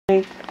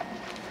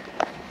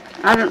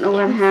I don't know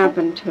what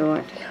happened to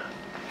it,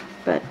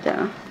 but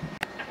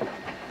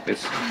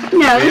It's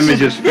no, the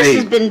image is this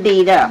has fake. been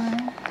beat up.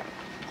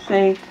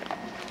 See,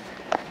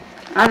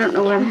 I don't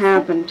know what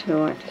happened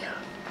to it,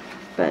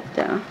 but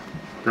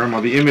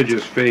Grandma, the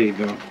images fade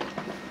though.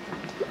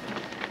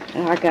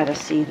 oh, I gotta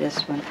see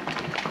this one.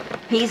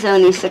 He's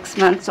only 6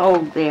 months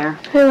old there.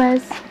 Who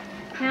is?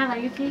 Helen, are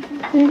you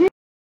taking?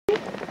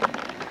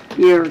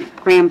 Your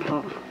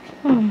grandpa.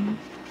 Mm.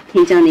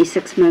 He's only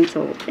 6 months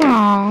old there.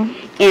 Aww.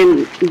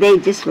 And they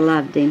just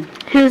loved him.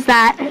 Who's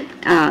that?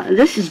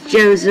 This is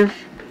Joseph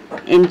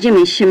and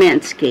Jimmy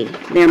Shemensky.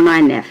 They're my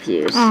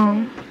nephews.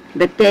 Oh.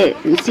 But they,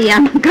 see,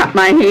 I've got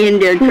my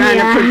hand there trying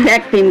to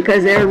protect him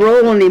because they're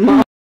rolling him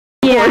off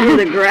into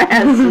the grass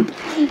and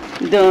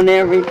doing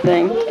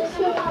everything.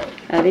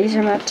 These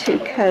are my two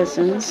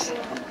cousins.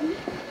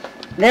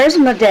 There's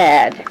my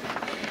dad.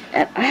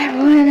 And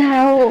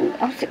I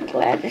was so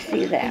glad to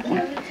see that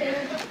one.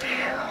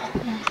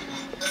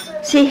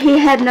 See, he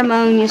had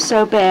pneumonia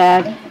so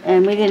bad,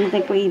 and we didn't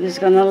think he was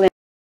going to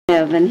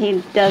live, and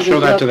he doesn't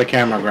Show that look, to the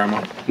camera,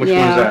 Grandma. Which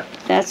yeah, one's that?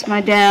 That's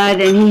my dad,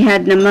 and he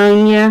had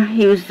pneumonia.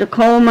 He was the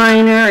coal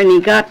miner, and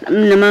he got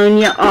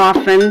pneumonia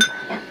often.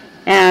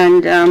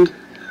 And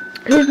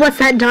What's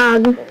that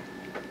dog?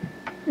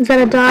 Is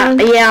that a dog?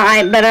 yeah,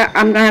 I'm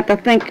going to have to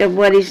think of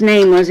what his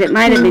name was. It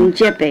might have been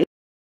Jippy.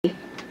 You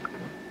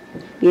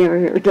ever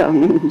heard a dog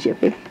named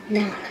Jippy?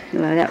 No.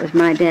 Well, that was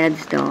my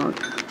dad's dog.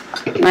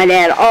 My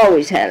dad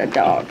always had a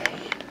dog.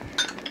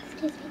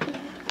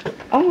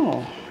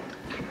 Oh.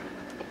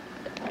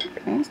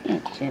 That's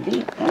not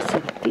Jippy. That's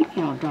a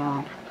female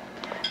dog.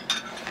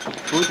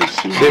 What did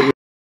she See what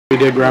we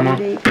did, Grandma?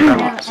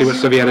 Yeah. See what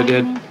Savietta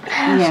did?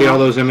 Yeah. See all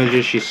those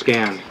images she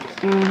scanned?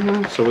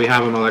 Mm-hmm. So we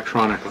have them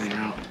electronically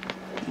now.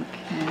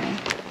 Okay.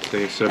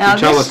 See, so Now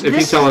if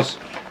you tell us,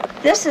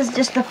 This is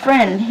just a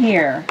friend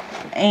here,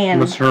 Ann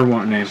what's her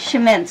name?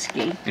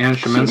 Shemensky. Ann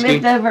She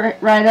Shemensky?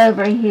 lived right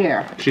over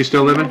here. She's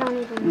still living?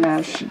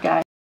 No, she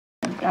died,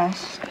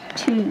 gosh,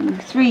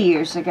 3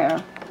 years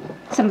ago.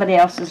 Somebody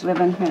else is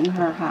living in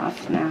her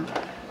house now.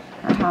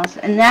 Her house,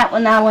 and that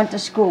one I went to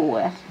school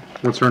with.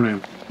 What's her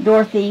name?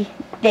 Dorothy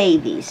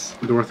Davies.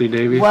 Dorothy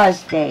Davies?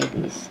 Was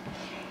Davies,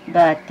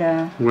 but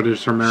What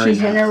is her married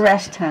she's in now? a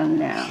rest home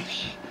now.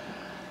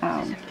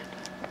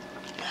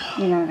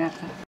 You know, I got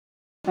to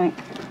think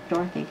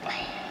Dorothy.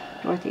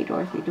 I'll think of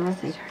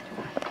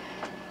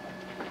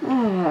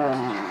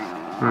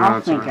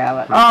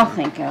it. I'll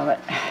think of it.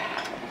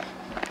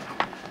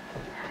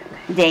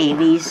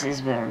 Davies is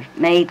her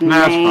maiden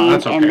name,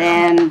 That's okay. and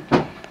then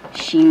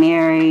she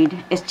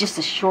married. It's just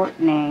a short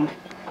name.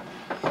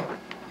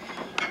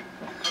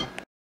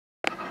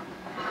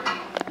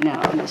 No,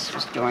 this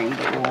was during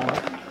the war.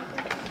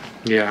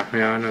 Yeah,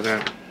 I know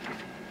that.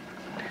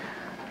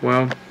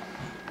 Well,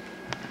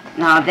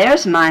 Now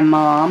there's my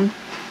mom.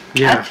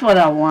 yeah. That's what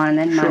I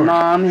wanted. My Sure,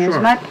 mom. Here's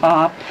sure. my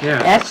pop.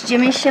 Yeah. That's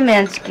Jimmy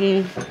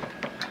Shemensky,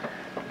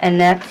 and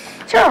that's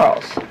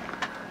Charles.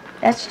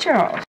 That's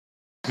Charles.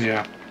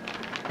 Yeah.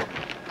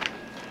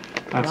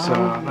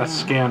 That's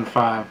scan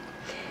 5.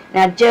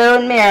 Now Joe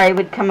and Mary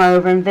would come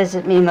over and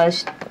visit me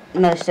most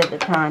of the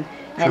time,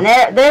 and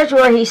there's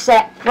where he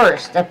sat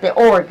first at the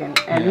organ,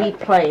 and Yeah. he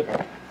played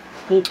it.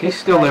 He's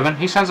still living.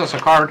 He sends us a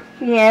card.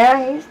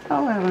 Yeah, he's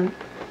still living.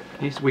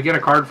 We get a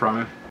card from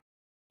him.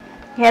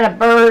 He had a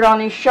bird on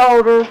his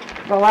shoulder.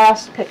 The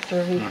last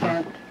picture he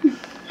sent.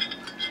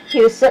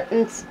 He was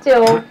sitting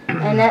still,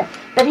 and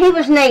but he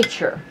was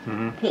nature.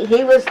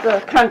 He was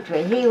the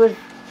country. He was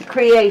the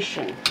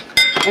creation,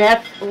 and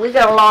we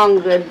got along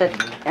good. But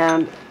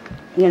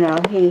you know,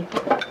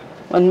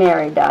 when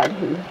Mary died,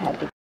 he had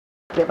to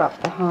give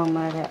up the home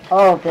with it.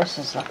 Oh, this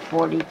is a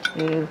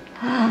 42.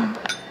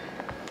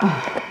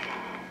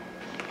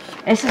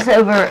 This is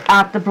over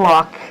out the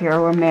block here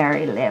where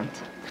Mary lived.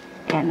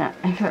 And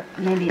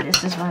maybe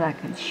this is what I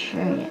can show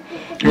you.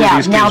 Yeah,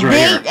 these now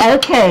kids right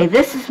okay,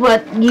 this is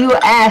what you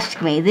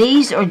asked me.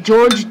 These are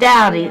George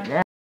Doughty.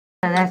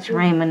 That's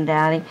Raymond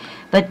Doughty.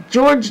 But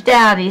George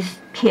Doughty's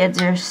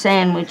kids are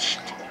sandwiched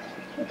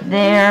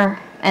there,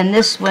 and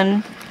this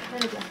one,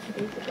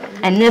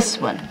 and this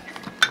one.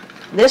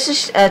 This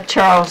is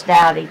Charles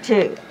Doughty,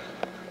 too.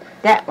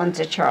 That one's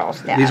a Charles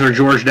Doughty. These are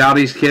George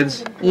Doughty's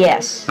kids?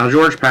 Yes. Now,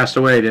 George passed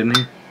away, didn't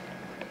he?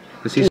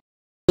 Is he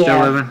still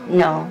living?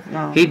 No.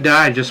 He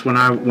died just when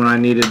I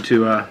needed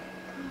to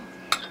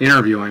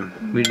interview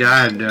him. He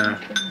died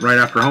right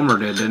after Homer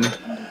did, didn't he?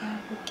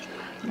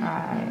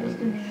 I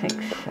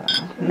think so.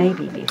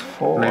 Maybe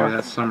before. Maybe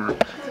that's summer.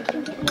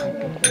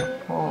 Maybe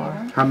before.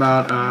 How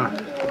about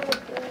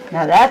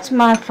Now that's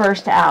my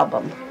first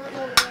album.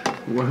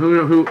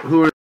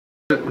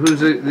 who's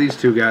these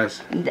two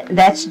guys?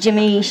 That's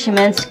Jimmy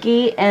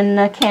Shemensky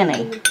and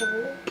Kenny.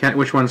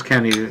 Which one's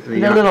Kenny? The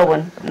little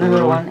one. The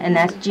little one. And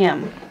that's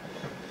Jim.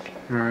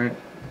 All right.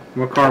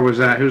 What car was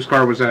that? Whose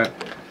car was that?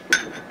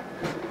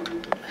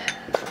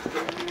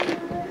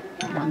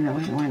 I'm the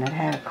only one that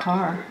had a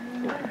car.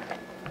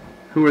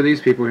 Who are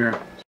these people here?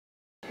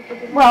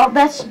 Well,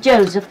 that's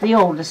Joseph, the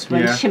oldest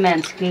one, Yeah.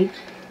 Shemensky.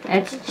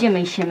 That's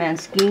Jimmy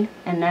Shemansky,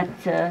 and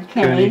that's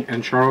Kenny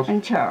and Charles?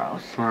 and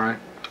Charles. All right.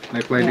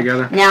 They played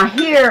together? Now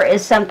here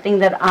is something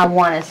that I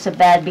wanted so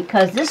bad,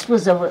 because this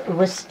was a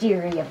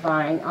wisteria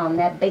vine on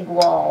that big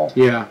wall.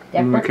 Yeah.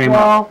 That When we brick came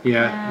wall. up.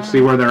 Yeah. You see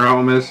where their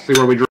home is? See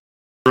where we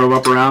drove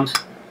up around?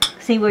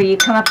 See where you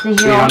come up the hill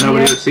See how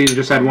nobody, here? see, you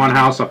just had one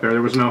house up there.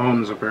 There was no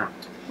homes up there.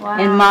 Wow.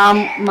 And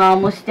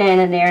Mom was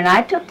standing there, and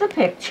I took the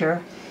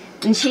picture.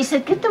 And she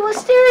said, "Get the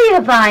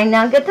wisteria vine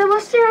now, get the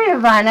wisteria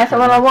vine." I said,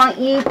 "Well, I want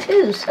you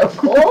too, so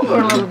go over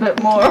a little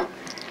bit more."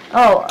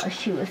 Oh,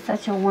 she was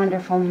such a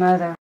wonderful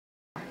mother.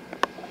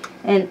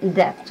 And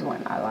that's the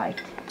one I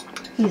liked.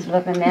 He's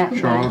looking at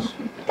me. Charles?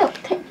 Don't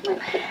take my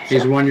picture.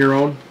 He's 1 year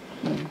old?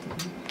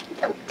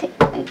 Don't take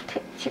my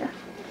picture.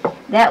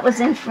 That was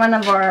in front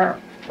of our,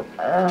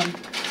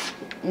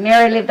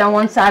 Mary lived on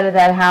one side of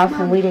that house,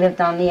 and we lived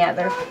on the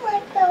other.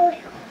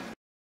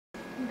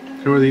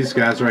 Who are these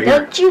guys right here?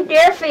 Don't you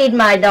dare feed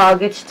my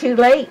dog, it's too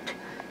late.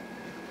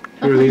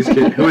 Who are these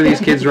kids? Who are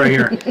these kids right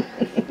here?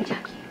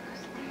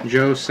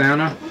 Joe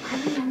Santa?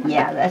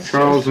 Yeah, that's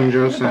Charles and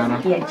Joe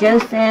Santa. Yeah, Joe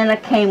Santa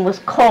came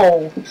with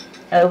coal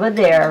over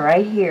there,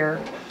 right here,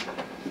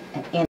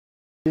 in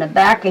the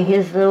back of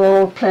his little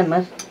old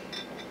Plymouth,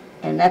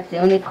 and that's the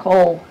only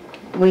coal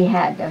we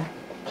had to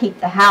keep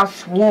the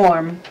house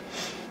warm.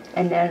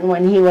 And then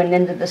when he went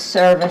into the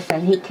service,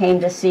 and he came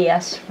to see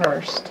us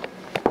first.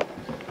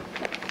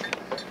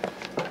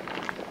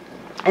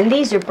 And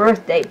these are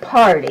birthday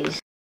parties,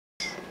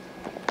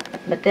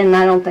 but then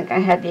I don't think I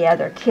had the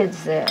other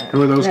kids there.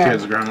 Who are those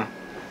kids, Grandma?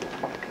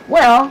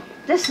 Well,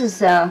 this is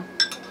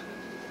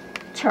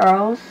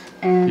Charles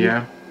and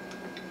Yeah.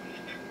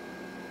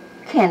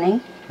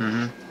 Kenny,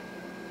 Mm-hmm.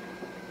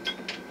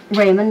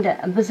 Raymond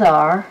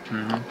Bazar,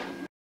 Mm-hmm.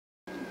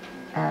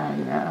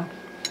 and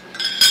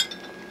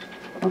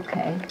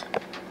okay,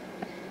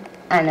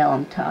 I know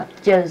I'm taught,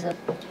 Joseph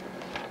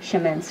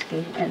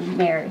Shemansky and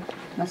Mary,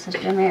 my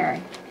sister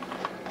Mary.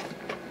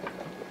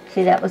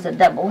 See, that was a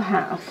double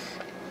house.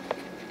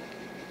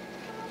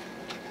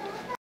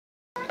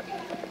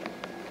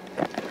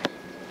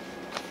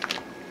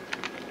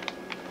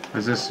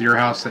 Is this your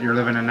house that you're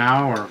living in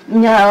now, or?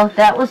 No,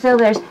 that was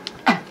over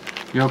there.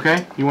 You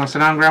okay? You want to sit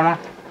down, Grandma?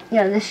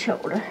 Yeah, this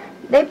shoulder.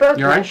 They broke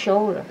You my alright?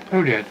 shoulder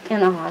Who did?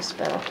 in a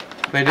hospital.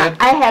 They did?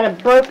 I had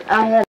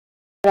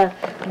a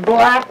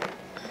black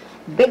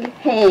big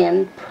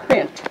hand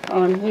print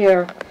on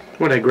here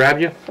What, they grab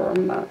you?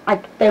 from,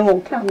 they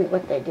won't tell me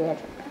what they did.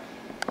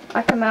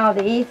 I come out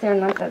of the ether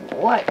and I said,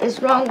 "What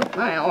is wrong with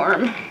my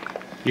arm?"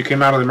 You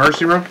came out of the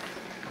emergency room?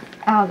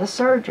 Out of the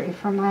surgery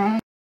for my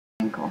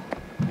ankle.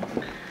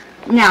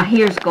 Now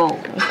here's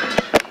Goldie.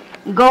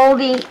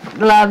 Goldie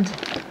loved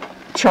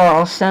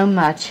Charles so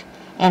much,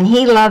 and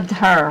he loved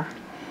her.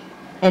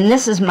 And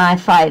this is my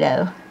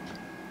Fido.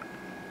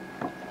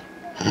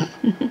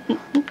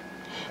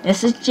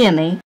 This is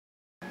Jimmy.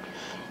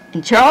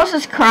 And Charles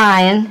is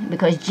crying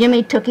because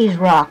Jimmy took his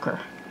rocker.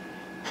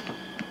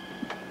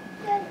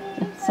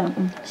 That's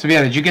something.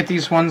 Savia, did you get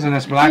these ones in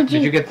this black?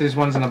 Did you get these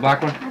ones in the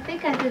black one? I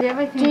think I did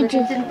everything, but it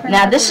didn't print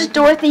Now out this the is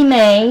Doughty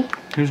May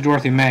Who's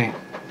Dorothy May?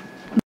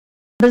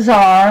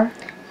 Bazar.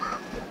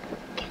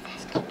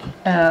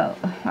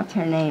 What's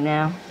her name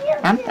now?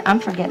 I'm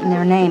forgetting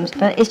their names,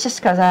 but it's just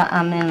because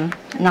I'm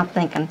not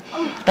thinking.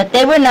 But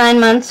they were 9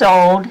 months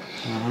old,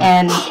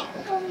 and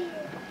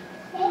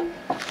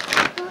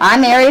I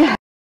married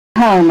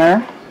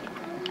Homer,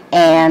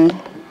 and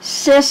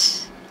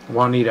Sis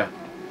Juanita.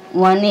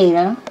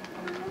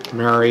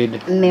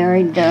 married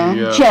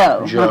Joe.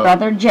 Joe, my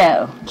brother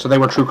Joe. So they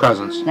were true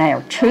cousins. They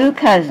are true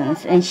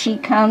cousins, and she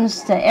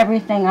comes to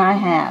everything I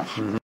have.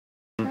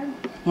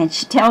 And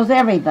she tells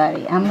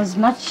everybody, I'm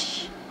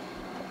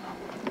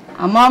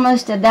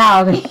almost a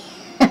Doughty,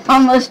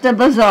 almost a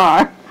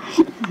Bazar.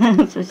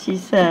 That's what she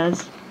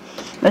says.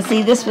 But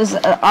see, this was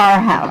our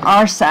house,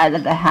 our side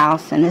of the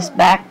house, and this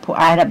I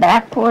had a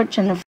back porch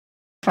and a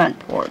front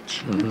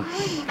porch.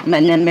 And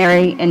then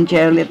Mary and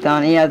Joe lived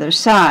on the other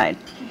side.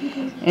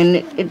 And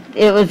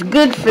it was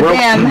good for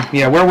them.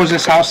 Yeah, where was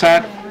this house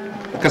at?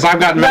 Because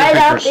I've gotten many Right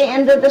out pictures. the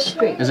end of the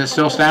street. Is it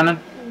still standing?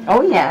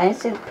 Oh yeah,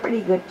 it's in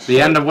pretty good shape.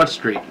 The end of what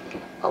street?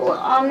 Oh,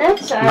 on that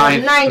side,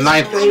 Ninth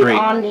Ninth Street. Street.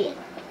 On the,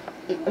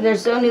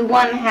 there's only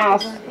one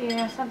house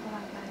Yeah, something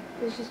like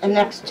that. It's just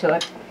next to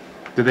it.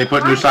 Did they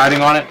put new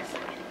siding on it?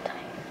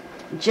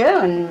 Joe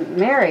and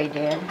Mary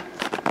did.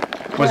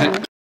 Was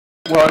it?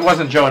 Well, it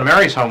wasn't Joe and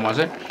Mary's home, was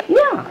it?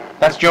 Yeah,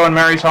 That's Joe and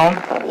Mary's home?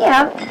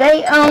 yeah.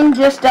 They owned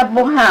this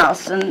double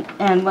house, and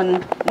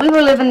when we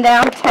were living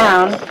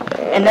downtown,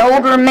 an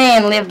older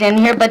man lived in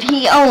here, but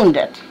he owned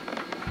it.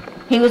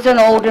 He was an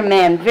older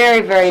man,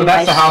 very, very So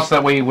nice. that's the house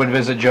that we would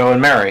visit Joe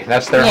and Mary.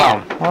 That's their Yeah.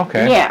 home.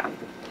 Okay. Yeah,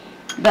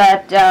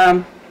 but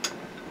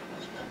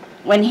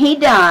when he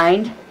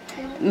died,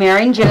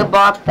 Mary and Joe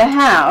bought the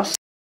house.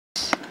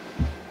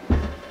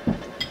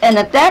 And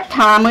at that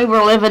time, we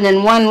were living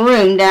in one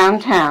room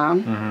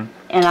downtown,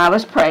 and I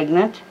was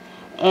pregnant,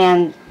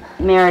 and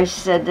Mary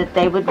said that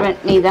they would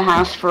rent me the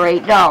house for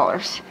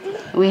 $8.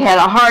 We had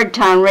a hard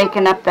time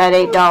raking up that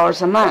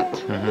 $8 a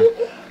month.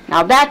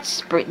 Now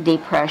that's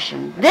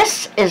depression.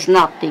 This is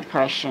not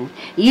depression.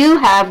 You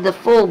have the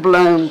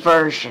full-blown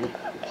version.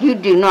 You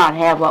do not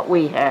have what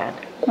we had.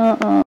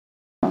 Well,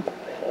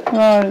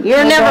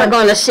 You're never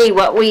going to see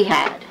what we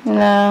had.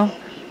 No.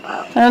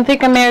 I don't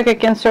think America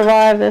can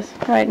survive this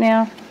right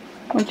now.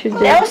 What you do.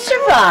 They'll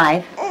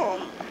survive.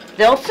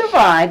 They'll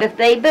survive if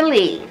they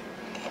believe.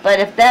 But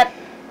if that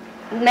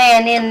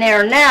man in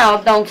there now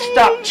don't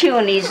stop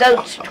chewing his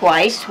oats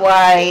twice,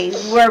 why,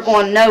 we're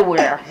going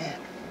nowhere.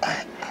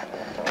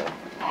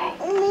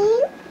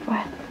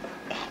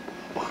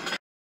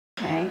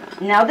 Okay.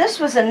 Now this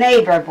was a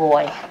neighbor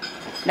boy.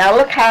 Now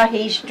look how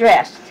he's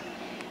dressed.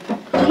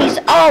 He's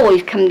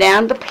always come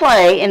down to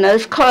play in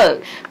those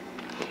clothes.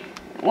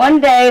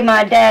 One day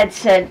my dad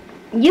said,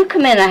 "You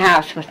come in the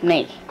house with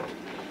me."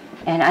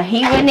 And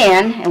he went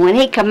in, and when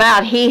he come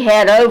out, he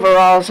had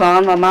overalls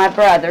on with my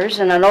brothers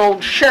and an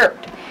old shirt.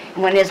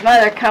 And when his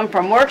mother come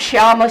from work, she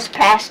almost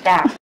passed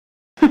out.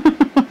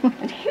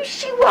 And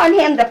she wanted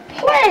him to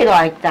play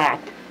like that.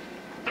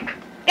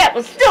 That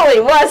was silly,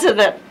 wasn't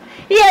it?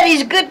 He had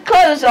his good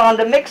clothes on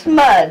to mix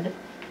mud.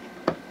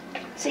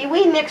 See,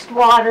 we mixed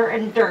water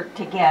and dirt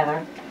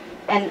together,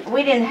 and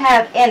we didn't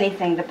have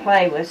anything to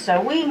play with, so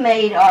we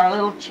made our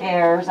little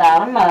chairs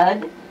out of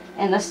mud,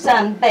 and the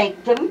sun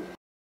baked them,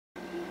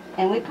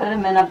 and we put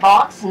them in a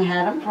box and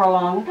had them for a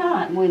long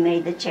time. We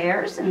made the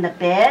chairs and the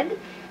bed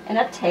and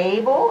a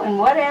table and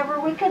whatever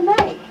we could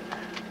make.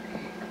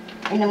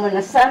 And then when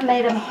the sun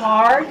made them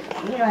hard,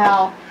 you know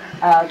how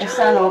the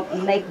sun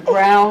will make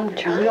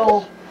ground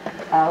real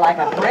like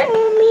a brick,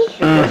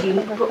 because you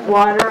put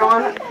water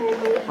on it?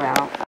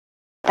 Well,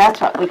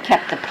 that's what we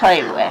kept to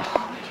play with.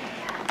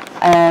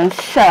 And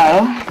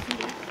so,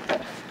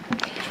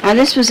 now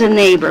this was a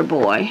neighbor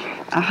boy,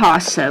 a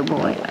Hasso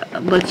boy,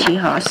 a Butchie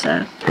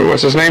Hasso.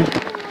 What's his name?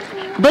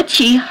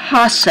 Butchie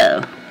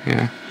Hasso.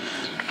 Yeah.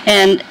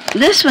 And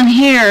this one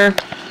here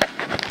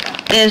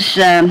is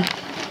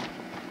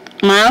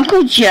my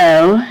Uncle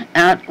Joe.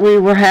 We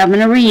were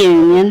having a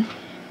reunion.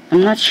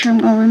 I'm not sure I'm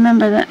going to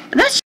remember that.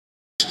 That's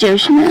Joe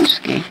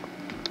Schminsky,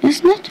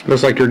 isn't it?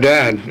 Looks like your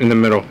dad in the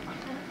middle.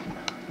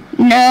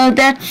 No,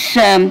 that's,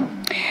 no,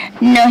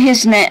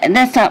 that's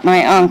not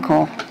my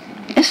uncle.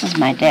 This is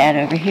my dad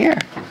over here.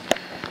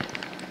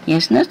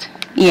 Isn't it?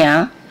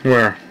 Yeah.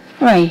 Where?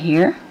 Right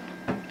here.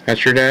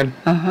 That's your dad?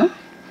 Uh-huh.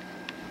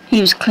 He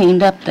was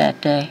cleaned up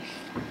that day.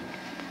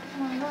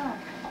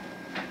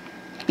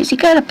 Has he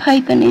got a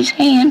pipe in his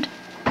hand?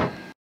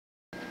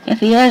 If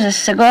he has a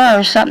cigar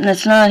or something,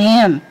 that's not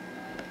him.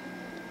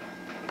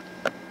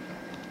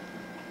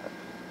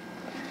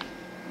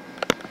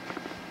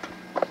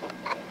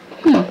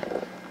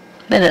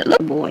 But it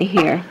looked boy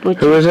here.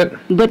 Who is it?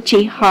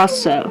 Butchie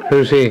Hasso.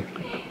 Who's he?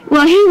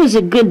 Well, he was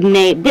a good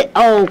neighbor.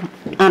 Oh,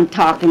 I'm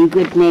talking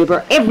good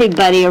neighbor.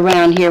 Everybody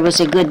around here was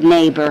a good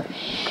neighbor.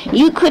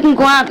 You couldn't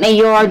go out in the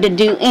yard to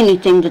do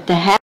anything that the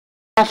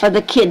half of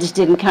the kids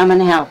didn't come and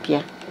help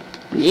you.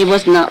 It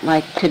was not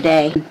like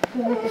today.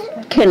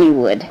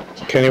 Kennywood.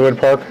 Kennywood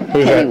Park?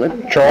 Who's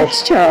Kennywood. that? Charles?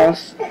 That's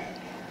Charles.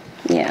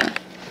 Yeah.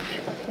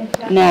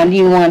 Now, do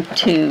you want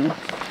to...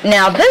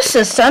 Now, this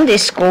is Sunday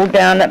school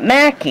down at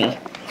Mackey.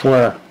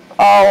 Where?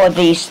 All of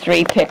these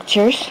three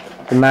pictures.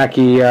 The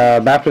Mackey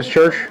Baptist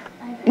Church?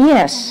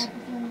 Yes.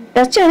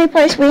 That's the only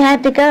place we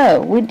had to go.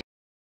 We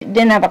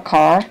didn't have a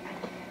car.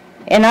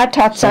 And I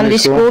taught Sunday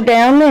school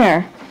down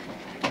there.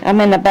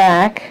 I'm in the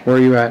back. Where are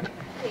you at?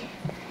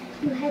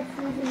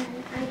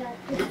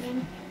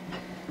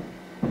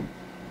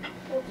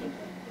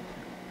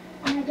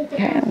 I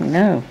don't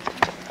know.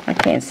 I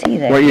can't see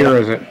that. What year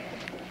is it?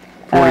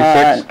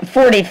 46?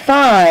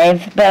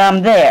 45, but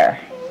I'm there.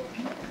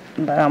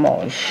 But I'm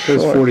always short.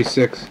 It says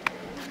 46.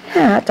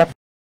 Yeah, that's a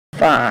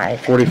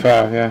 5.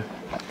 45, yeah.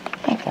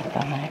 That's a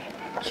 5.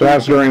 So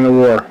that's during the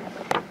war.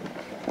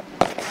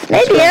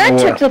 Maybe I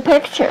took the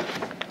picture.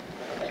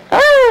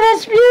 Oh,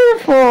 that's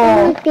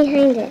beautiful. Look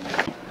behind it.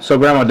 So,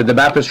 Grandma, did the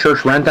Baptist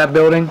Church rent that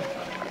building?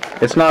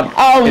 It's not.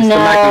 Oh, it's no,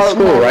 the Mackey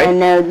School, right?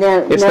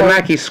 No. It's the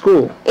Mackey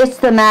School. It's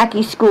the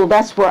Mackey School.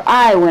 That's where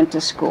I went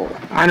to school.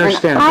 I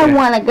understand. And I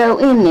want to go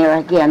in there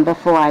again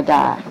before I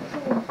die.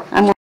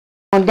 I'm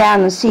going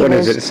down and see What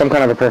this. is it? Some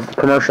kind of a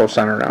commercial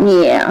center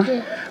now.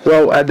 Yeah.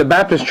 Well, the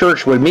Baptist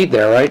Church would meet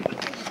there, right?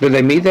 Did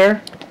they meet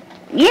there?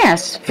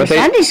 Yes, for But they-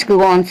 Sunday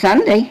school on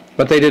Sunday.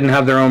 But they didn't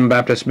have their own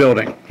Baptist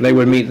building. They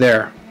would meet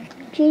there.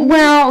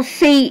 Well,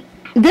 see,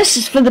 this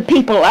is for the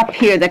people up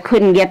here that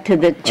couldn't get to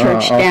the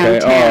church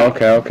downtown.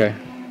 Oh, okay.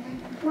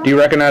 Do you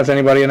recognize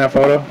anybody in that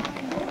photo?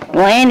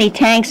 Well, Annie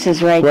Tanks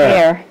is right Where?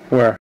 there.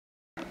 Where?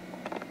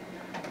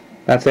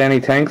 That's Annie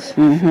Tanks?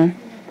 Mm-hmm.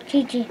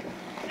 Gigi.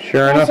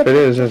 Sure enough, it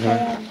is, isn't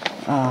it?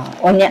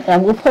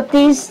 And we'll put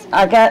these,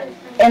 I got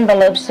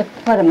envelopes to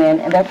put them in,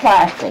 and they're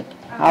plastic.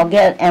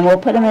 And we'll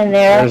put them in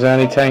there. There's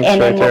Annie Tanks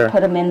and right then we'll there.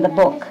 put them in the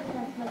book.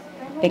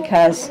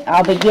 Because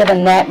I'll be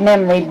giving that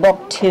memory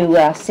book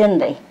to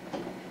Cindy.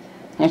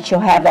 And she'll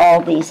have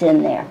all these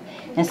in there.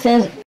 And as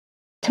soon as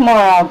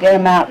tomorrow I'll get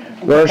them out.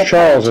 Where's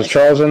Charles? Is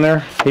Charles in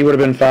there? He would have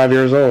been 5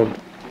 years old.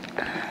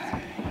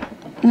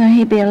 No,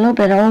 he'd be a little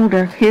bit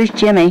older. Here's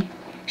Jimmy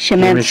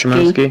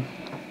Shemensky.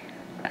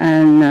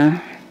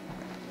 And,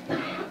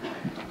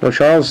 well,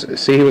 Charles,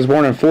 see, he was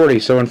born in 40,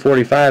 so in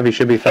 45 he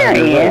should be 5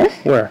 There he years old.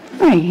 is. Where?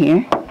 right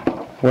here.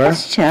 Where?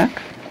 That's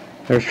Chuck.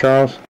 There's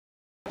Charles.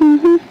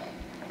 Mm-hmm.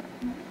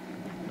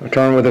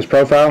 Return with his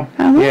profile?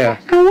 Yeah.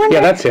 I wonder,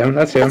 Yeah, that's him.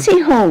 That's him. what's he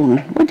holding?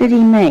 What did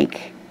he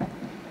make?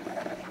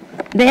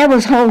 Dad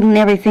was holding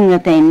everything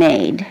that they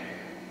made.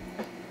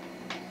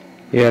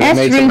 Yeah, they That's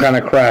made some Ruth. kind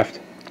of craft.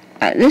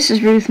 This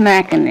is Ruth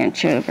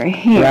McIntosh over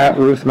here.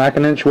 Ruth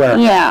McIntosh? Where?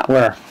 Yeah.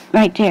 Where?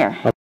 Right there.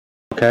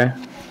 Okay.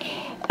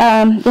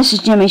 This is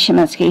Jimmy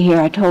Shemensky here.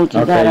 I told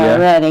you that yeah.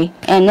 already.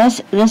 And this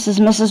is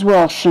Mrs.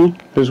 Wilson.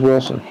 Who's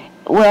Wilson?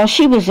 Well,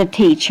 she was a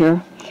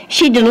teacher.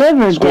 She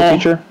delivered School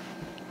teacher?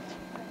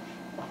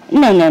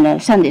 No,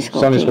 Sunday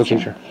school Sunday teacher. school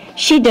teacher.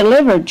 She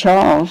delivered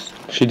Charles.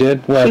 She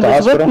did? Where, She at the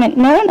was hospital? with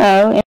me.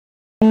 No,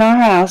 in our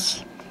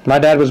house. My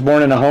dad was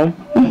born in a home?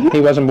 Mm-hmm.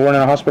 He wasn't born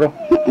in a hospital?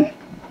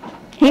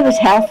 He was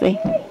healthy.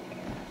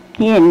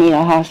 He didn't need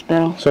a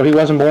hospital. So he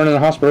wasn't born in a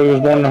hospital, he was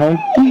born in a home?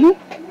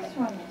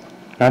 Mm-hmm.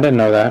 I didn't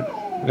know that.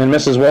 And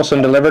Mrs.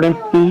 Wilson delivered him?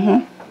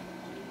 Mm-hmm.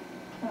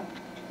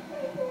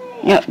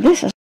 Yeah,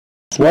 this is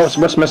What's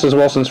Mrs.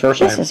 Wilson's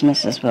first name? this is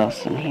Mrs.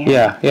 Wilson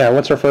here. Yeah,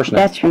 what's her first name?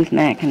 That's Ruth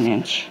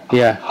McIntosh.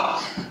 Yeah.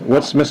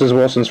 What's Mrs.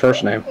 Wilson's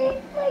first name?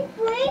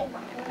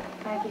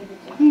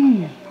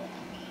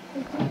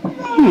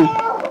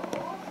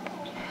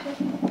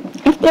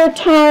 If they're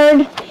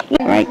tired,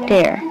 right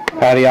there.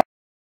 Patty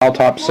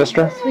Altop's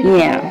sister?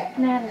 Yeah.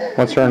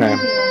 What's her name?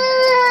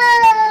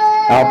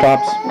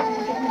 Altop's?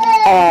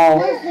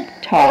 All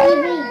top.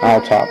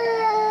 Altop.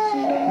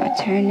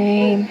 What's her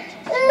name?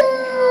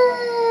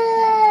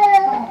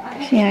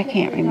 See, I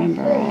can't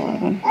remember all of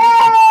them.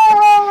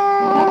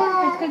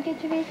 Let's go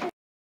get your baby.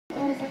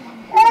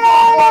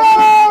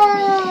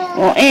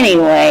 Well,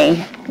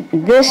 anyway,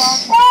 this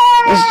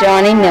is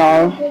Johnny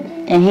Miller,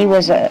 and he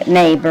was a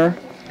neighbor.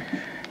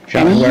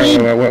 Johnny,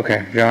 And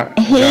okay.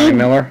 Johnny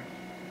Miller?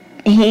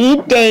 He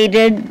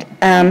dated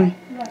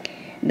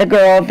the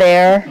girl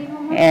there,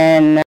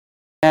 and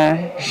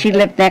she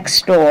lived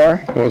next door.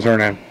 What was her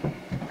name?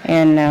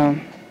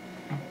 And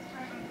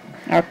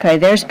okay,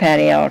 there's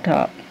Patty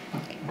Altop,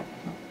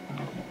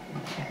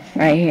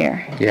 right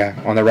here. Yeah,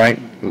 on the right?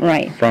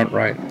 Right. Front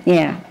right.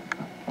 Yeah.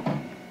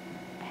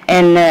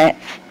 And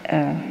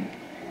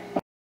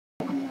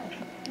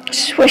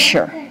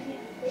Swisher.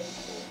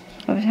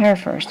 What was her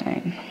first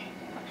name?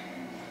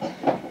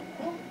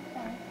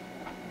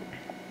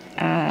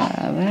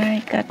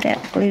 I got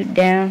that glued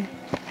down.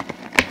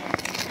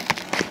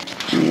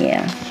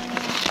 Yeah.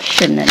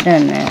 Shouldn't have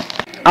done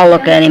that. I'll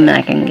look at him and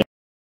I can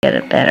get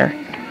it better.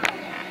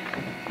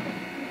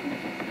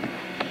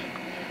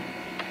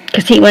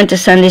 Because he went to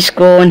Sunday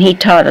school and he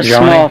taught a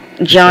small...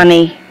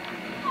 Johnny.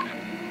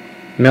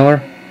 Miller?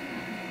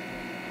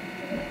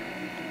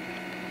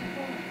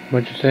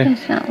 What'd you say?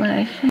 That's not what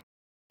I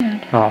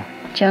said. Oh.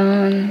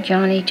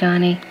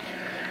 Johnny.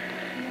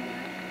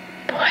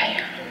 Boy.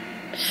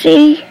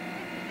 See?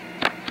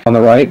 On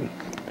the right?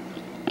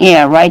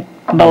 Yeah, right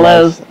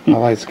below. The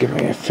light's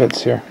giving me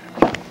fits here.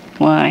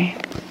 Why?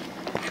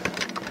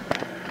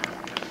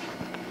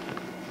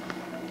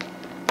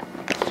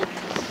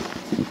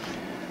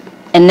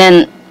 And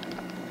then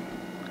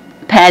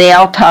Patty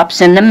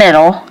Altop's in the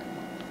middle.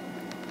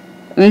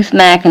 Ruth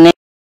McIntosh,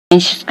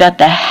 she's got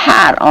the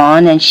hat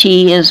on, and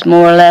she is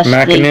more or less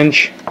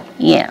McIntosh?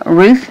 Yeah,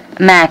 Ruth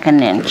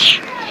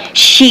McIntosh.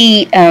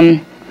 She,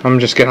 I'm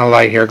just getting a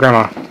light here.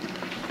 Grandma,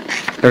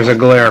 there's a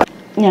glare.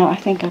 No, I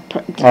think I...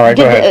 All right,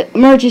 go Did ahead. the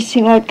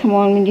emergency light come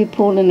on when you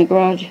pulled in the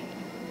garage?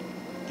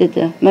 Did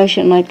the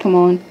motion light come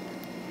on?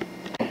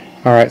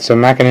 All right, so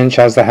McIntosh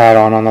has the hat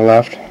on the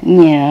left.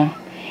 Yeah.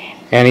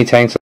 Annie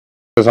Tanks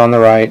is on the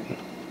right.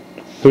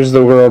 Who's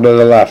the girl to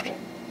the left?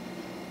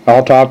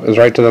 Altop is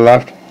right to the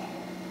left?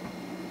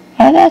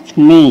 Oh, that's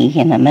me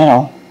in the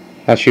middle.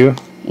 That's you?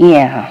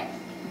 Yeah.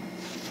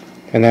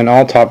 And then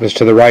Altop is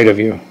to the right of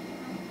you.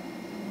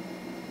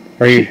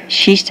 Are you?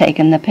 She's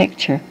taking the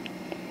picture.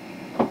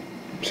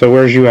 So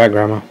where's you at,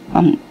 Grandma?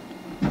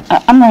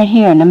 I'm right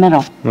here in the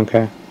middle.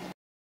 Okay.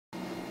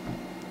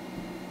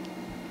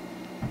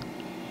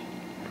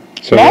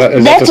 So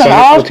That's an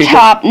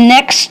Altop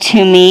next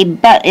to me,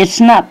 but it's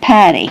not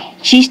Patty.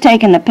 She's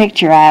taking the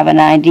picture, I have an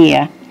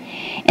idea.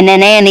 And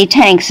then Annie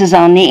Tanks is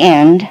on the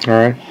end. All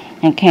right.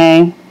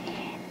 Okay.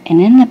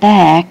 And in the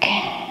back,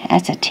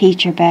 that's a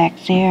teacher back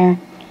there.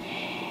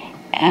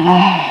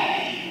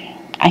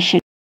 I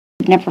should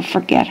never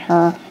forget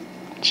her.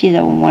 She's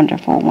a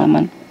wonderful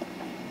woman.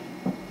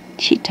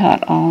 She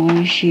taught all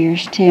those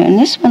years too. And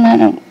this one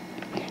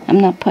I'm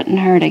not putting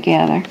her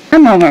together.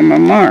 Some of them are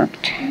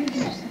marked.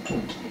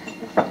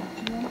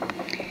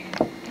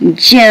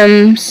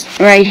 Jim's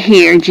right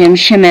here, Jim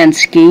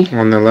Shemensky.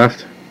 On the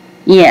left?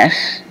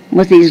 Yes,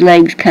 with his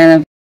legs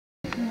kind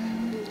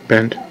of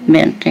Bent.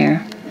 there.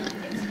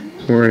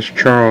 Where's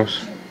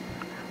Charles?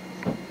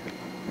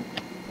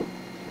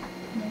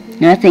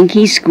 I think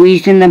he's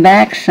squeezed in the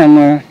back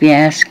somewhere, if you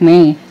ask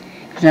me.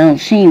 Because I don't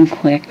see him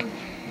quick.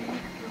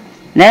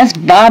 That's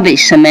Bobby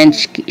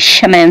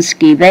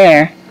Shemansky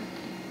there.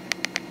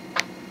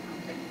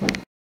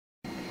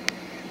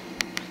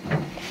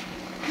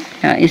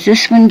 Now, is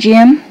this one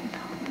Jim?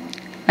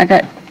 I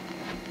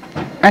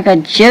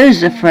got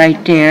Joseph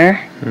right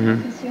there.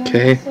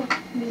 K. Is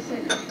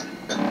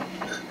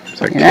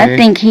that And I K?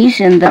 think he's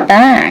in the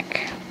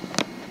back.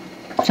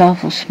 It's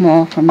awful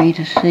small for me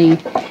to see.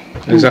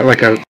 Is that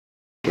like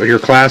your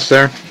class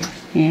there?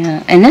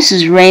 Yeah, and this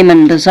is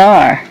Raymond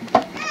Bazar.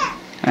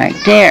 Right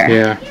there.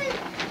 Yeah.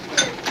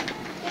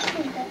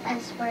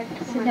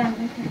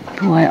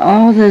 Boy,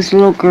 all those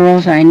little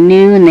girls I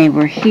knew, and they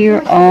were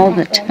here all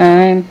the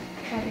time.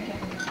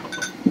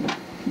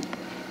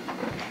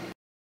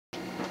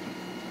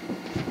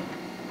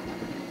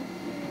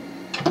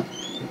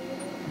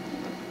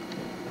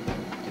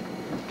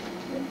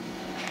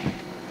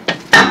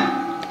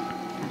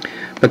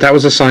 But that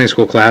was a Sunday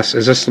school class.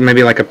 Is this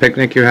maybe like a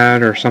picnic you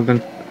had or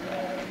something?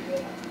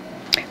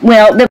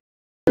 Well, it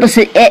was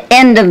the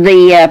end of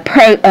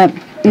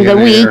the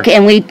week,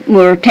 and we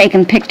were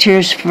taking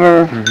pictures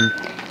for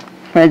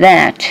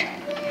that.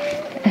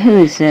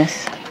 Who is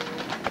this?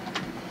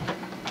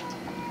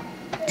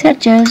 Is that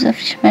Joseph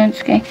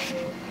Shemansky?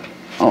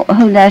 Oh,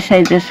 who did I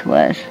say this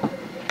was?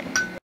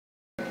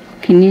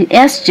 Can you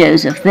ask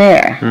Joseph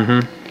there?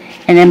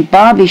 And then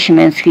Bobby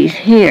Shemansky's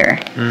here.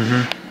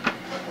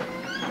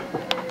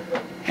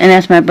 And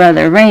that's my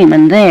brother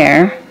Raymond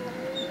there.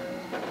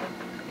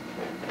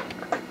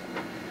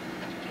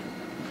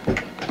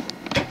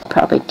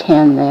 Probably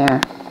 10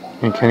 there.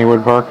 In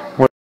Kennywood Park?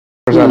 Where's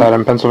that at,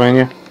 in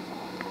Pennsylvania?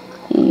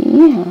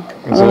 Yeah,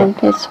 Is in it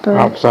Pittsburgh.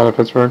 outside of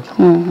Pittsburgh?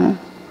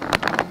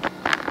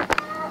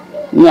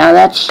 Now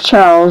that's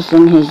Charles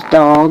and his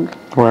dog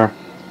Where?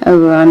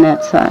 over on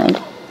that side.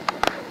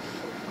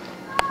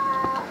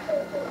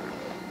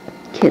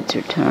 Kids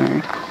are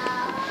tired.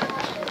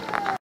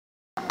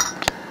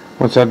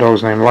 What's that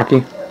dog's name?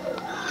 Lucky?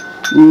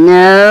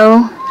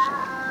 No,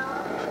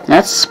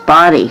 that's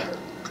Spotty.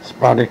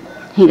 Spotty.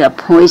 He got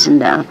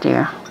poisoned out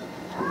there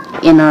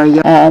in our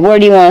yard. Where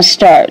do you want to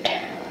start?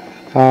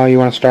 You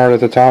want to start at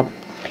the top?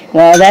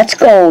 Well, that's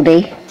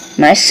Goldie.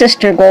 My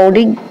sister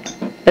Goldie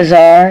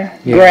Bazar,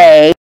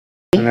 Gray.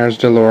 And there's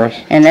Dolores.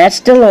 And that's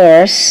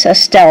Dolores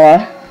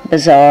Estella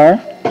Bazar.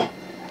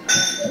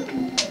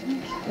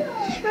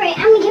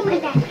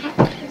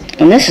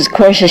 And this, of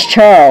course, is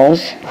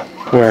Charles.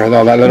 Where? Oh,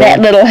 that little That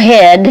one? little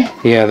head.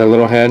 Yeah, the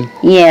little head.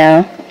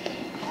 Yeah.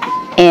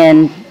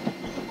 And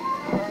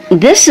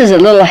this is a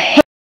little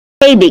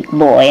Habig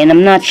boy, and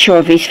I'm not sure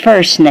of his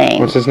first name.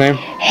 What's his name?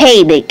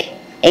 Habig.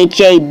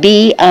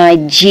 Habig.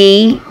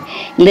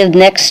 Lived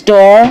next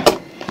door.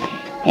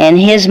 And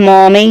his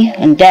mommy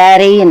and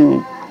daddy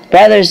and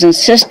brothers and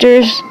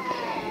sisters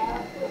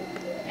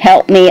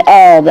helped me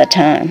all the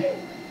time.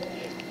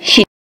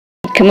 She'd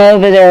come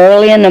over there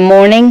early in the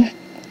morning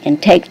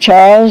and take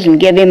Charles and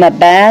give him a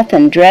bath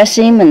and dress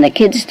him, and the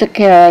kids took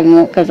care of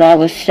him because I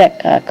was sick.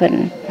 I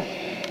couldn't.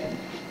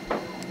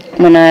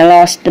 When I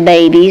lost the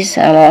babies,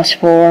 I lost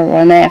 4,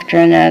 one after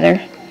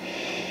another.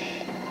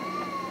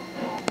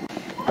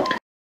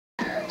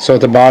 So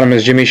at the bottom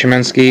is Jimmy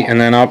Shemansky, and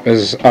then up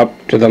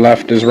to the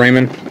left is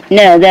Raymond?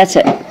 No, that's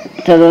it.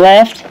 To the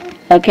left?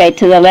 Okay,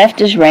 to the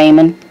left is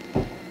Raymond.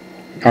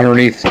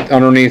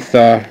 Underneath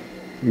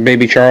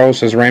baby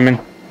Charles is Raymond?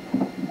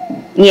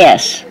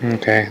 Yes.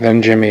 Okay,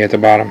 then Jimmy at the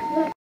bottom.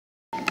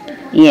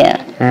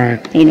 Yeah.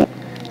 Alright. You know,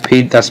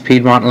 That's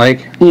Piedmont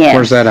Lake? Yes.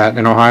 Where's that at?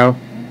 In Ohio?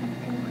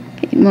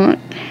 Piedmont.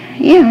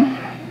 Yeah.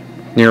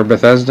 Near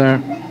Bethesda?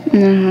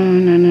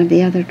 No,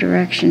 the other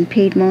direction.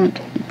 Piedmont,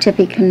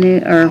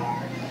 Tippecanoe, or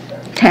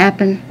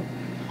Tappan.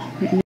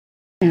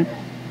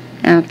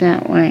 Out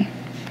that way.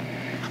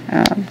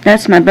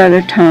 That's my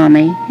brother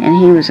Tommy, and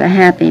he was a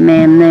happy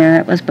man there.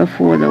 It was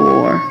before the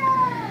war.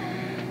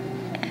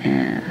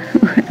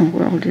 Who in the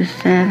world is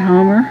that,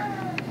 Homer?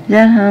 Is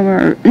that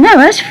Homer? No,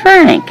 that's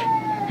Frank.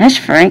 That's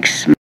Frank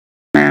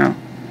Smile.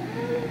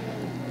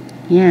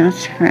 Yeah,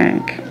 that's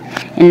Frank.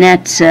 And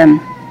that's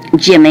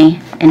Jimmy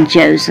and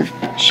Joseph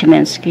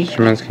Shemansky.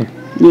 Shemansky.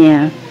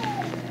 Yeah.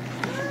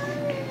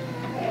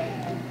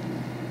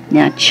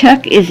 Now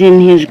Chuck is in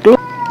his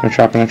They're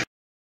chopping a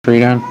tree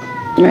down?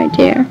 right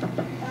there.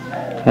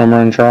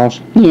 Homer and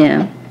Charles?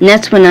 Yeah. And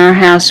that's when our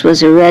house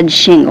was a red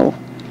shingle.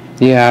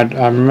 Yeah,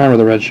 I remember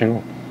the red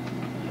shingle.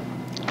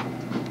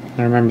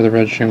 I remember the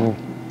red shingle.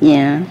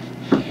 Yeah.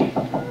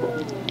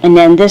 And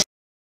then this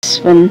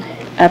one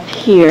up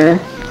here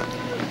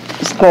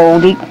is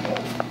Goldie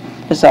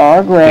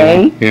Bazar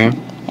Gray. Yeah.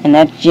 And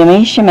that's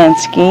Jimmy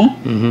Shemansky.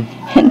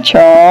 Mm-hmm. And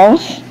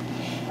Charles.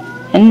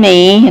 And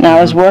me. And I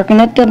was working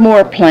at the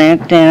Moore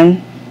plant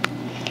then.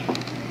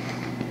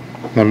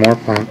 The Moore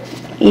plant.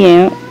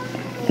 Yeah.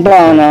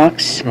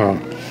 Blawnox. Oh.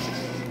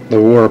 The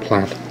war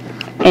plant.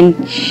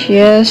 And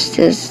just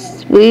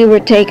as we were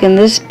taking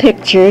this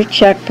picture,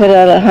 Chuck put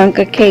out a hunk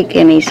of cake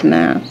in his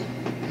mouth.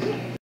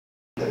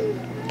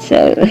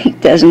 So he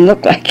doesn't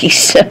look like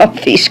himself.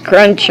 He's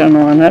crunching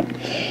on it.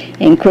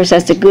 And of course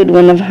that's a good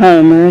one of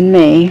Homer and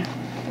me.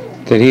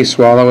 Did he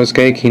swallow his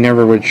cake? He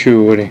never would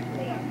chew, would he?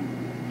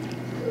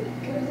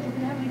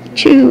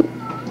 Chew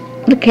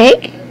the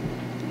cake?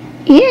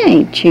 Yeah,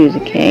 he chew the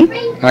cake.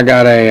 I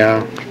got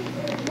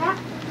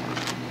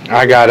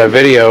a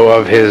video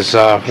of his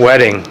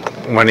wedding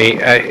when they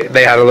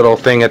had a little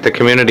thing at the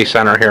community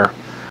center here,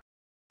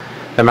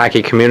 the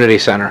Mackey Community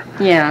Center.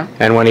 Yeah.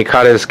 And when he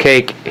cut his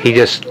cake, he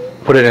just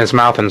put it in his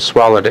mouth and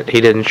swallowed it.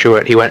 He didn't chew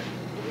it. He went.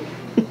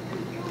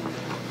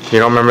 You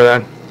don't remember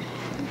that?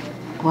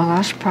 Well, I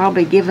was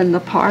probably giving the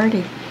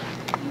party,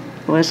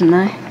 wasn't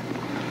I?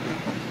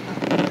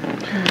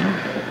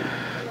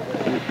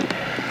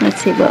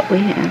 Let's see what we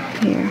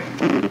have here.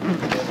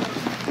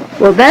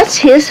 Well, that's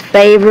his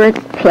favorite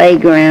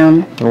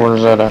playground.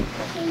 Where's that at?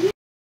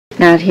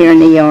 Out here in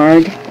the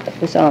yard.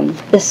 It was on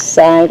this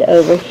side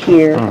over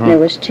here. There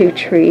was 2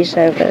 trees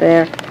over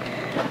there.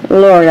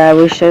 Lord, I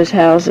wish those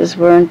houses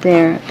weren't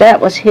there. That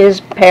was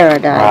his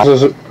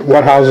paradise.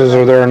 What houses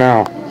are there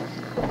now?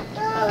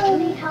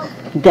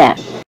 That.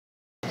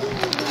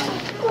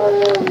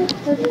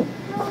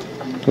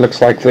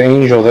 Looks like the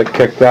angel that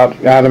kicked out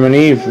Adam and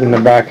Eve in the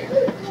back.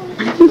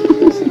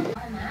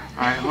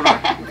 Alright, hold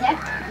on.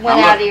 Went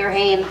out of your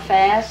hand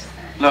fast.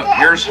 Look,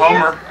 here's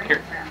Homer.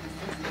 Here.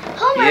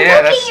 Homer,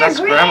 Yeah, look that's at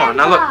your Grandma.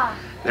 Now grandpa. look,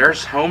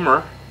 there's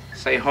Homer.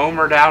 Say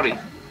Homer Doughty.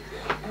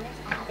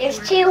 There's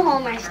 2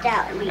 Homers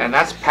Doughty. And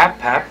that's Pap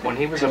Pap when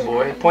he was a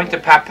boy. Point to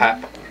Pap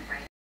Pap.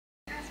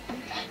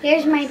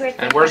 Here's my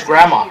birthday. And where's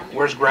Grandma?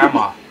 Where's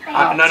Grandma?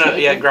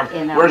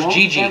 Grandma. Where's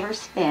Gigi? Never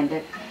spend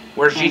it.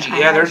 Where's Gigi?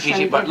 Yeah, there's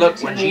Gigi. But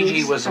look, when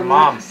Gigi was a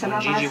mom,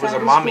 when Gigi was a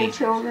mommy.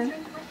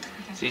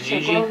 See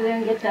Gigi? Go over there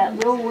and get that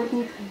little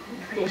wooden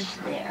dish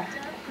there.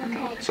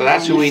 So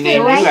that's who we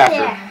named you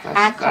after.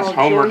 That's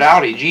Homer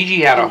Doughty.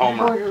 Gigi had a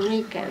Homer. Puerto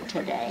Rico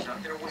today.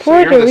 So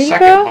you're the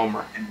second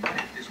Homer.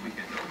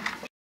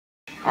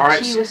 All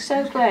right. She was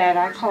so glad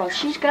I called.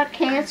 She's got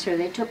cancer.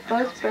 They took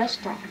both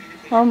breasts off.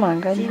 Oh my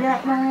See goodness.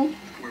 that, Mommy?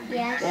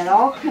 Yes. That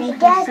all came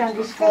from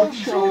Sunday school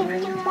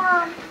children.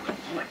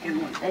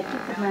 And they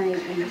took the money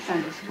in the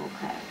Sunday school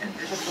class. But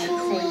they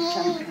saved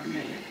some for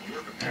me.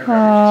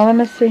 Oh, let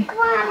me see. And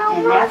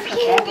that's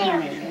what that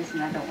money is.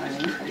 And I don't want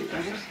anybody to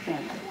ever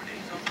spend it.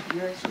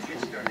 Yours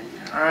is gonna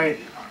All right,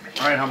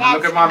 Homer.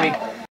 Look at Mommy.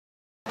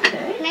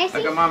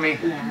 Look at Mommy.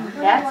 be.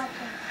 That's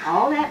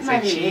all that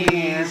money Say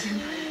is. cheese.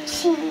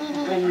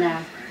 When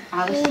I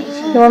was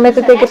teaching. You want me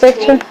to take a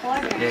picture?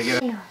 Yeah,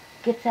 get it.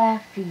 Gets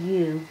after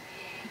you.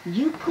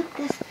 You put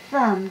this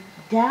thumb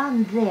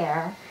down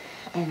there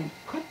and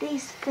put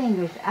these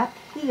fingers up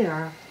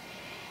here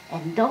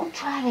and don't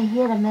try to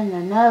hit them in the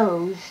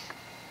nose.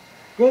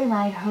 They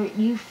might hurt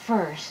you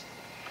first.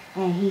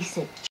 And he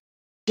said,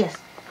 just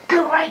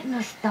go right in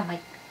the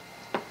stomach.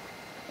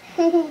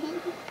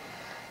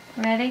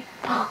 Ready?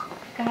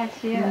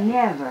 Got you.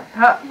 Never.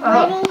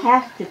 You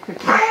have to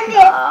protect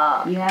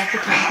it. You have to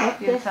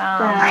protect Your this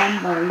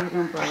thumb. thumb or you're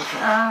going to break it.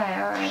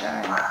 Alright.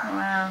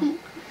 Wow.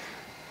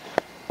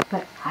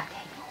 But I'll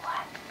tell you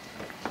what,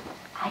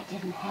 I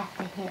didn't have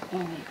to hit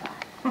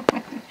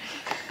anybody.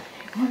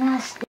 When I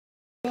was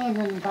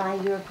standing by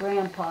your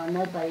grandpa,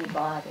 nobody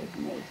bothered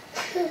me.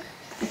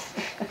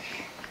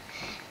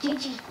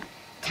 Gigi,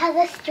 tell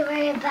the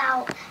story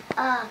about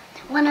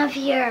one of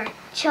your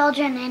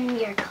children in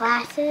your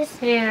classes.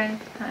 Here,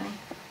 honey.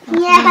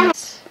 Yeah.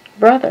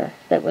 Brother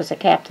that was a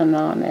captain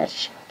on that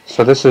ship.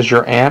 So this is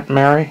your Aunt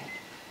Mary?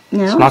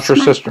 No, It's not your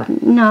sister.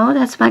 No,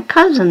 that's my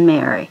cousin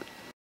Mary.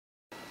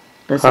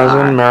 Bazar.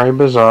 Cousin Mary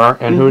Bazar.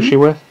 And who is she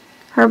with?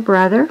 Her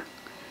brother.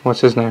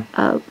 What's his name?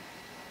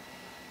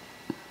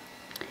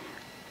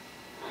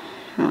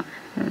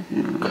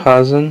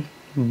 Cousin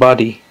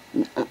Buddy.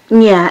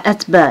 Yeah,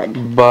 that's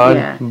Bud. Bud,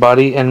 Yeah.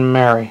 Buddy, and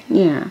Mary.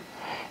 Yeah.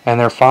 And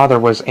their father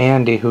was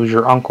Andy, who's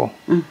your uncle.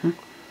 Mm-hmm.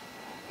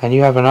 And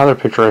you have another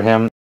picture of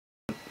him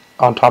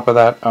on top of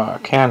that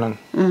cannon,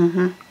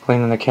 Mm-hmm.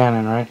 cleaning the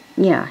cannon, right?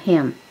 Yeah,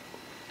 him.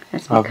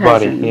 That's my Of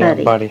cousin, Buddy. Yeah,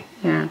 Buddy.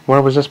 Yeah.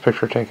 Where was this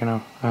picture taken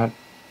of? At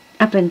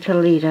Up in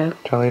Toledo.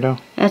 Toledo?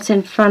 That's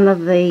in front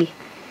of the,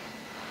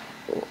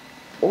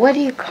 what do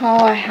you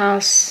call a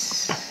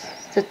house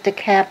that the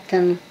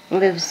captain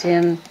lives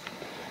in?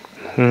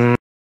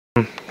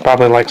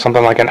 Probably like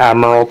something like an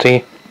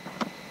Admiralty.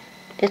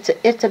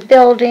 It's a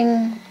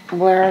building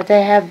where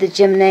they have the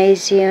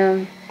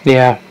gymnasium,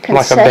 Yeah,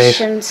 like a base.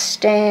 concession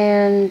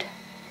stand,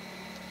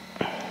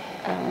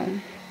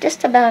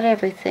 just about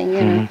everything,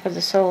 you know, for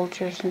the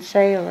soldiers and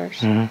sailors.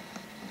 This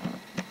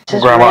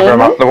is Grandma,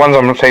 Raymond, the ones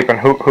I'm taping,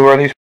 who are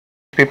these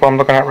people I'm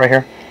looking at right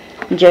here?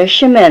 Joe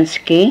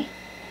Shemensky,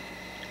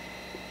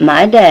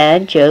 my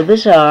dad, Joe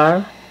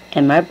Bazar,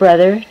 and my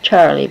brother,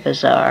 Charlie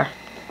Bazar.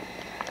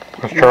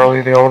 Was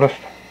Charlie the oldest?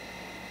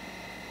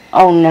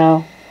 Oh,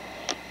 no.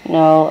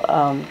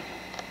 No,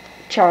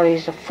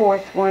 Charlie's the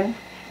 4th one,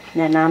 and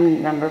then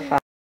I'm number 5,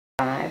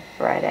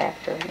 right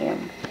after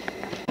him.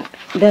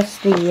 That's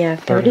the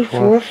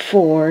 34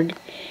 Ford,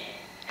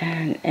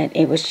 and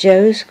it was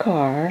Joe's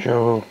car,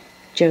 Joe.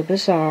 Joe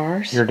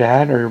Bazar's, Your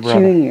dad or your brother?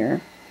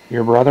 Junior.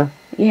 Your brother?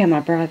 Yeah,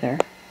 my brother.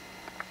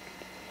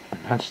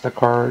 That's the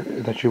car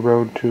that you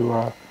rode to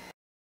West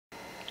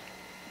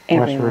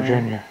Everywhere.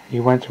 Virginia.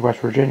 You went to West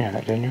Virginia,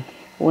 didn't you?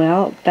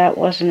 Well, that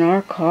wasn't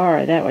our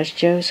car. That was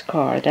Joe's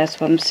car. That's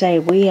what I'm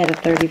saying. We had a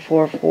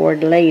 34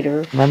 Ford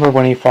later. Remember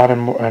when he fought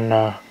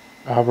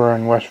over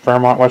in West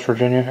Vermont, West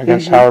Virginia,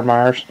 against Howard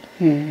Myers,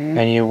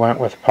 and you went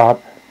with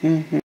Pop?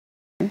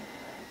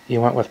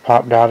 You went with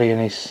Pop Doughty,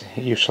 and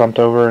you slumped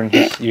over, and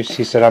he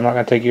said, "I'm not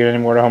going to take you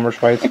anymore to Homer's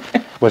fights."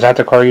 Was that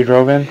the car you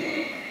drove in?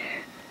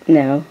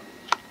 No.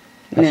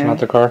 That's not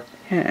the car?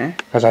 Uh-uh.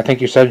 Because I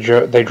think you said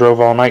they drove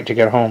all night to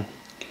get home.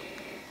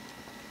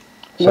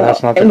 So well,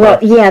 that's not the car? Well,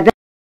 yeah,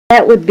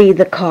 that would be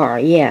the car,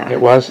 yeah.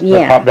 It was?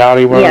 Yeah. The Pop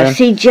Doughty rode in? Yeah,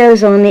 see,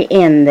 Joe's on the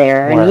end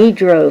there, Where? and he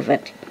drove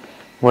it.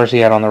 Where's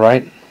he at, on the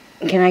right?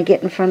 Can I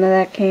get in front of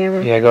that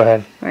camera? Yeah, go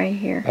ahead. Right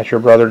here. That's your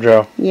brother,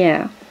 Joe.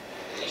 Yeah.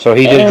 So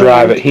he did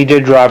drive it. He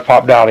did drive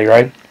Pop Doughty,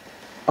 right?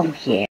 Oh,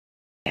 yeah.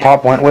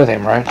 Pop went with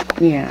him, right?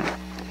 Yeah.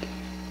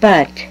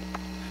 But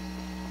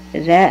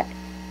that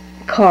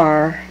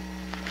car,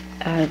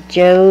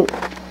 Joe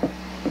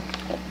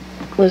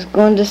was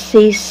going to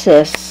see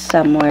Sis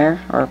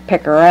somewhere, or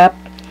pick her up,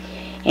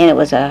 and it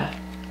was a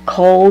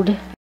cold,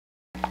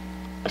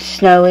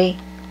 snowy,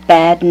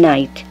 bad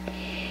night.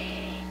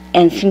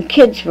 And some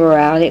kids were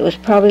out. It was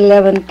probably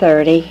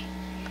 11:30.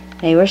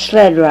 They were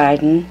sled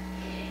riding,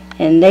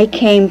 and they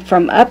came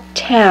from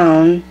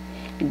uptown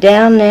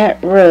down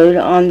that road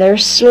on their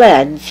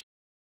sleds,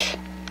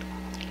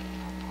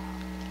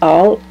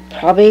 all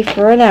probably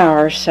for an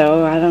hour or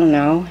so, I don't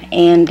know.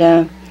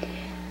 And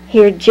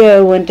here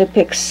Joe went to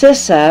pick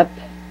Sis up,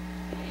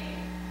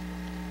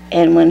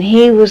 and when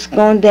he was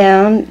going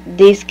down,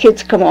 these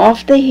kids come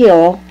off the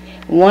hill.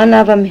 One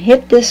of them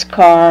hit this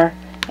car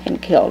and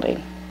killed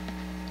him.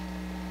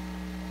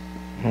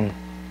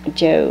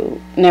 Joe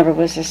never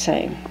was the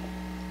same.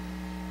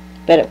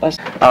 But it was.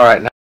 All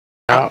right.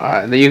 Now,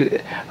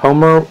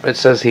 Homer, it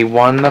says he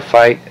won the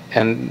fight,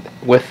 and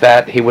with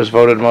that, he was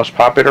voted most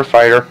popular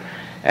fighter,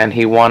 and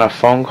he won a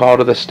phone call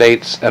to the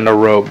States and a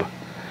robe.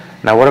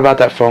 Now, what about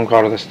that phone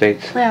call to the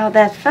States? Well,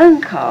 that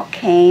phone call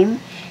came,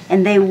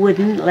 and they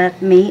wouldn't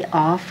let me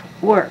off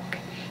work.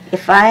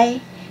 If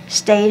I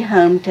stayed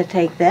home to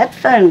take that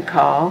phone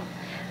call,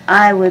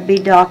 I would be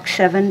docked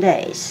 7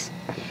 days.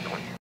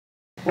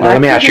 Well, now,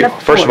 let me ask you,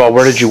 first of all,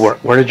 where did you work?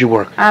 Where did you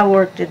work? I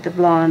worked at the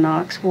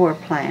Blawnox War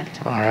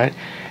Plant. All right.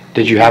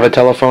 Did you have a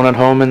telephone at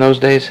home in those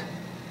days?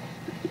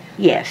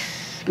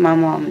 Yes, my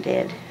mom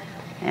did,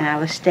 and I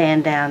was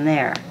staying down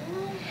there.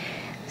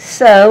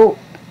 So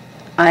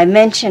I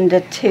mentioned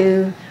it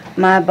to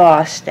my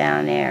boss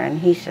down there,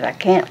 and he said, "I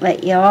can't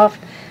let you off.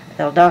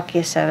 They'll dock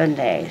you 7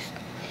 days."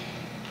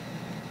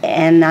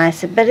 And I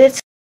said, "But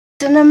it's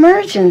an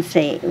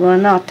emergency." "Well,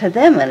 not to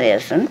them it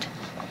isn't."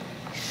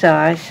 So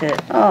I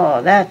said,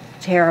 "Oh, that's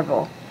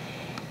terrible."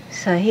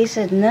 So he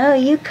said, "No,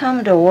 you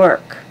come to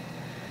work.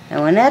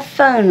 And when that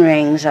phone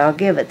rings, I'll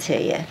give it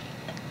to you."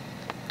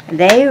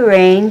 They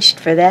arranged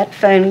for that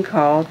phone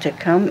call to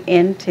come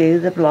into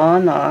the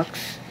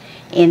Blawnox,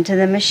 into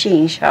the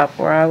machine shop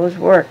where I was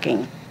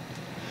working.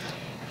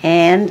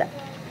 And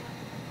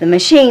the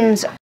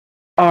machines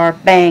are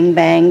bang,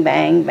 bang,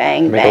 bang,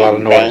 bang, Make a lot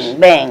of bang, noise.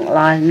 bang, bang, a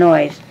lot of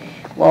noise.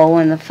 Well,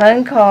 when the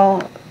phone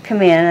call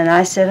come in, and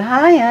I said,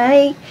 "Hi,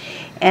 honey,"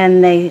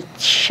 and they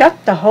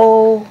shut the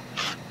whole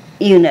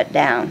unit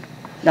down,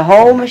 the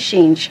whole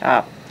machine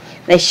shop.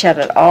 They shut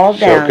it all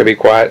down. So it could be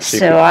quiet.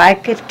 So I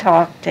could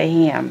talk to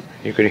him.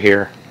 You could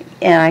hear.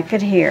 And I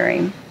could hear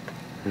him.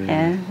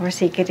 And of course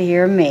he could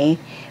hear me.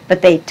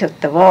 But they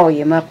took the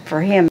volume up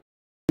for him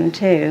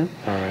too.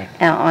 All right.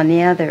 On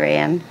the other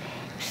end.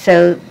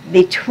 So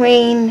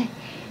between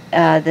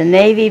the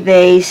Navy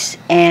base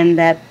and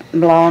that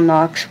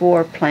Blawnox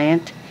War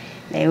Plant,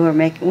 we were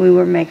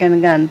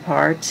making gun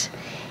parts.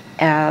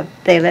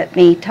 They let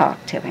me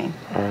talk to him.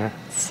 All right.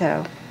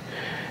 So.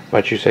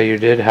 But you say you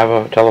did have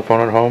a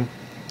telephone at home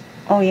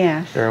Oh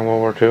yes. during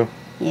World War II?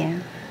 Yeah.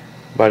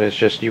 But it's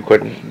just you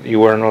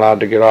weren't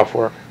allowed to get off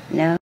work?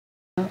 No,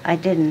 I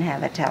didn't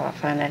have a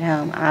telephone at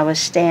home. I was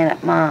staying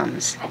at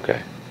Mom's.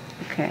 Okay.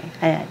 Okay.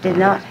 I did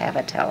not have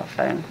a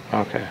telephone.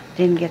 Okay.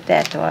 Didn't get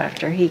that till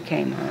after he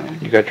came home.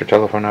 You got your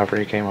telephone after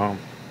you came home?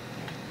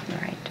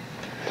 Right.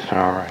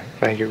 All right.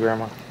 Thank you,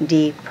 Grandma.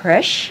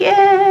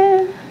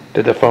 Depression.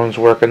 Did the phones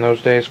work in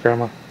those days,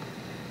 Grandma?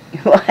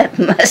 What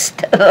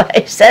must have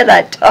I said?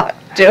 I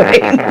talked to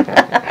him.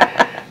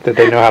 Did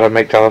they know how to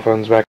make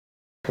telephones back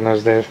in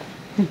those days?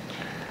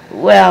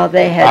 Well,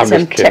 they had I'm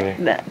some just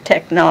kidding.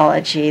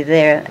 technology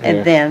there, and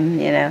Yeah.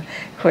 then,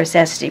 of course,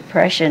 that's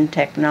Depression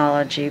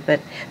technology,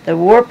 but the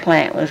war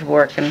plant was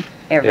working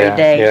every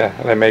day. Yeah,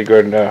 they made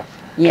good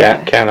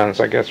Yeah. cannons,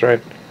 I guess,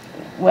 right?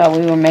 Well,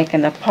 we were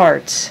making the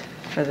parts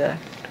for the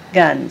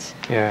guns.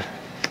 Yeah.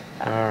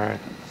 All right.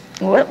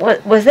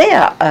 What was they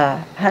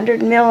a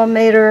 100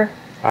 millimeter?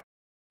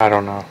 I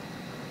don't know.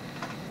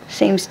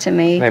 Seems to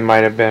me They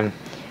might have been.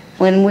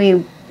 when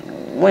we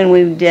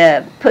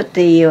put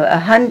the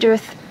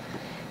 100th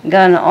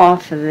gun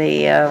off of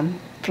the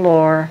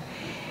floor,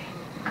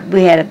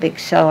 we had a big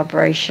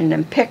celebration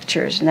and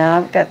pictures. Now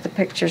I've got the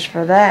pictures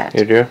for that.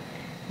 You do?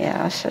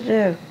 Yes, I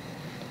do.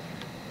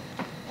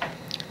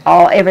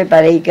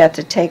 Everybody got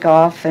to take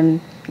off and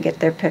get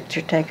their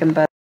picture taken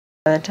by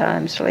the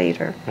Times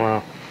later.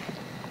 Wow.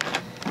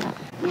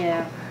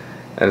 Yeah.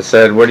 And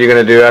said, what are you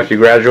going to do after you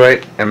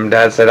graduate? And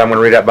Dad said, I'm going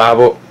to read that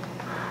Bible.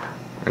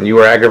 And you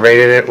were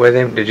aggravated with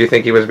him? Did you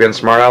think he was being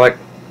smart aleck?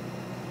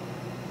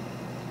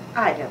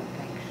 I don't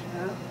think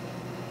so.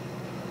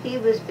 He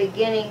was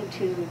beginning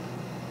to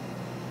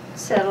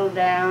settle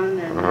down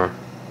and...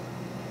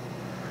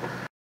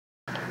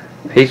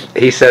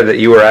 He said that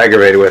you were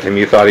aggravated with him.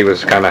 You thought he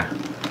was kind of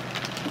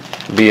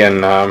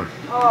being...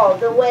 Oh,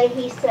 the way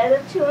he said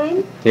it to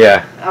him?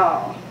 Yeah.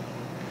 Oh.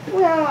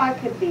 Well, I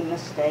could be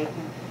mistaken.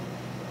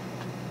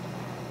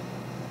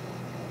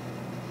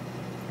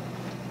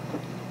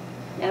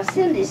 Now,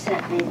 Cindy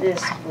sent me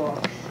this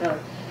book, so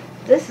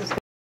this has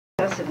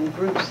got some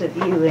groups of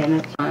you in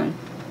it.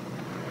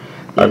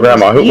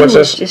 Grandma, what's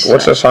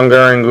this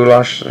Hungarian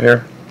goulash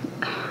here?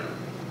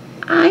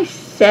 I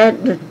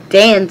said the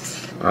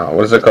dance. Oh,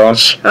 what is it called?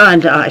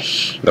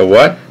 Chadash. The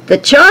what? The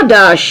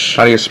chadash.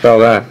 How do you spell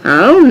that?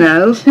 I don't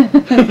know.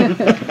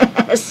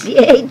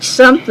 CH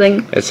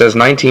something. It says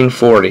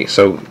 1940,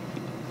 so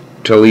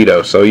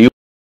Toledo. So you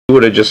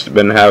would have just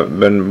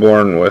been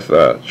born with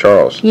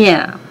Charles.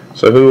 Yeah.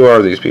 So who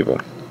are these people?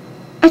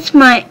 That's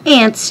my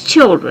aunt's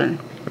children.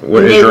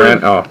 What is your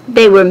aunt? Oh.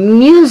 They were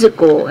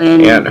musical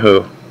and... Aunt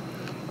who?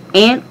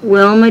 Aunt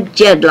Wilma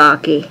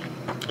Jedlocky.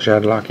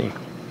 Jedlocky.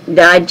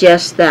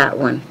 Digest that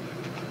one.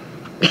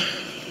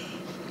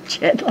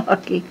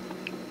 Jedlocky.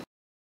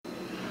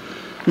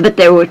 But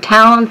they were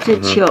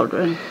talented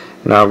children.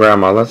 Now,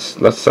 Grandma, let's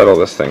settle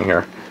this thing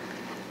here.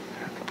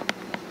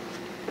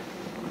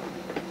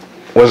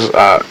 Was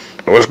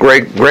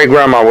great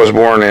grandma was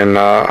born in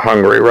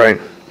Hungary, right?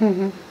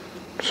 Mm-hmm.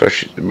 So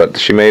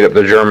she made up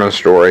the German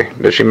story.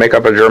 Did she make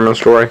up a German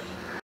story?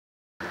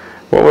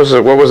 What was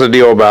the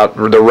deal about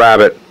the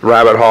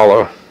Rabbit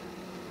Hollow?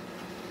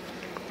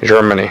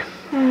 Germany.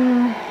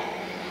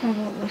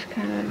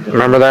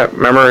 Remember that?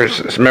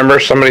 Remember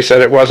somebody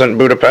said it wasn't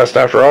Budapest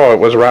after all, it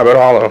was Rabbit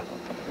Hollow.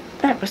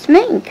 That was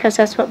me, because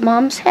that's what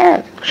Mom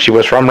said. She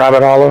was from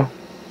Rabbit Hollow?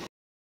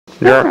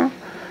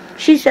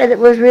 She said it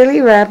was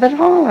really Rabbit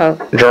Hollow.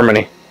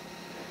 Germany.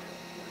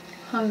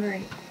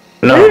 Hungary.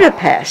 No.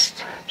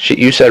 Budapest.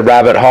 You said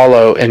Rabbit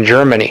Hollow in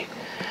Germany.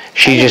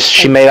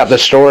 She made up the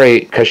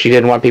story because she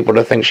didn't want people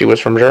to think she was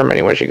from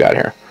Germany when she got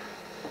here.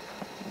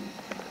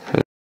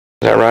 Is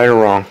that right or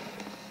wrong?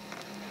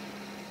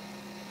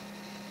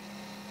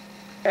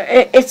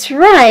 It's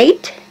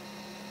right.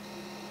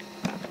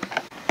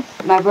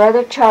 My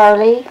brother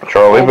Charlie.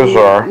 Charlie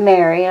Bazar.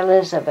 Mary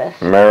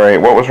Elizabeth. Mary,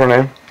 what was her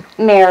name?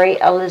 Mary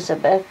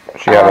Elizabeth.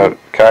 She had a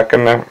Keck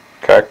in there?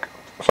 Keck?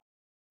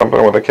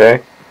 Something with a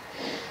K?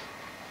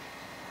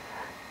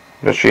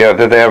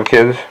 Did they have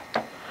kids?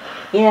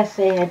 Yes,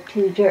 they had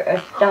two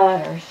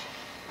daughters.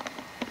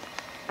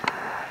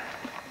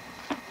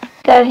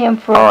 Got him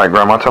for... All right,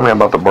 Grandma, tell me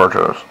about the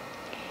Borgios.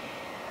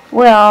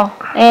 Well,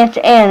 Aunt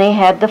Annie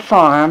had the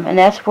farm, and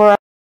that's where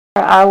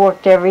I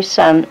worked every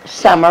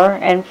summer,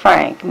 and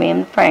me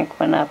and Frank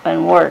went up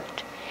and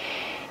worked.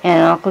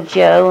 And Uncle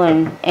Joe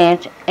and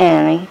Aunt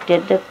Annie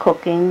did the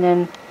cooking,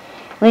 and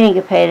we didn't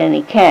get paid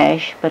any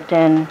cash, but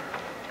then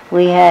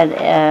we had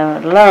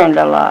learned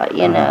a lot,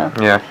 you know.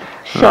 Yeah.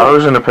 So,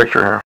 who's in the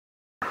picture here?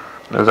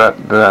 Is that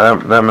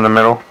them in the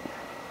middle?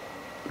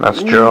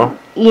 That's Joe?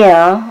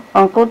 Yeah,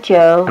 Uncle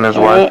Joe. And his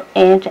wife?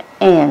 Aunt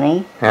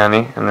Annie.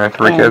 Annie, and their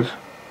three kids?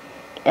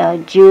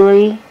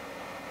 Julie,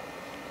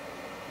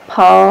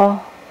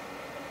 Paul,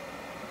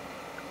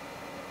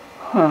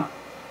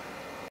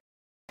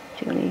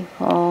 Julie,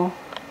 Paul.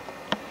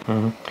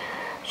 Mm-hmm.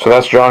 So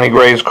that's Johnny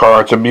Gray's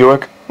car. It's a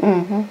Buick?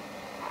 Mm-hmm.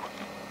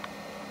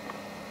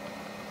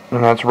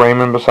 And that's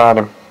Raymond beside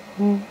him?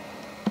 Mm-hmm.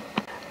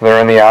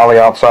 They're in the alley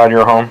outside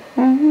your home?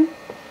 Mm-hmm.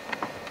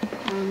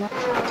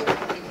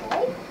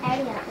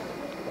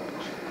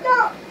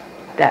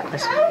 That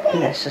was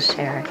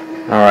necessary.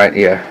 All right,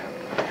 yeah.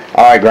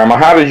 All right, Grandma,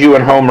 how did you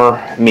and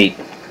Homer meet?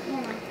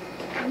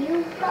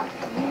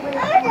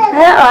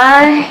 Well,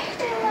 I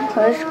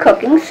was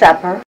cooking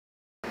supper,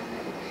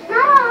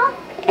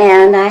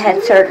 and I had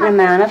a certain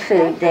amount of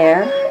food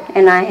there,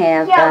 and I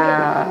have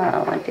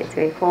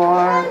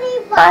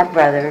 5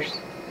 brothers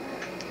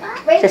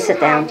to sit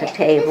down at the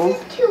table,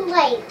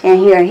 and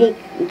here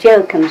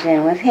Joe comes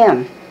in with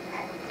him.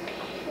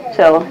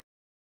 So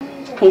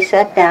he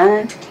sat down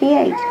and he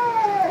ate,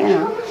 you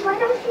know.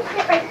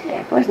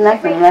 There was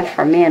nothing left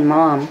for me and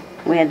Mom.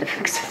 We had to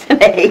fix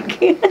an egg.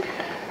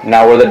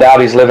 Now, were the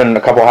Doughties living a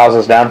couple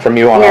houses down from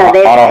you on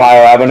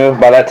Ohio Avenue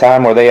by that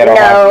time? Were they at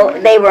Ohio? No,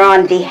 they were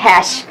on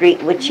DeHass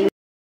Street, which you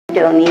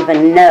don't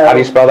even know. How do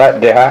you spell that?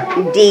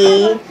 DeHass?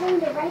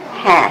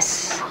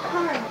 D-Hass.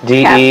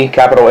 D-E,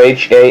 capital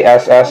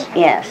H-A-S-S?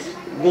 Yes,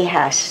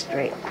 DeHass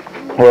Street.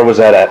 Where was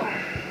that at?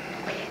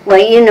 Well,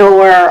 you know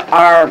where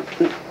our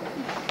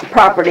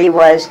property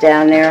was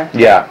down there?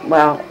 Yeah.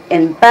 Well,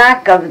 in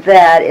back of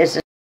that is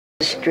a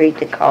street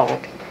they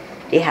called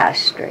DeHass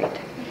Street.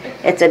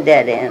 It's a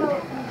dead end.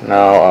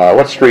 No,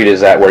 what street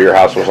is that where your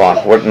house was on?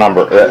 What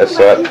number? This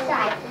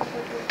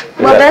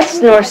Well, that's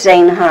North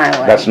Zane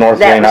Highway. That's North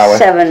Zane Highway? That was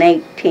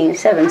 718,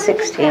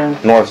 716.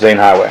 North Zane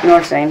Highway.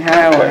 North Zane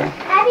Highway.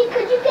 Abby,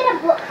 could you get a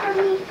book for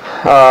me?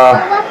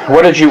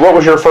 What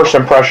was your first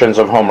impressions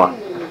of Homer?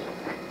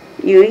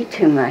 You eat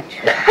too much.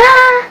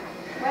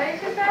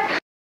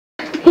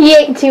 He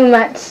ate too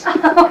much. No,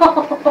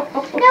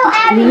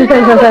 Abby, no.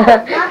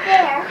 Not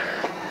there.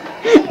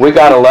 We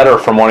got a letter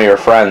from one of your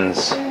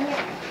friends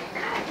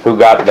who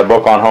got the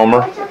book on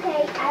Homer. It's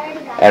okay. I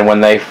already got it. And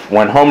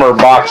when Homer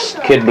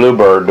boxed Kid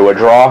Bluebird to a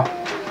draw,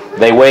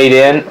 they weighed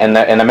in, and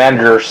the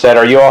manager said,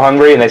 "Are you all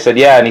hungry?" And they said,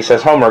 "Yeah." And he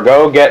says, "Homer,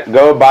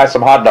 go buy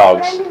some hot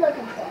dogs." What are you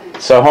looking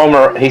for?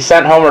 So he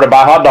sent Homer to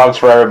buy hot dogs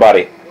for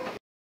everybody.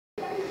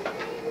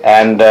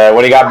 And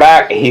when he got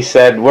back, he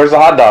said, "Where's the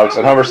hot dogs?"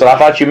 And Homer said, "I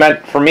thought you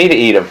meant for me to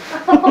eat them."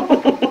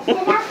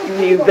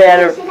 Knew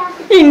better.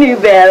 He knew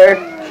better.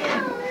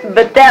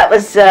 But that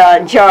was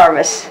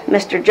Jarvis,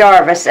 Mr.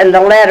 Jarvis, and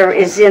the letter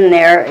is in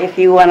there if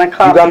you want to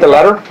copy. You got the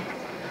letter?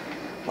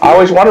 I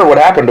always wondered what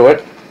happened to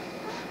it.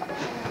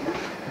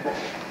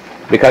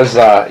 Because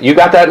you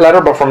got that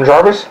letter but from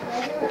Jarvis?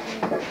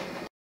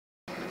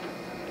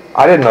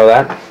 I didn't know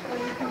that.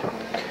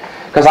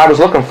 Because I was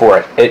looking for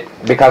it. It's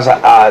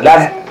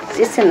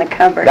in the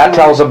cupboard. That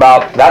tells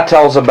about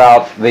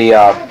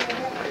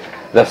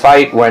the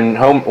fight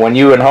when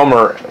you and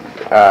Homer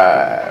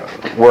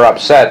were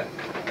upset,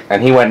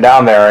 and he went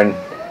down there, and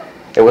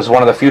it was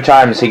one of the few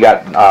times he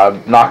got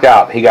knocked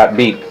out. He got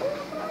beat,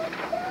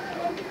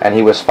 and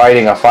he was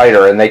fighting a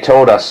fighter, and they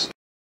told us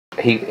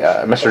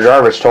Mr.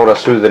 Jarvis told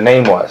us who the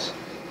name was.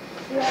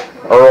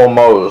 Earl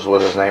Mose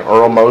was his name.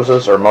 Earl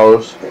Moses or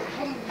Mose.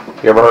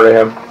 You ever heard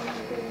of him?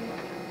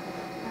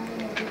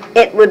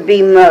 It would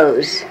be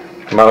Mose,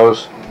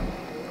 Mose.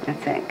 I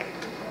think.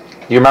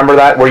 You remember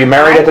that? Were you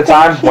married at the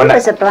time? He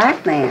was a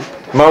black man.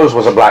 Mose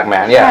was a black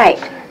man. Yeah. Right.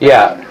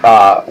 Yeah.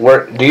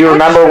 Do you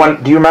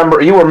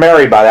remember? You were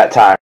married by that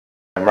time,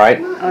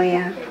 right? Oh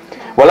yeah.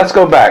 Well, let's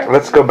go back.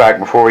 Let's go back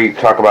before we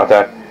talk about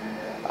that.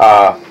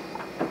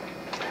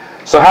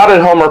 So how did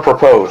Homer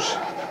propose?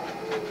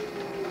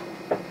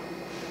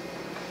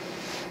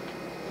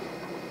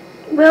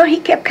 Well, he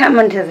kept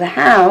coming to the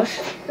house,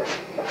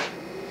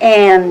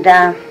 and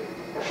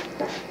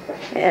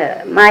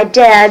my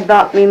dad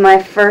bought me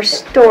my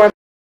first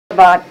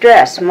store-bought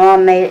dress.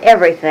 Mom made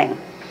everything.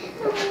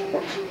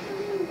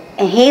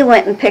 And he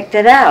went and picked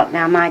it out.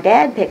 Now, my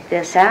dad picked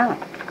this out.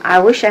 I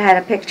wish I had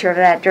a picture of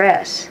that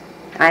dress.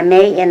 I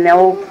may in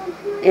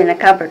the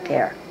cupboard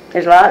there.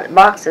 There's a lot of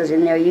boxes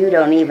in there you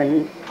don't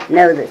even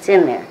know that's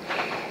in there.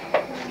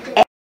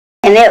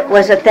 And it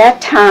was at that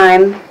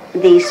time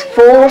these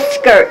full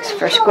skirts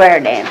for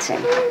square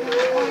dancing.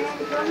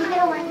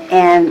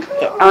 And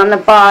on the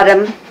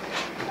bottom,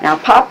 now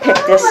Pop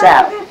picked this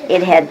out.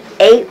 It had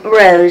 8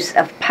 rows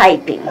of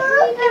piping.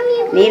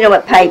 You know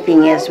what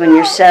piping is when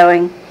you're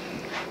sewing?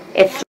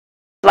 It's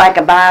like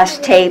a bias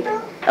tape,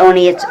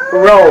 only it's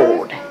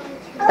rolled,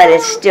 but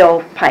it's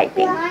still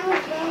piping.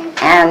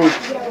 And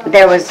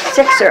there was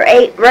 6 or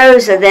 8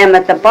 rows of them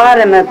at the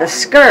bottom of the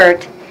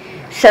skirt,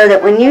 so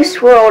that when you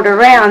swirled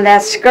around,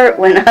 that skirt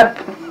went up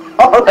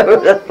all over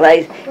the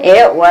place.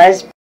 It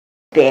was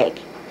big.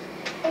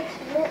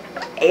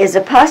 Is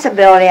a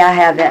possibility I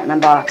have that in a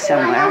box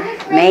somewhere.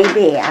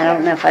 Maybe. I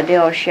don't know if I do.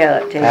 I'll show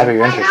it to you. That'd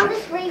be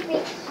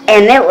interesting.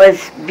 And it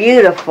was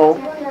beautiful,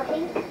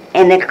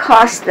 and it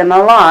cost them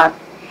a lot.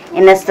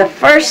 And it's the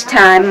first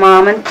time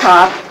Mom and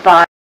Pop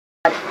bought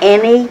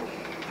any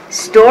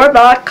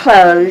store-bought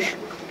clothes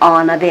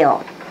on a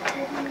bill.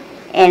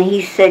 And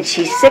he said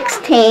she's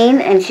 16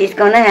 and she's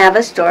going to have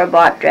a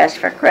store-bought dress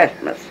for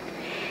Christmas.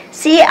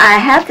 See, I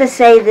have to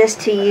say this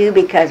to you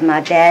because my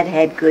dad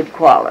had good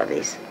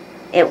qualities.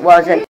 It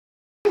wasn't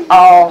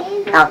all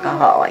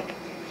alcoholic.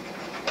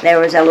 There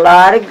was a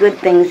lot of good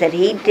things that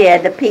he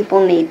did that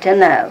people need to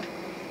know.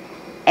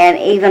 And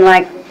even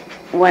like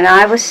when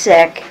I was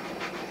sick,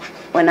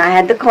 when I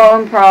had the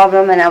colon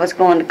problem and I was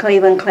going to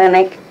Cleveland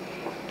Clinic,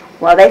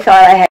 well, they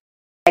thought I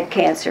had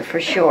cancer for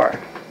sure.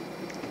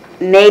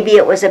 Maybe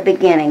it was a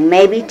beginning.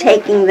 Maybe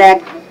taking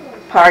that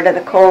part of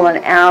the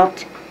colon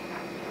out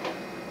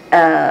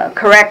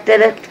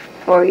corrected it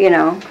for,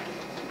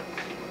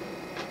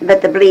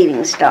 but the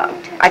bleeding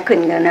stopped. I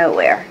couldn't go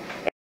nowhere.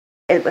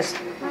 It was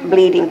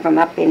bleeding from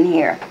up in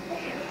here.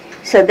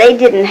 So they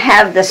didn't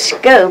have the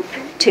scope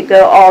to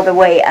go all the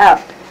way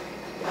up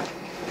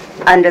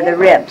under the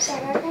ribs.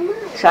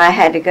 So I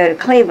had to go to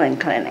Cleveland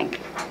Clinic.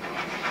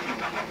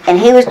 And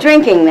he was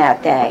drinking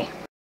that day.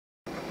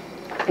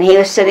 And he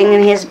was sitting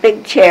in his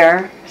big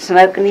chair,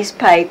 smoking his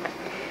pipe.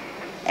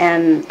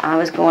 And I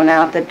was going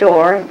out the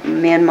door.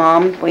 Me and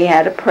Mom, we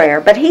had a prayer.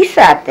 But he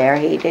sat there.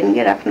 He didn't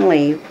get up and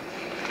leave.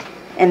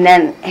 And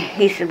then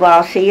he said, well,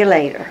 I'll see you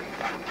later.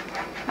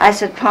 I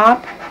said,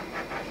 Pop,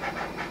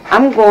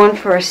 I'm going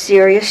for a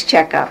serious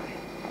checkup.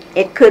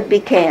 It could be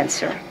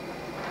cancer.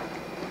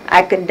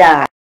 I could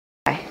die.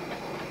 And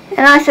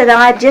I said,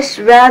 I'd just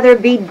rather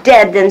be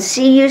dead than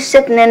see you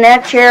sitting in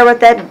that chair with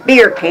that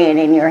beer can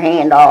in your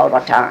hand all the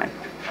time.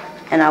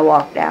 And I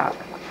walked out.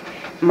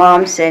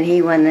 Mom said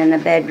he went in the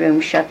bedroom,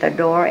 shut the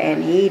door,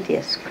 and he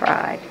just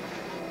cried.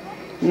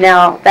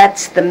 Now,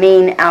 that's the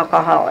mean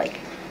alcoholic.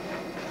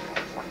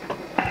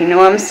 You know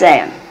what I'm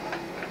saying?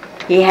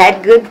 He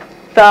had good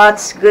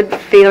thoughts, good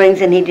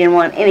feelings, and he didn't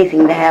want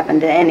anything to happen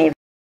to any of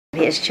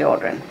his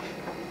children.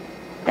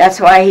 That's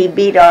why he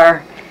beat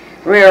our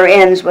rear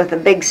ends with a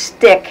big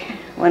stick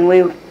when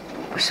we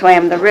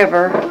swam the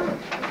river,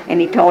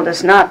 and he told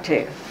us not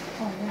to.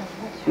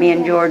 Me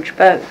and George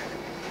both.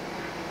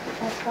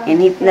 And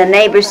the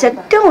neighbors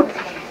said, don't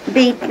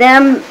beat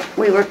them.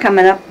 We were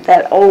coming up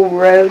that old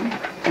road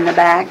in the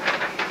back.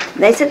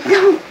 They said,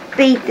 don't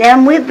beat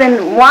them. We've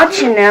been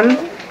watching them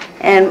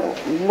and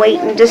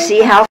waiting to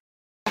see how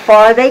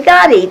far they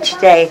got each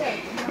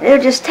day.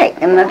 They're just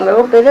taking a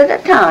little bit at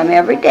a time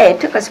every day.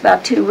 It took us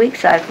about 2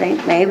 weeks, I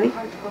think, maybe,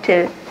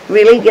 to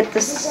really get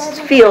the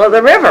feel of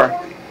the river.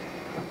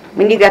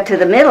 When you got to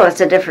the middle,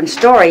 it's a different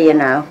story, you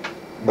know.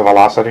 The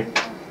velocity?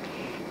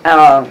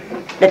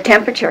 The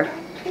temperature.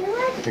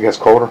 It gets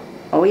colder?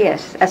 Oh,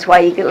 yes. That's why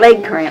you get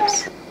leg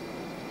cramps.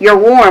 You're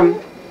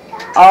warm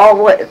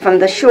from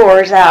the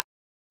shores out,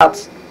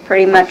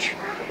 pretty much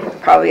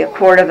probably a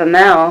quarter of a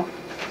mile.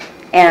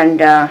 And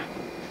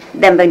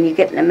then when you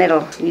get in the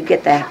middle, you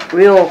get that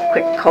real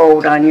quick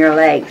cold on your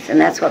legs. And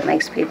that's what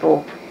makes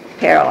people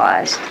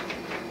paralyzed.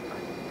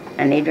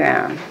 And they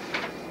drown.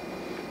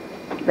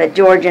 But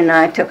George and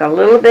I took a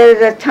little bit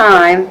at a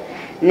time.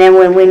 And then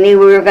when we knew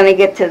we were going to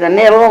get to the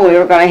middle and we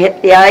were going to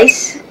hit the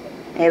ice,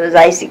 it was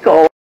icy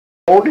cold.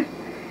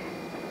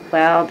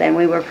 Well, then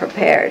we were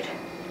prepared.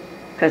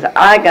 Because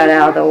I got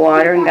out of the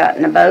water and got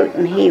in the boat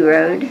and he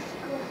rode.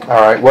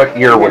 All right, what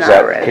year was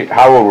that?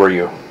 How old were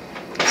you?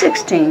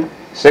 16.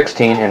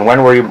 16, and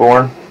when were you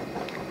born?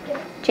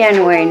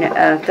 January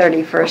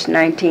 31st,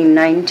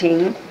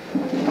 1919.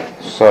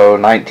 So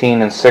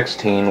 19 and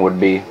 16 would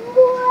be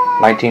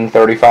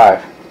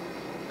 1935.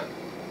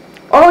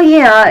 Oh,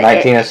 yeah.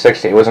 19 and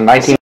 16. It was in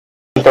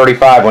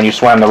 1935 when you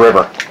swam the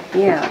river.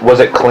 Yeah. Was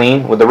it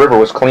clean? The river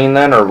was clean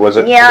then, or was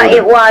it? Yeah,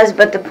 it was,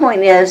 but the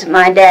point is,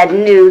 my dad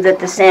knew that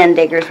the sand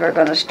diggers were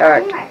going to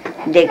start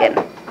digging,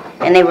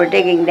 and they were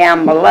digging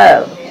down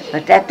below.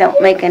 But that don't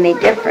make any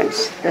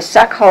difference. The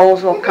suck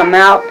holes will come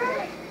out,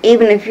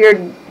 even if you're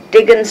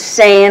digging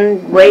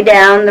sand way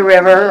down the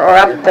river or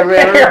up the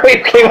river.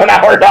 We came an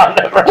hour down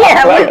the river.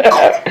 Yeah,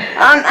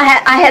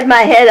 I had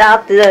my head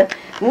out the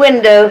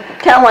window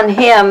telling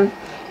him,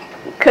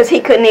 because he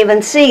couldn't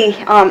even see.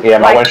 Yeah,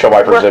 my windshield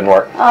wipers didn't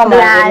work. Oh, my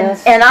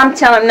goodness. And I'm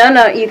telling him,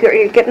 no,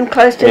 you're getting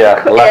close to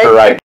the left or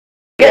right.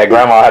 Yeah,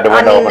 Grandma had the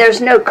window open. There's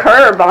no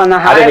curb on the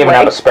highway. I didn't even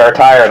have a spare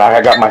tire, and I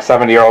got my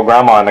 70-year-old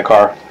grandma in the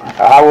car.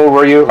 How old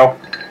were you? Oh,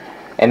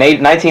 in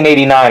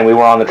 1989, we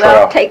were on the trail.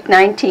 Well, take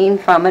 19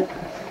 from it.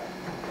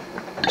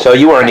 So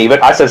you weren't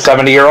even. I said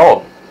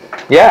 70-year-old.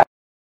 Yeah.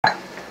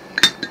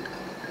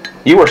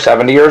 You were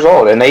 70 years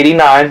old. In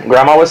 89,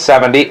 Grandma was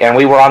 70, and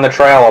we were on the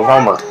trail of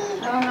Homer.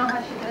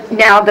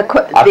 Now I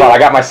thought I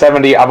got my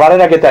 70. Why did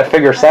I get that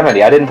figure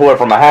 70? I didn't pull it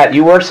from a hat.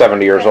 You were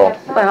 70 years old.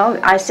 Well,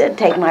 I said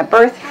take my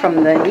birth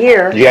from the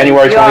year.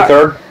 January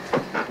 23rd?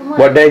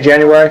 What day,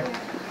 January?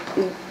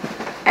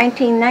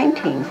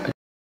 1919.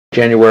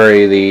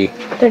 January the...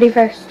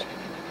 31st.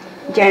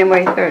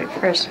 January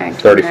 31st,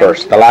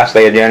 31st. The last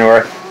day of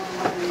January?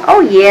 Oh,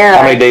 yeah.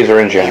 How many days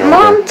are in January?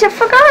 Mom, I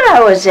forgot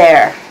I was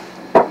there.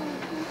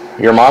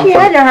 Your mom? She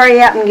had to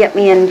hurry up and get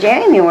me in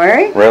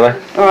January. Really?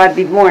 Or I'd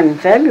be born in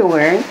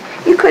February.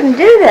 You couldn't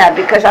do that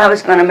because I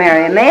was going to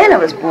marry a man that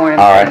was born in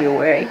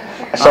February.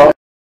 So,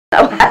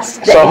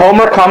 so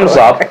Homer comes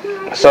up.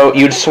 So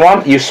you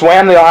swam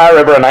the Ohio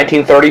River in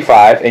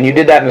 1935, and you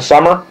did that in the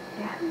summer?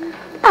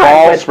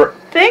 I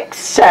think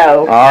so.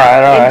 All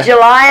right. In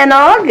July and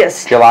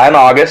August. July and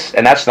August,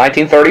 and that's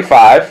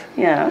 1935.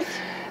 Yes.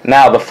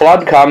 Now, the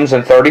flood comes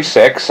in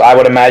 36, I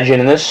would imagine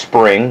in the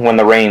spring when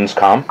the rains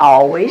come.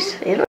 Always.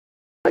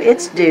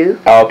 It's due.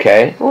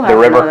 Okay. We'll the have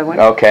river. another one.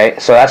 Okay,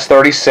 so that's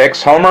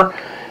 36. Homer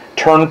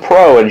turned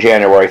pro in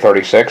January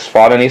 36,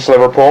 fought in East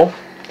Liverpool.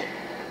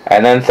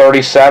 And then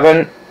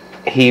 37,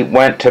 he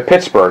went to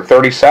Pittsburgh.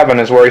 37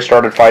 is where he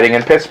started fighting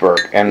in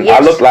Pittsburgh. And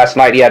yes. I looked last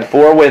night, he had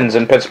 4 wins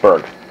in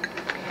Pittsburgh.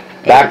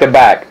 Back to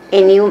back.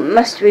 And you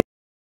must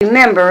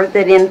remember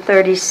that in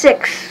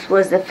 36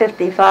 was the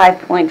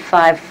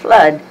 55.5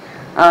 flood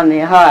on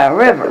the Ohio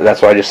River.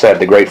 That's what I just said,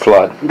 the Great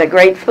Flood. The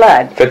Great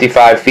Flood.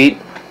 55 feet?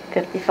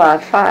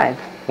 55.5.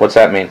 What's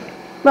that mean?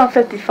 Well,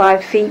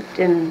 55 feet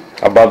and...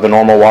 Above the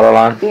normal water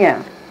line?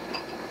 Yeah,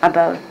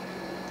 above.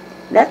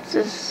 That's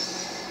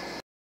as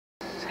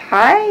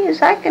high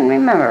as I can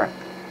remember.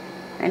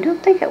 I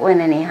don't think it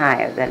went any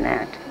higher than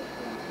that.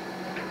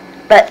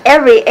 But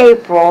every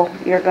April,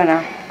 you're going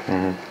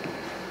to...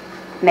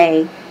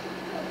 May.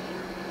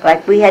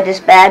 Like we had this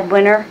bad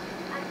winter,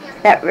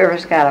 that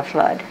river's got a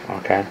flood.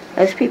 Okay.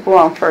 Those people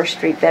on First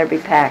Street better be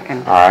packing.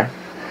 All right.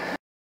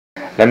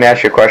 Let me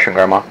ask you a question,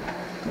 Grandma.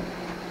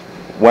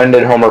 When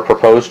did Homer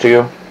propose to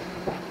you?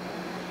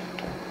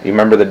 You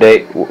remember the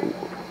date?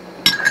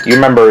 You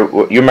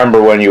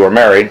remember when you were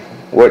married?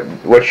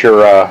 What's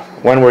your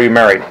when were you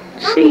married?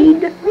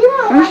 Seed. We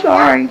I'm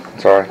sorry.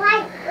 Sorry.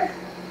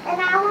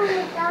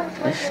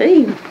 Let's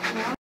see.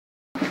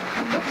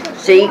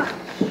 See?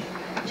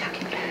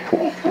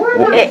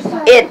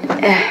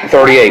 It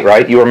 38,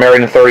 right? You were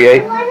married in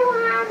 38?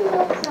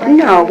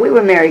 no, we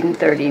were married in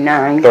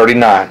 39.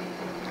 39.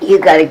 You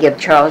got to give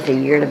Charles a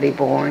year to be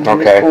born. He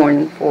Okay. was born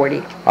in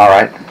 40. All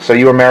right. So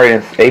you were married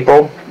in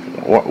April?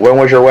 When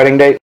was your wedding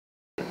date?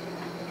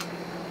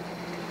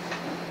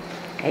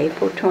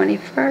 April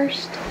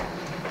 21st.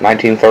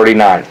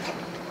 1939.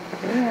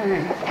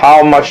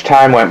 How much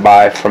time went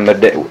by from the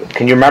day?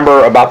 Can you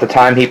remember about the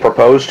time he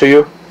proposed to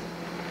you?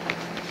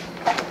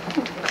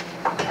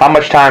 How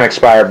much time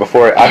expired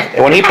before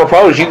when he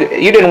proposed? You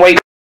didn't wait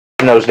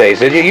in those days,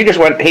 did you? You just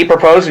went. He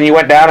proposed and you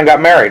went down and got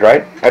married,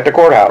 right? At the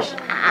courthouse.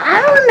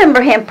 I don't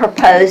remember him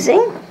proposing.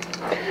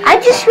 I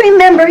just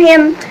remember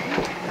him.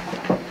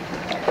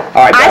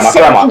 All right, I Grandma, said,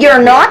 Grandma.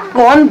 "You're not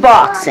going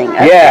boxing."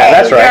 Okay? Yeah,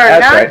 that's right, You're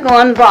that's not right.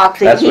 going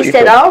boxing. That's what He you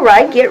said, told me. "All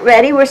right, get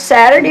ready. We're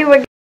Saturday.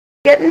 We're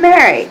getting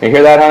married." You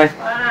hear that, honey?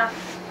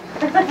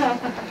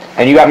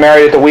 And you got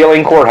married at the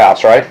Wheeling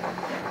Courthouse, right?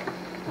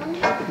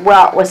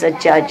 Well, it was a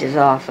judge's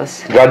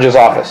office. Judge's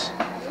office.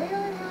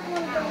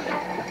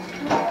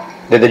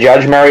 Did the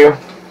judge marry you?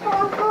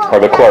 Or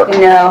the clerk?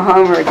 No,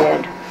 Homer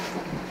did.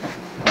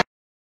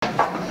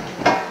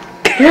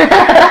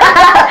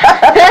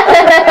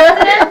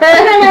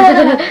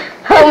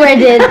 Homer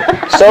did.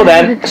 So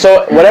then,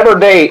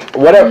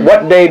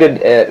 what day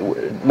did,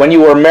 when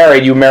you were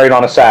married, you married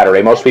on a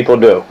Saturday. Most people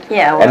do.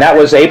 Yeah. Well, And that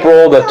was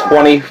April the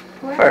 21st,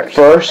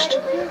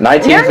 Wait a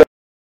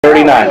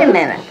 1939.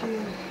 minute.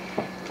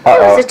 It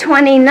Uh-oh. was the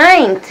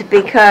 29th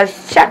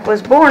because Chuck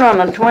was born on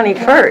the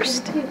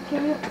 21st.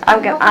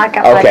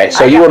 Okay,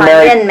 so you were my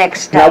married. men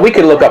mixed Now up. we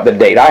could look up the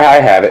date. I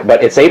have it,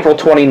 but it's April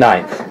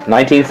 29th,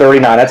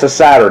 1939. That's a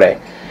Saturday.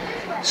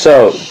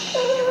 So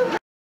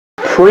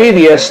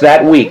previous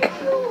that week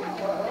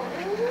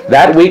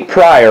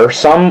prior,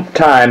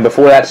 sometime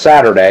before that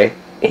Saturday,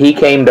 he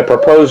came to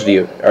propose to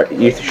you. Are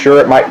you sure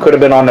it could have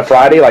been on the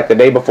Friday, like the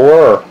day before,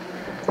 or?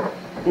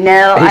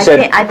 No, He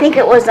said- I think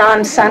it was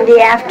on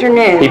Sunday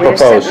afternoon. He We were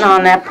proposed. sitting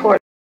on that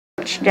porch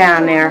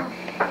down there.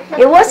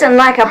 It wasn't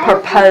like a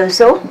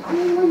proposal.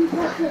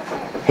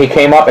 He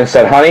came up and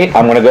said, "Honey,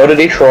 I'm going to go to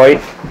Detroit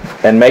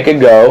and make a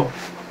go.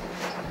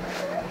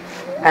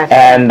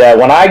 And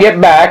when I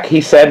get back,"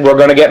 he said, "we're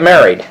going to get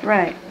married."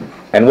 Right.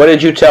 And what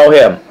did you tell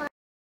him?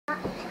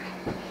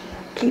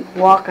 Keep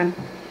walking.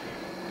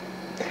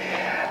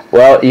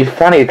 Well, it's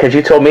funny because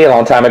you told me a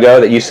long time ago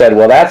that you said,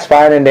 "Well, that's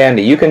fine and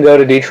dandy. You can go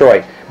to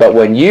Detroit. But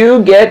when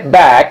you get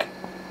back,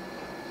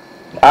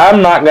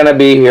 I'm not going to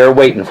be here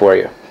waiting for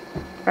you."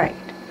 Right.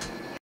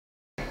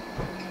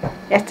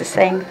 That's the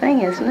same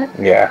thing, isn't it?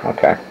 Yeah,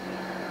 okay.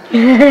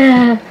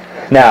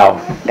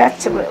 Now,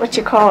 That's what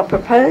you call a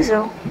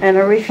proposal and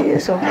a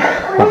refusal.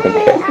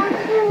 okay.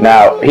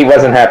 Now, he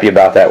wasn't happy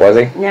about that, was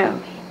he? No.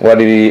 What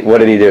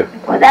did he do?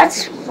 Well,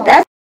 that's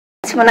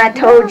when I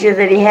told you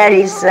that he had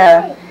his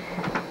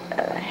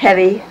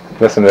heavy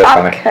Listen to this, top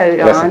honey. coat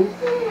Listen.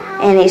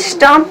 on, and he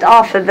stomped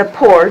off of the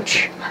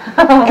porch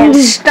and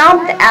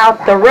stomped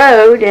out the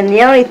road, and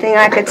the only thing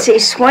I could see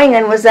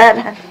swinging was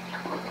that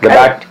The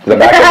back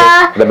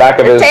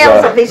of his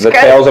The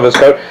tails of his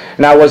coat.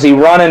 Now, was he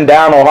running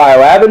down Ohio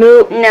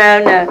Avenue?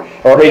 no.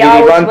 Or He did he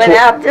always run went to-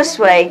 out this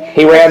way.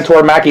 He ran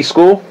toward Mackey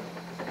School?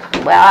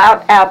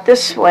 Well, out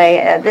this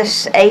way,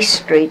 this 8th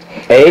Street.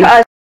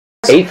 8th?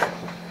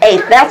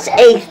 8th. That's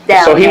 8th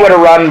down So he there. would have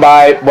run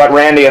by what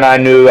Randy and I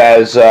knew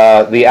as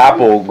the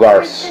Apple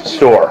Garth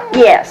store.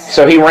 Yes.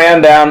 So he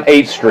ran down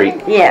 8th Street,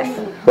 Yes.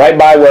 right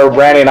by where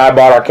Randy and I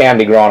bought our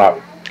candy growing up.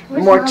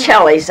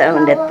 Morcelli's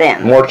owned it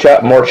then.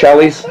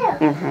 Morcelli's?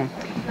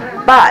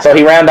 But So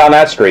he ran down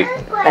that street.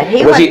 he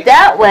was went he-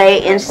 that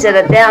way instead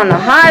of down the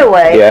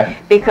highway Yeah.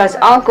 because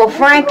Uncle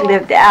Frank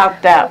lived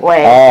out that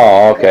way.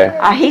 Oh, okay.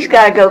 He's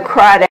got to go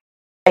cry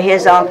to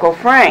his Uncle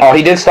Frank. Oh,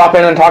 he did stop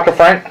in and talk to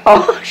Frank?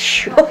 Oh,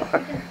 sure.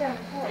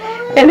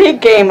 And he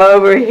came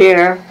over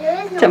here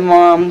to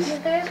Mom's.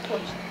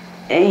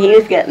 And he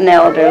was getting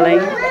elderly.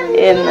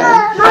 And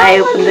I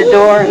opened the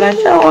door and I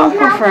said, "Oh,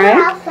 Uncle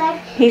Frank."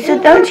 He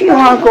said, "Don't you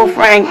Uncle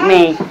Frank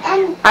me."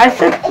 I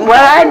said, "What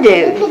I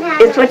do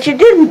is what you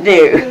didn't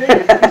do."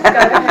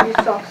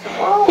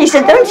 He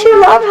said, "Don't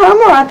you love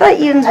Homer? I thought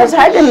you was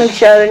hugging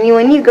each other, and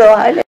when you go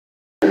hugging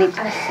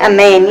a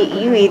man,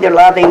 you either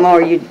love him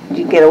or you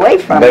get away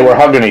from They him." were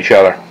hugging each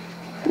other.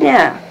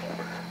 Yeah.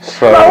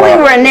 So, Well,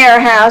 we were in their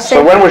house. so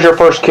and when was your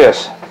first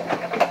kiss?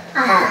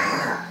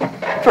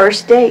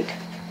 first date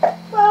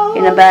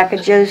in the back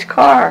of Joe's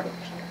car.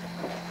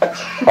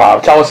 Wow,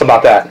 tell us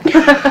about that.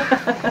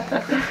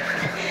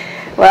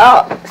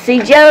 Well, see,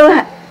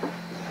 Joe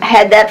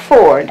had that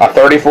Ford, A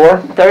 34?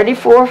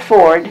 34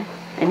 Ford,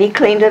 and he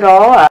cleaned it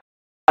all up.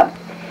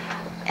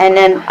 And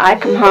then I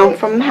come home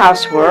from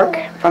housework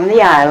from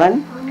the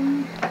island,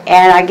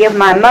 and I give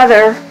my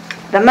mother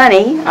the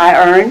money I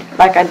earned,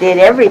 like I did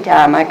every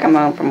time I come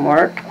home from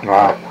work,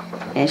 Wow.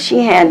 and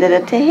she handed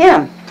it to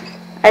him.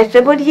 I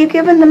said, "What are you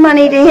giving the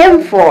money to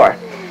him for?"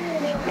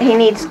 "He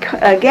needs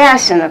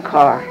gas in the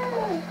car."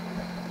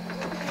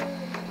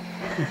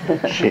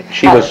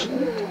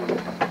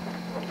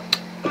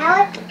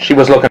 She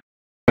was looking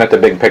at the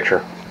big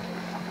picture.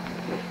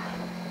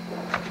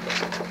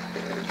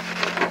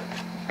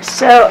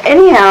 So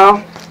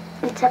anyhow,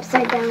 It's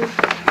upside down.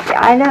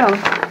 I know.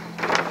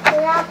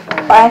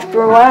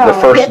 After a while, The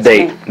first it hits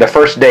date. me. The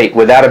first date.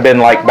 Would that have been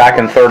like back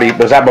in 30?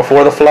 Was that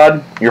before the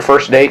flood? Your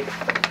first date?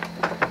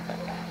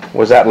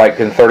 Was that like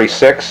in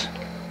 36?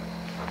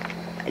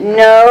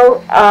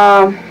 No,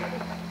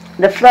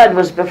 the flood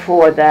was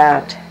before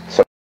that.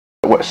 So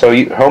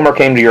Homer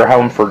came to your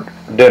home for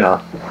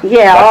dinner.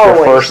 Yeah, That's your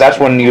always. first. That's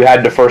when you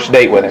had the first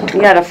date with him.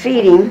 You gotta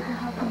feed him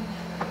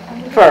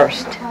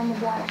first.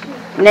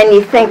 And then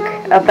you think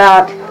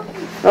about,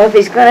 well, if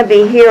he's gonna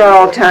be here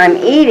all the time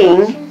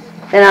eating,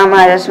 then I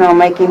might as well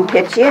make him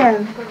pitch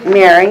in,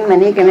 marry him,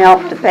 and he can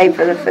help to pay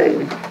for the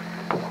food.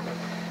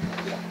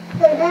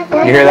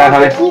 You hear that,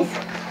 honey?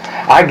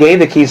 I gave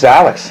the keys to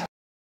Alex,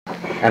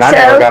 and I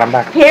never got them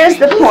back. Here's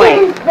the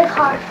point. The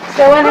car.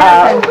 So what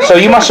happened? So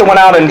you must have went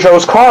out in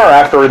Joe's car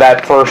after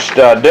that first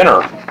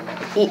dinner.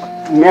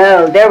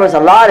 No, there was a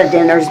lot of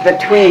dinners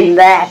between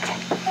that.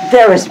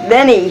 There was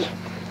many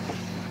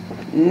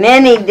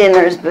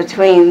dinners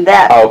between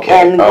that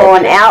and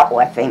going out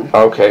with him.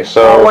 Okay,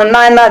 so Well, when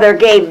my mother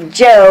gave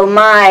Joe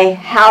my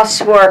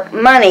housework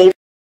money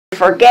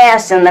for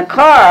gas in the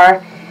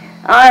car,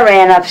 I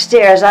ran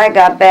upstairs. I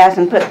got bath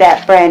and put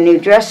that brand new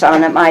dress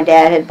on that my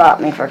dad had bought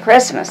me for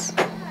Christmas.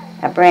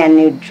 A brand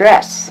new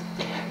dress.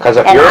 because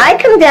if And you're I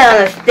come down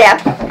the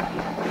step.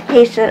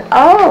 He said,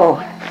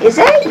 "Oh, is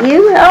that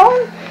you,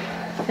 Helen?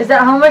 Is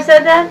that Homer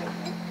said that?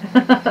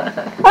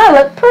 I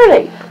look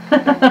pretty."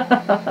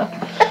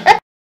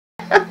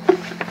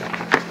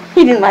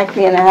 He didn't like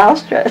me in a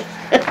house dress.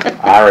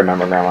 I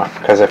remember, Grandma,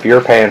 because if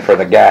you're paying for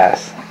the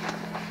gas,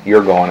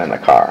 you're going in the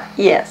car.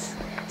 Yes.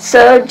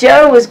 So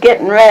Joe was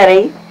getting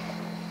ready,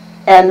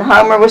 and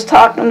Homer was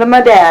talking to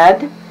my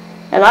dad,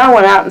 and I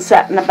went out and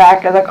sat in the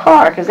back of the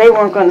car because they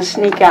weren't going to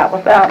sneak out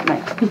without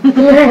me.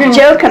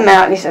 Joe come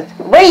out and he said,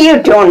 "What are you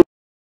doing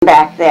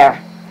back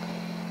there?"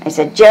 I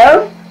said,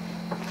 "Joe,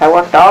 I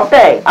worked all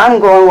day. I'm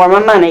going where my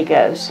money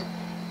goes."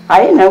 I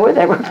didn't know where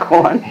they were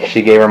going.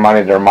 She gave her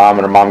money to her mom,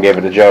 and her mom gave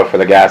it to Joe for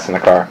the gas in the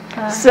car.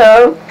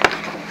 So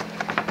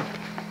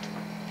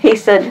he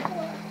said,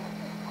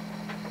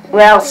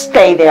 "Well,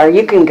 stay there.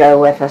 You can go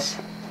with us."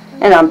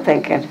 And I'm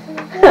thinking,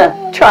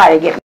 try to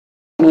get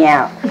me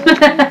out.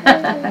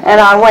 And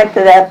I went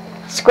to that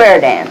square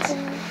dance.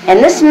 And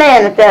this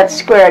man at that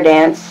square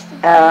dance,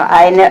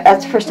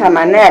 that's the first time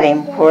I met him,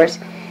 of course,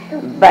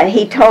 but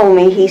he told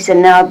me, he said,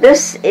 "Now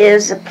this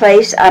is a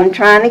place I'm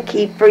trying to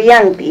keep for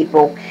young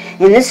people,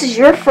 and this is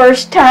your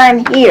first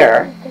time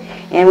here,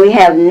 and we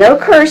have no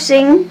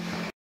cursing,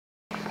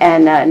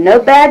 and no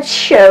bad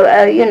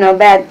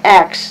bad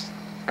acts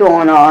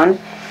going on,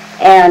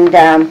 and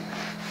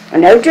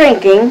no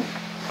drinking."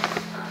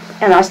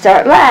 And I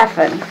start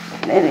laughing.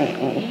 And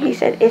he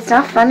said, "It's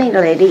not funny,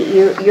 lady.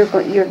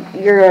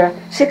 You're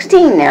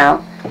 16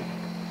 now,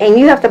 and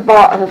you have to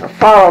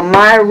follow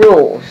my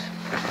rules."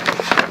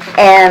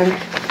 And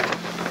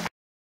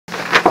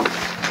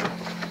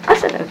I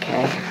said,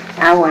 "Okay."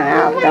 I went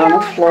out on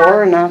the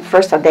floor, and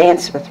first I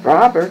danced with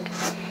Robert,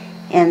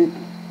 and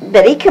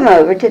Betty come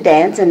over to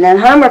dance, and then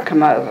Homer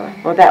come over.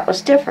 Well, that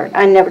was different.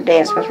 I never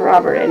danced with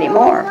Robert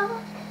anymore.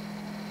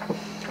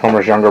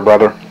 Homer's younger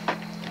brother.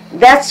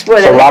 That's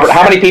what. So Robert,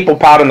 how many people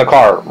piled in the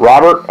car?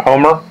 Robert,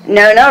 Homer,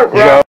 No,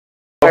 Joe.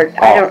 Robert.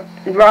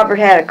 Robert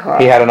had a car.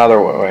 He had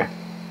another way.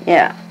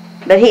 Yeah,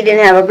 but he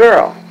didn't have a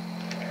girl.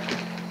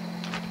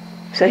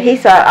 So he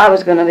thought I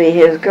was going to be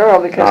his girl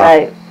because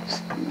I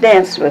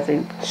danced with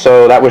him.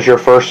 So that was your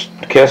first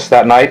kiss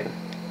that night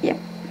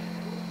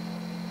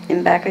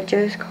In back of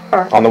Joe's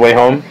car. on the way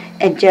home?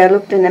 And Joe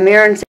looked in the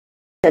mirror and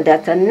said,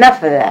 "That's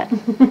enough of that."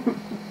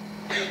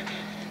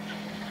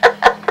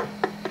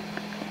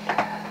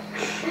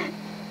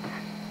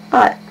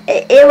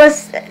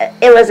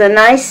 It was a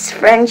nice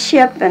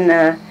friendship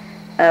and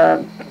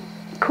a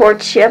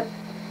courtship,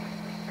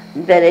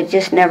 but it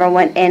just never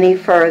went any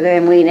further,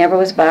 and we never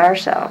was by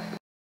ourselves.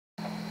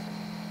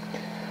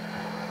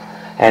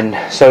 And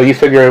so you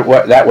figure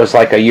what that was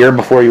like a year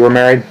before you were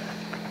married?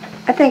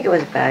 I think it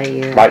was about a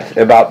year. Like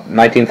about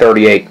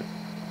 1938.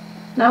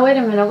 Now wait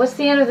a minute. What's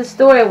the end of the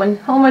story when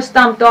Homer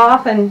stomped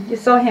off and you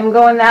saw him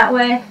going that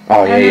way?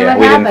 Oh And then yeah. what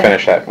We happened? didn't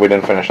finish that. We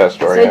didn't finish that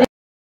story. So yet.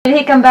 did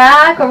he come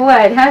back or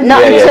what? How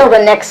Not Yeah, until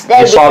the next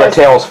day. You saw the because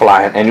tails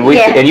flying, and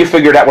and you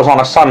figured that was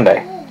on a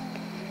Sunday.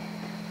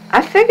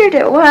 I figured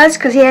it was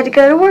because he had to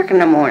go to work in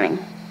the morning.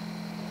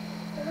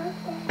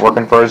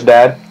 Working for his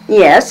dad.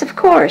 Yes, of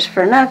course,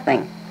 for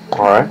nothing.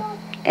 All right.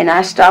 And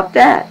I stopped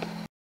that.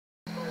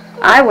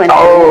 I went.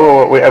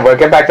 Well,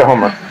 get back to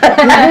Homer.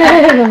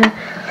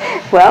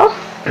 Well,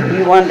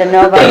 you wanted to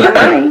know about the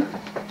money.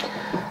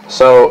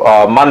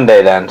 So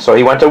Monday then. So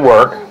he went to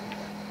work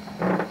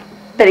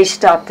But he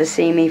stopped to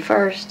see me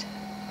first.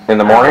 in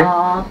the morning.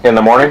 Aw. In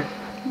the morning.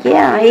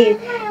 Yeah,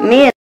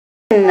 me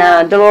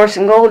and Dolores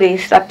and Goldie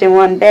slept in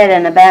one bed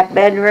in the back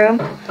bedroom,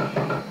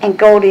 and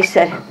Goldie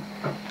said,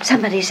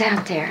 "Somebody's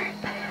out there."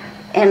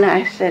 And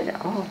I said,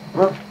 oh,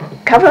 well,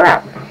 cover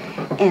up.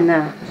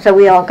 And so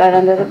we all got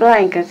under the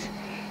blankets.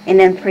 And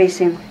then pretty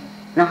soon,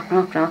 knock,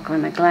 knock, knock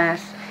on the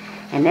glass.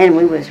 And then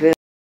we was really,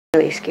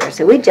 really scared.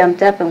 So we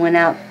jumped up and went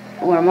out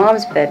where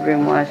Mom's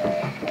bedroom was.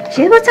 She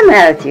said, what's the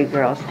matter with you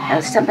girls?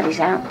 Oh, somebody's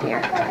out there.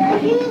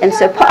 And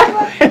so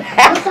Pop went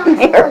out, and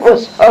there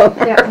was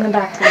Homer. Yeah, in the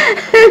back.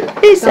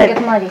 He Don't said,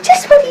 get muddy.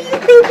 just what do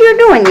you think you're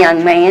doing,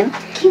 young man?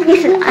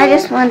 He said, I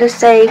just wanted to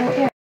say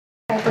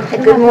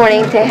good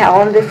morning to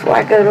Helen before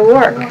I go to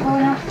work.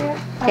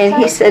 And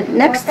he said,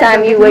 next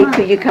time you wait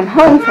till you come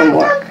home from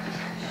work.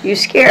 You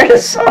scared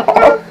us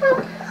all.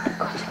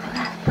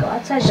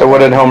 So what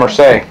did Homer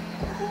say?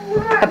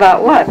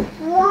 About what?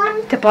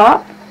 To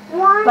Pop?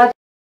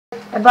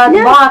 About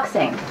No.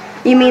 boxing.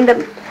 You mean the...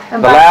 The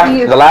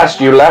last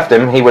you left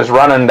him, he was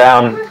running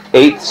down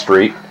 8th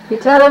Street You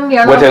tell him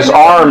you're with not his gonna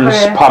arms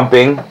come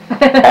pumping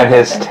and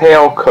his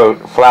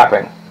tailcoat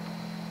flapping.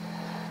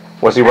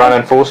 Was he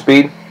running full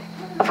speed?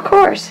 Of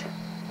course.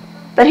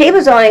 But he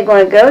was only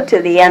going to go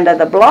to the end of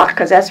the block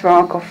because that's where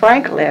Uncle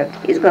Frank lived.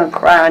 He's going to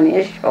cry on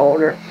his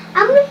shoulder.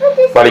 I'm gonna put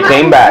this But he in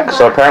came my back, box.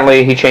 so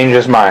apparently he changed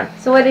his mind.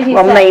 So what did he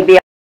Well, say? maybe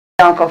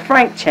Uncle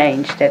Frank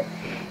changed it.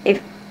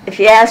 If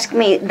you ask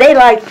me, they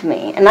liked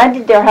me, and I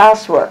did their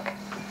housework.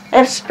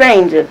 It's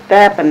strange it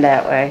happened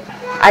that way.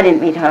 I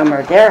didn't meet Homer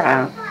at their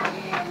house.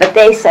 But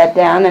they sat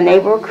down, and they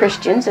were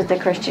Christians at the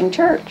Christian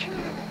church.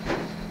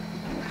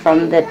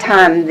 From the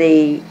time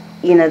the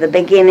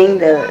beginning,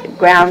 the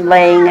ground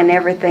laying and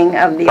everything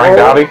of the Frank old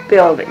Doughty?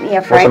 building. Yeah,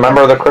 Was Frank. a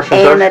member of the Christian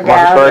church? And the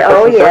Martins Ferry Doughty.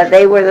 Oh, Christian yeah, church?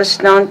 they were the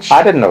staunch.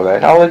 I didn't know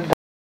that.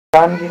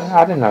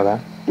 I didn't know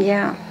that.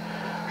 Yeah.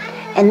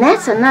 And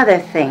that's another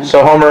thing.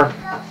 So Homer,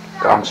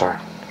 I'm sorry.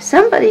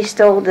 Somebody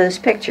stole those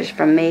pictures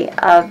from me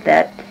of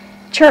that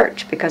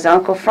church because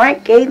Uncle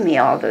Frank gave me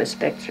all those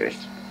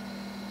pictures.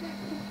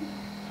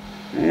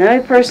 And the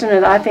only person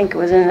that I think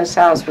was in this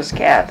house was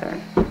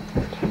Catherine.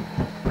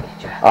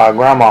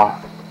 Grandma,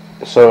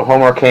 so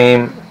Homer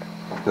came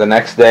the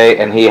next day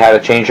and he had a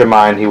change of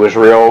mind. He was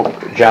real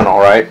gentle,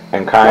 right?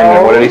 And kind.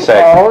 And what did he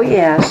say? Oh,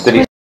 yes. Did he?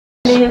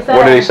 What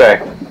What did he say?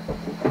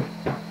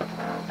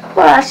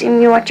 Well, I asked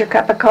him, you want your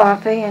cup of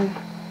coffee? And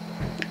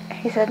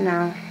he said,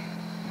 no.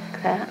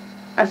 Like that.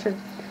 I said,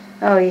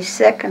 oh, he's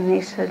sick? And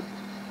he said,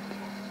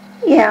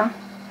 yeah.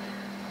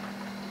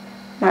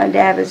 My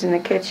dad was in the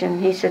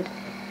kitchen. He said,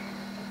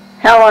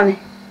 Helen,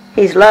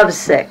 he's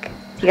lovesick.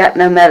 You got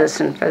no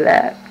medicine for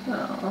that.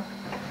 Oh.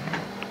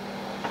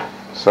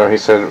 So he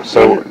said.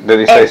 So And- did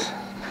he say?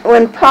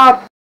 When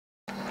Pop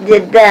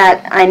did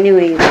that, I knew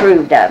he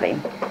approved of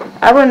him.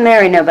 I wouldn't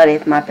marry nobody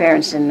if my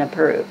parents didn't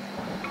approve.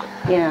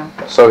 You know.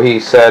 So he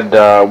said,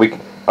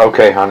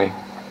 okay, honey,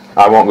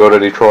 I won't go to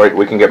Detroit.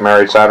 We can get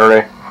married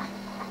Saturday.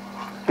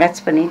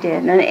 That's what he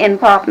did. And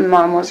Pop and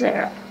Mom was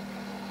there.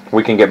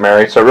 We can get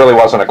married. So it really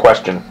wasn't a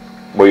question.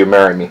 Will you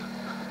marry me?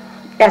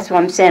 That's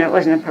what I'm saying. It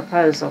wasn't a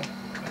proposal. He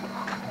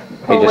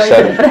Oh, just wait.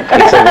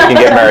 said. He said we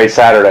can get married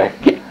Saturday.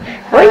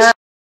 Well, you're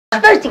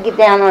supposed to get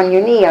down on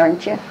your knee,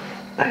 aren't you?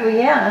 Well,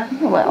 yeah.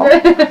 Well,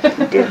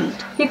 you didn't.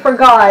 He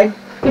forgot.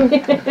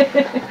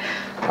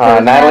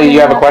 Natalie, you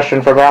have a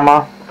question for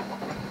Grandma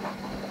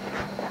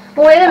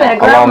Wait a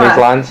minute, along these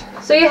Grandma. lines?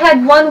 So you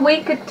had 1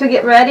 week to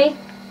get ready?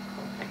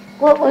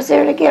 What was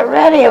there to get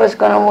ready? I was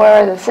going to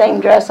wear the same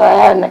dress I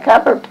had in the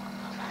cupboard.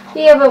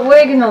 Yeah, but where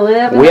are you gonna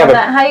live and We all have a-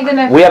 that? How are you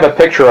gonna? We have a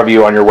picture of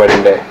you on your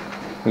wedding day.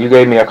 You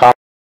gave me a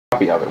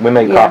copy of it. We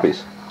made Yeah.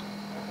 copies.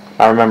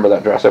 I remember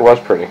that dress. It was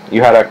pretty.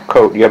 You had a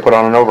coat. You had put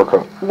on an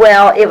overcoat.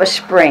 Well, it was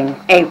spring,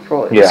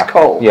 April. It was Yeah.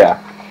 cold. Yeah.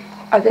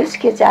 Are those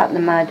kids out in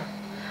the mud?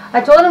 I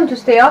told him to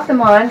stay off the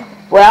mud.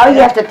 Well, you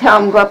have to tell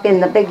them to go up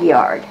in the big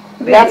yard.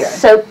 That's yard.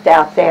 soaked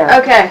out there.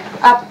 Okay.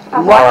 Up.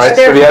 All right.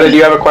 their Savvietta, feet. do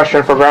you have a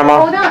question for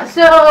Grandma? Hold on.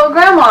 So,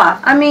 Grandma,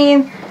 I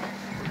mean,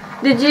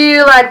 did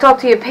you like talk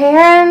to your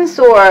parents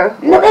or?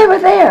 No, they were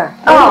there.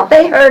 Oh.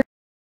 They heard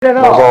it It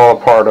was all. all a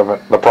part of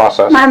it, the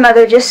process. My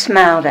mother just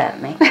smiled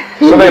at me.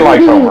 So they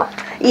liked Homer.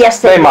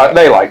 Yes, They did.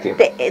 they liked him.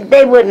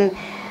 They wouldn't.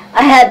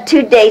 I had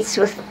 2 dates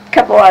with a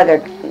couple other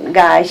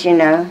guys,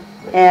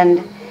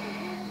 and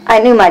I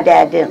knew my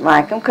dad didn't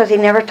like him because he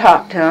never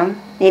talked to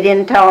him. He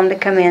didn't tell him to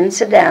come in and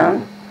sit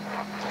down.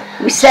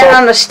 We sat So-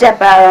 on the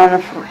step out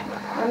on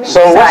the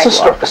So what's the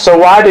sidewalk. so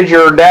why did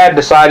your dad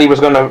decide he was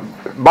going to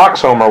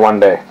box Homer one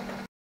day?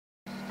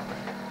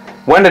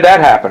 When did that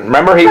happen?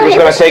 Remember he Well, was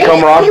going to take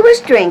Homer off? He was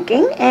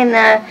drinking, and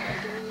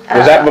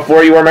Was that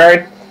before you were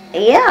married?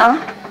 yeah.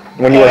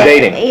 When you were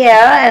dating?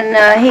 Yeah,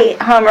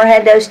 and Homer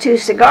had those 2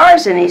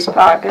 cigars in his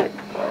pocket,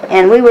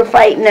 and we were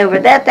fighting over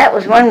that. That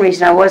was one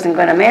reason I wasn't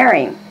going to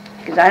marry him,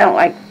 because I don't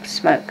like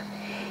smoke.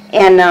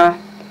 And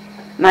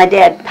my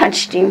dad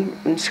punched him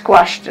and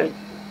squashed the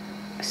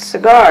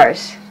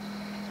cigars.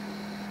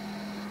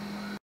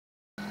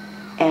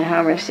 And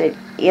Homer said,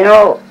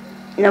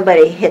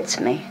 nobody hits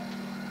me.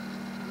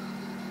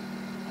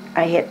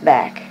 I hit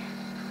back.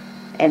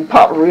 And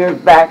Pop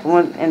reared back,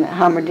 and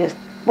Homer just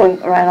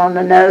went right on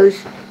the nose.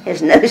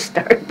 His nose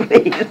started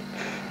bleeding.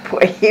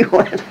 Boy, he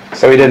went.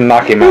 So he didn't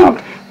knock him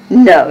out.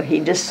 No, he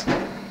just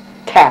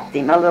tapped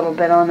him a little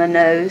bit on the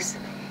nose.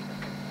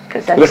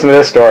 Cause that's Listen to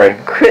this story.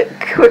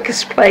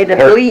 quickest way to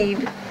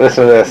bleed.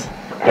 Listen to this.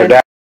 Her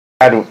dad,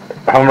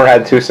 Homer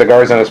had 2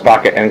 cigars in his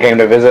pocket and came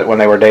to visit when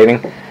they were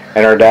dating,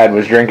 and her dad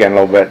was drinking a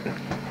little bit.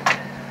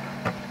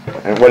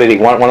 And what did he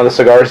want? One of the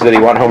cigars? Did he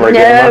want Homer to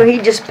give him one? No, he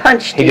just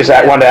punched him. He just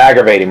wanted to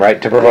aggravate him, right?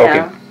 To provoke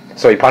him.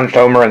 So he punched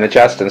Homer in the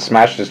chest and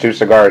smashed his 2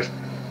 cigars.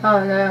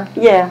 Oh no.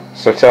 Yeah.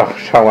 So tell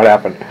what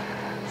happened.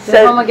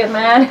 Did Homer get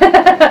mad?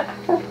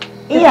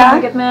 Did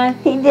Homer get mad?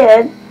 He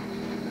did.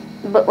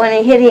 But when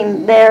he hit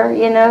him there,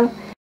 you know,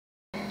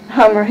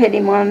 Homer hit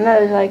him on the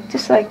nose,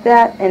 just like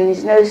that, and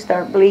his nose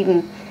started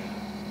bleeding.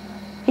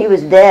 He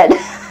was dead.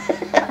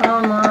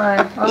 Oh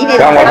my. He didn't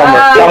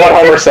Tell what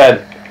Homer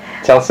said.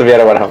 Tell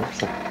Savietta what Homer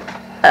said.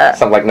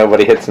 Something like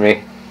nobody hits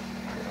me.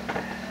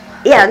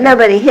 Yeah,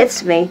 nobody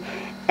hits me.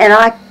 And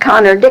I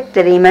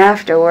contradicted him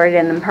afterward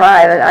in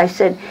private. I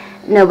said,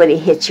 nobody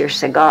hits your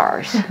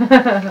cigars.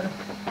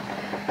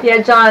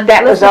 Yeah, John.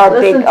 That was our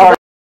big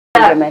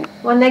argument.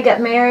 When they got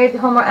married,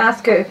 Homer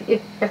asked her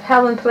if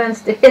Helen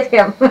plans to hit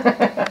him.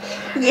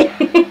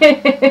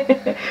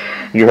 Yeah.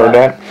 You heard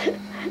that?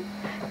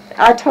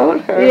 I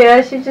told her.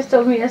 Yeah, she just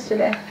told me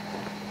yesterday.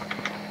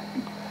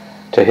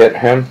 To hit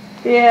him?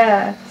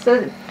 Yeah.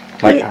 So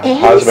Like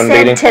husband he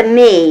beating? said to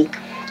me,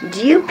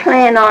 do you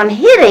plan on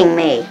hitting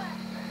me?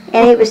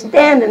 And he was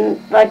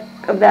standing like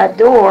of that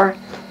door.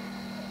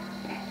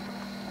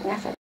 And I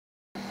said,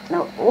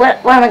 no, what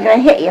am I going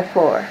to hit you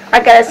for? I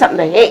got something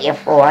to hit you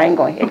for. I ain't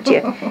going to hit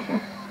you.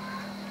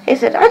 He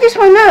said, I just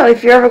want to know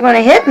if you're ever going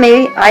to hit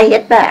me, I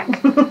hit back.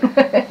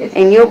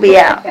 And you'll be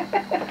out.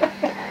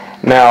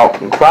 Now,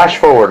 flash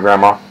forward,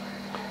 Grandma.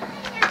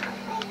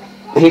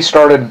 He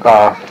started,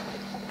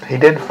 he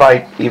did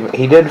fight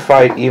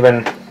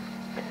even,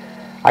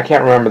 I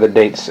can't remember the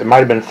dates. It might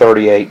have been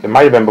 38. It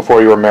might have been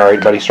before you were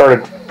married, but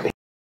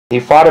he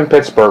fought in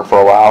Pittsburgh for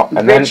a while.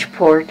 And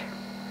Bridgeport.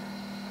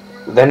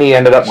 Then he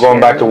ended up going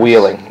back to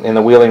Wheeling, in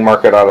the Wheeling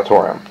Market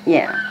Auditorium.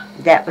 Yeah,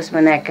 that was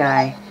when that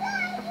guy,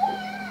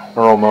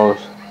 Earl Mose.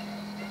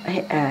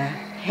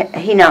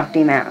 he knocked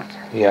him out.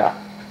 Yeah.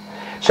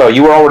 So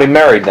you were already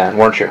married then,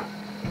 weren't you?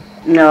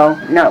 No,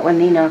 not when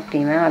he knocked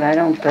him out, I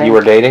don't think. You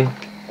were dating?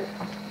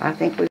 I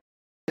think we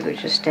were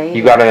just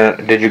dating.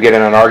 Did you get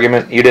in an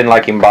argument? You didn't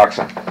like him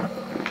boxing.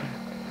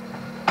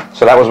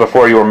 So that was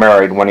before you were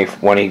married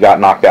when he got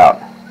knocked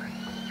out.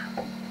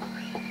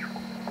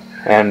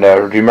 And do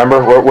you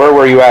remember where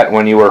were you at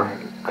when you were?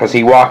 Because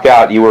he walked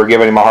out, you were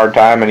giving him a hard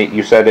time, and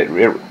you said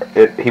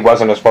he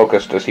wasn't as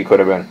focused as he could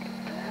have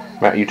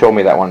been. You told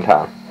me that one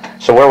time.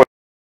 So where would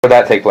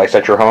that take place?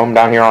 At your home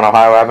down here on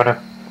Ohio Avenue?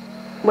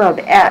 Well,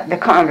 the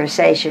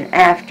conversation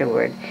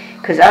afterward,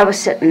 because I was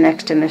sitting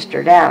next to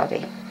Mr.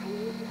 Doughty.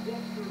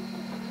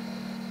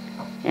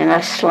 And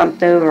I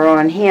slumped over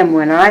on him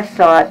when I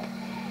thought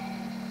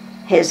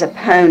his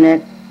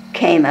opponent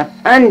came up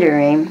under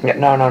him. Yeah,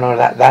 no,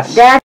 that's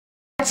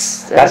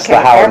That's the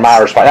Howard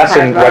Myers fight. That's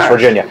in West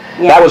Virginia.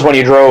 Yeah. That was when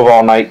you drove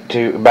all night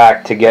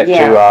back to get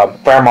to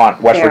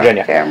Fairmont, West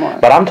Virginia. Fairmont.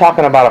 But I'm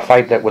talking about a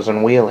fight that was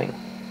in Wheeling.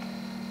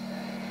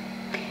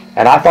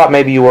 And I thought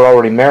maybe you were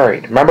already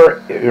married.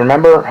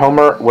 Remember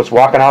Homer was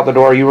walking out the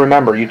door? You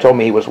remember. You told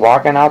me he was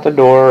walking out the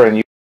door and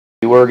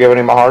you were giving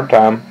him a hard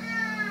time.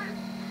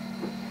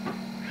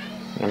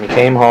 And he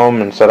came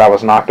home and said I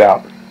was knocked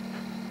out.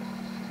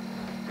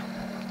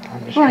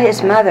 Well,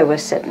 his mother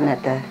was sitting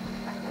at the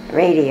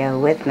radio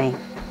with me.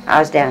 I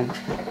was down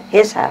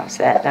his house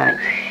that night.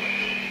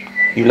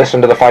 You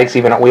listened to the fights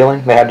even at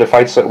Wheeling? They had the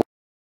fights at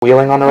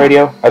Wheeling on the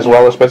radio as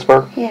well as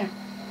Pittsburgh? Yeah.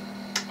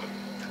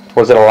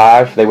 Was it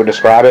live? They would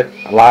describe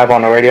it live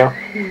on the radio?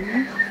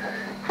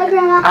 Hi,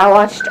 Grandma. I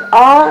watched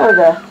all of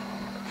the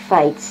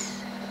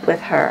fights with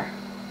her.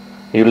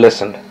 You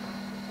listened?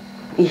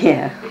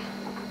 Yeah.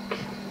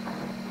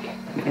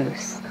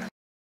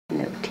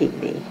 No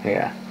TV.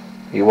 Yeah.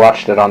 You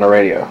watched it on the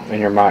radio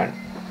in your mind.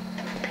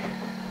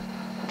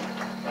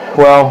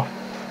 Well,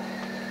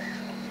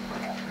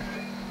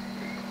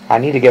 I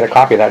need to get a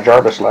copy of that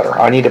Jarvis letter.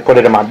 I need to put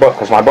it in my book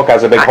because my book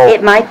has a big hole.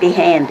 It might be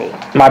handy.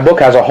 My book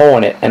has a hole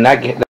in it, and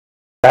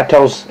that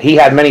tells he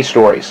had many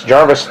stories.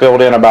 Jarvis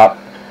filled in about.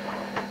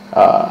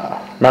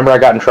 Remember, I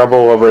got in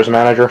trouble over his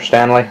manager,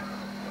 Stanley.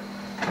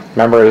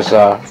 Remember his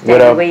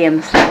widow?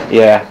 Williams.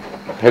 Yeah,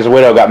 his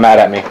widow got mad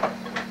at me.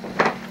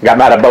 Got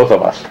mad at both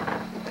of us.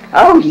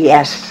 Oh,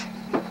 yes.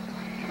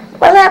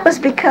 Well, that was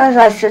because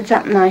I said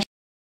something I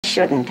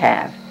shouldn't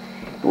have.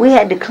 We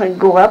had to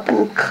go up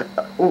and,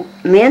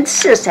 me and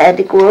Sis had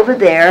to go over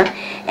there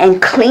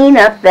and clean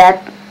up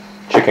that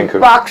Chicken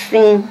coop.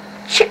 boxing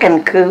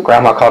chicken coop.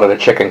 Grandma called it a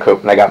chicken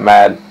coop, and they got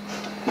mad.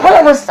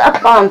 Well, it was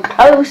up on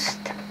post.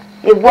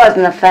 It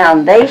wasn't a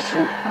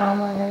foundation. Oh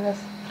my goodness.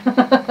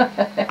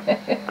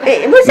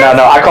 It was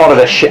No, I called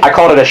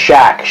it a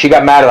shack. She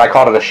got mad at I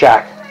called it a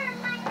shack.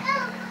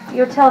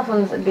 Your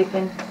telephone's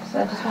beeping,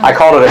 so I just want I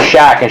called it a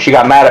shack, and she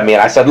got mad at me,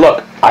 and I said,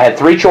 look, I had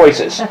 3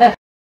 choices.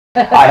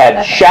 I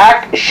had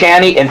shack,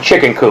 shanty, and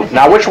chicken coop.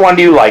 Now, which one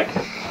do you like?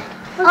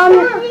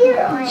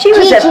 She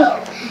was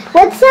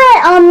What's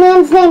that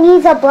man's name?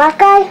 He's a black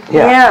guy?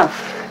 Yeah.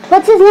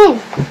 What's his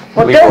name?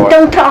 Well, Leroy.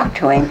 don't talk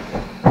to him.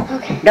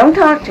 Okay. Don't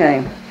talk to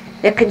him.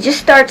 It could just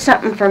start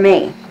something for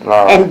me.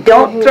 Oh, And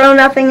don't throw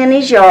nothing in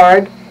his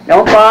yard.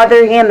 Don't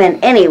bother him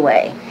in any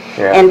way.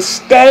 yeah. And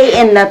stay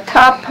in the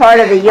top part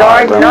of the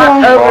yard, Grandma.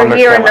 not Go on over the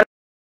here in camera.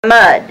 the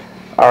mud.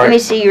 All Let me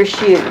right. see your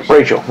shoes.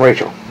 Rachel.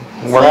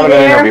 We're having an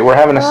there? interview. We're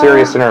having a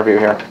serious interview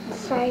here.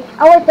 Sorry.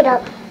 I'll wipe it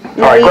up.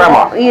 No, All right, you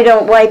Grandma. don't- You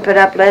don't wipe it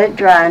up. Let it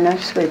dry. No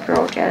sweeper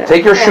will get it.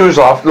 Take your shoes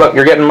off. Look,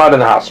 you're getting mud in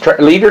the house.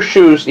 Leave your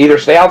shoes. Either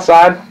stay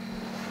outside.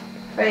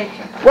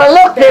 Well,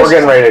 look, We're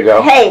getting ready to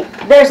go. Hey,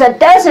 there's a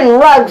dozen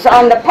rugs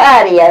on the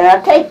patio.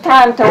 Now take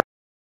time to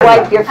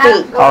wipe your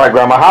feet. All right,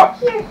 Grandma.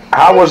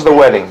 How was the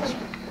wedding?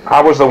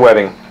 How was the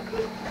wedding?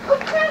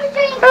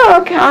 Oh,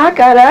 okay. I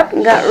got up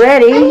and got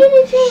ready,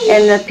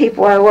 and the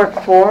people I work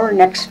for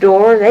next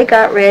door, they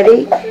got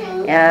ready.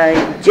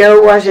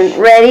 Joe wasn't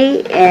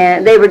ready,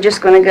 and they were just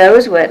going to go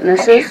as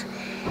witnesses.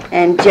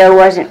 And Joe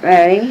wasn't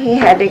ready. He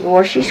had to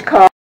wash his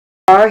car.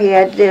 He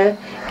had to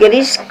get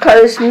his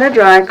clothes from the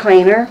dry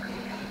cleaner.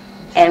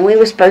 And we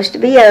were supposed to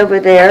be over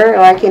there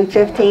like in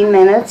 15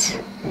 minutes.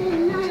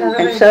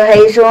 And so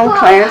Hazel and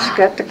Clarence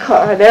got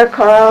their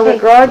car out of the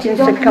garage and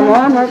said, "Come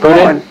on, we're Go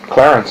going." in.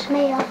 Clarence.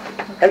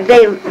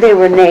 They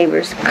were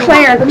neighbors.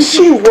 Clarence,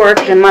 she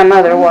worked and my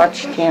mother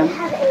watched him.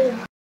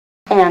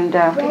 And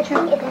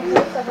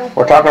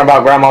We're talking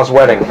about Grandma's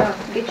wedding.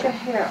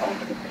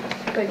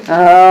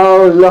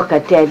 oh, look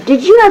at that.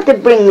 Did you have to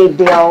bring me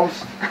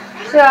bills?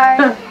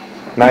 Sorry.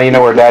 Now you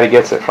know where Daddy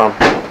gets it from.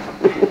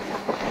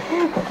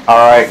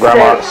 All right,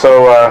 Grandma.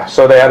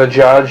 So they had a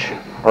judge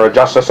or a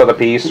justice of the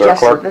peace or a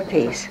Just of clerk, the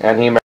peace.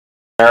 and he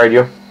married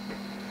you.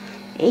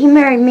 He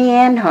married me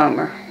and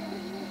Homer.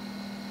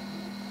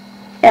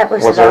 That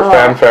was Was the there law.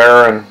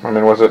 fanfare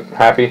and was it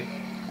happy?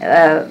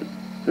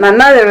 My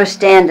mother was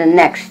standing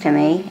next to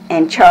me,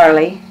 and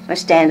Charlie was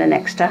standing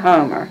next to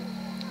Homer.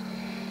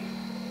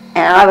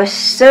 And I was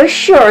so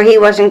sure he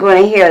wasn't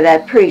going to hear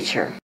that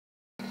preacher.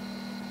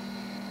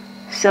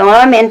 So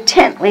I'm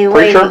intently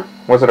waiting. Preacher?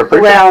 Was it a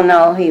preacher? Well,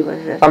 no, he was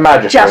a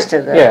magistrate. just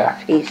of the Yeah.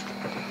 feast.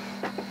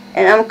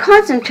 And I'm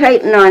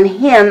concentrating on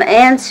him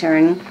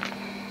answering,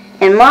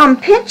 and Mom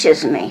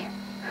pinches me.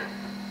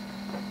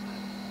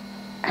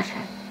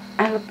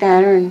 I looked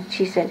at her and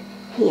she said,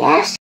 "He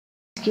asked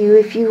you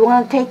if you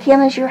want to take him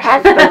as your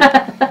husband."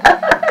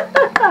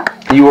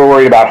 You were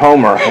worried about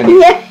Homer. And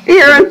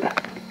Yeah,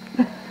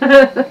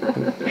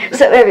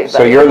 so everybody.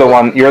 so you're the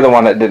one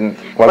that wasn't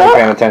Well-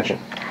 paying attention.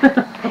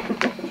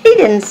 He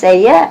didn't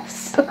say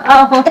yes.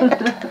 Oh.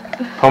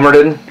 Homer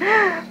didn't?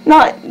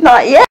 Not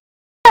yet.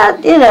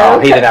 You know. Oh,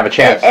 he didn't have a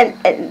chance. And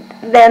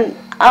then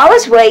I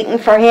was waiting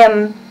for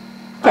him.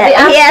 They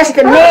He asked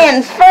the you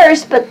man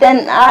first, but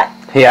then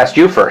He asked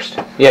you first.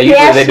 Yeah, he usually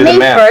they asked do the me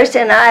man. first,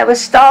 and I was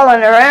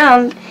stalling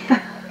around,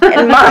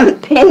 and Mom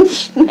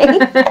pinched me.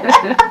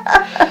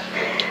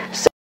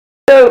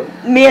 So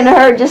me and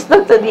her just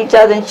looked at each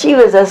other, and she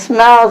was a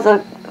smile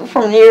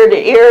from ear to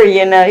ear,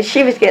 you know.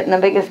 She was getting the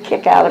biggest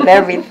kick out of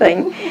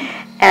everything.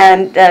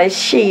 And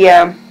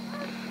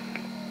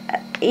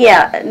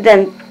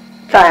then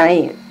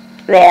finally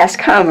they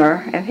asked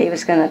Homer if he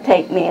was going to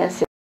take me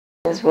as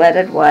his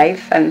wedded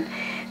wife, and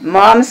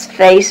Mom's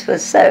face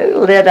was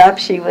so lit up,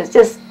 she was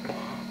just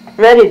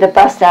ready to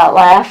bust out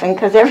laughing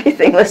because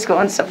everything was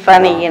going so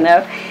funny, you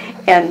know.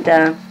 And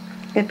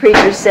the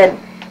preacher said,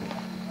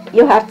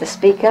 "You'll have to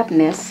speak up,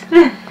 miss."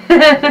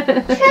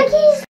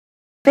 Chucky's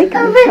Thinking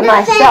Over to the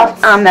myself,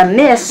 fence. I'm a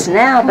miss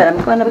now, but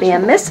I'm going to be a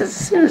miss as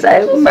soon as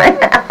I open my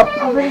mouth.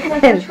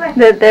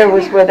 And there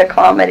was where the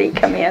comedy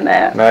come in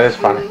at. That is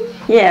funny.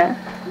 Yeah.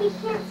 We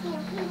can't see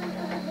him. He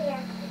went over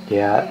there.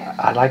 Yeah,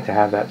 I'd like to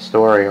have that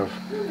story of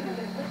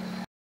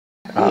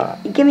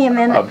Give me a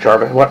minute. of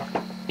Jarvis. What?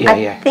 Yeah, I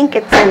yeah. think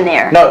it's in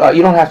there. No,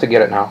 you don't have to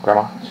get it now,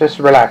 Grandma. Just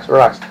relax.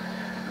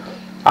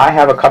 I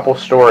have a couple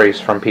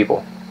stories from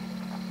people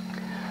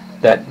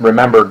that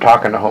remembered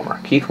talking to Homer.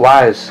 Keith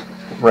Wise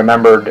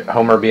remembered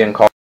Homer being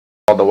called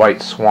the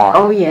White Swan.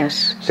 Oh,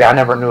 yes. See, I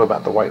never knew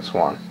about the White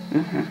Swan.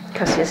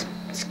 Because his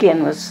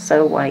skin was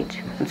so white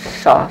and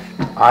soft.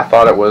 I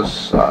thought it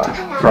was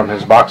from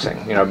his boxing,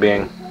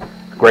 being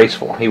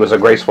graceful. He was a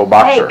graceful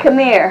boxer. Hey, come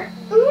here.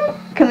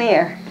 Mhm. Come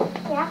here.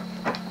 Yeah.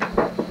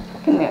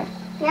 Come here.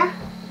 Yeah.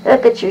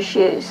 Look at your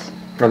shoes.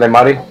 Are they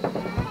muddy?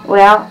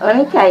 Well, let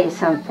me tell you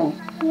something.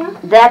 Yeah.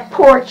 That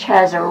porch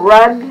has a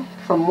rug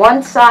from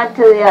one side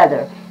to the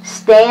other.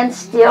 Stand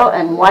still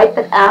and wipe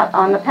it out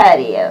on the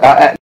patio.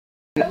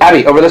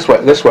 Abby, over this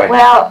way. This way.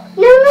 Well,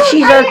 No,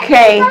 she's I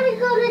okay. gotta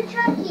go to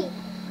Chucky.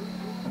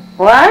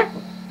 What?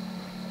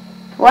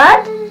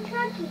 What? Go to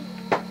Chucky.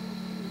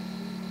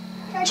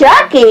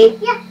 Chucky?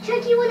 Yeah,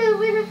 Chucky went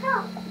over the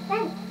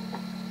fence.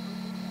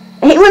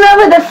 He went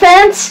over the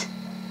fence?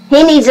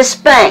 He needs a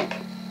spank.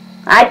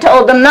 I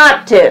told him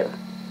not to.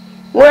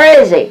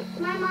 Where is he?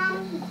 My mom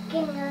is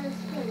getting on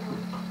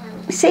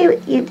the See,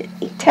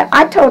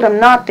 I told him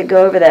not to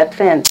go over that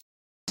fence.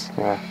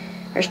 Yeah.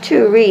 There's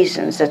two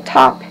reasons. The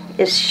top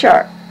is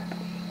sharp.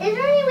 Is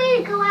there any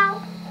way to go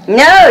out?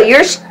 No,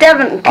 you're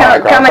coming. All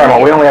right, Grandma, come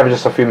on. We only have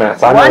just a few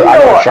minutes. I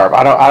know it's sharp.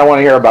 I don't want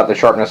to hear about the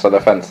sharpness of the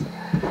fence.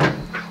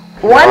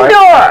 One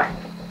door.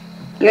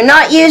 You're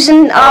not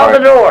using all the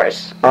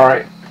doors. All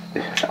right.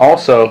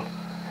 Also,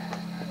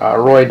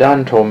 Roy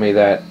Dunn told me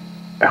that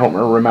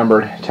Homer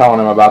remembered telling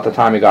him about the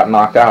time he got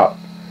knocked out.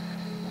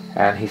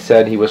 And he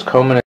said he was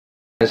combing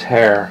his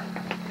hair,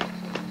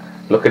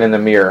 looking in the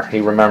mirror. He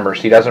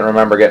remembers. He doesn't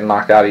remember getting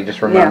knocked out. He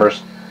just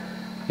remembers,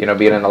 you know,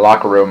 being in the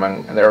locker room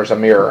and there was a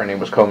mirror and he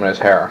was combing his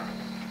hair.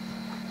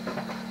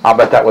 I'll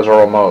bet that was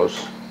Earl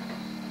Mose.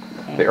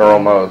 The Earl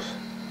Mose.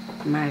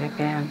 Might have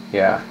been.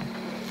 Yeah.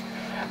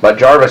 But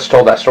Jarvis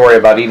told that story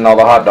about eating all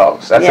the hot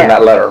dogs. That's in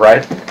that letter,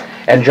 right?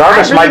 And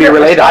Jarvis might be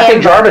related. I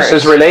think Jarvis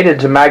is related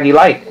to Maggie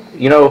Light.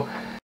 You know,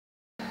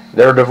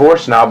 they're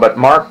divorced now, but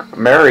Mark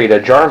married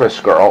a Jarvis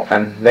girl,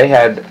 and they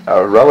had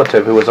a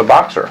relative who was a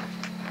boxer.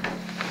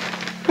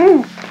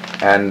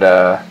 And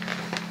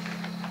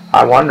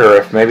I wonder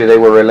if maybe they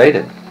were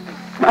related.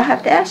 I'll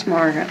have to ask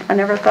Margaret. I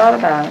never thought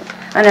about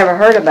it. I never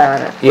heard about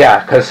it.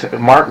 Yeah, because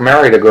Mark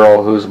married a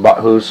girl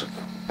whose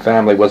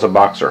family was a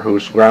boxer,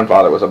 whose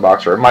grandfather was a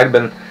boxer. It might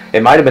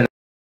have been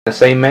the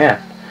same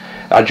man.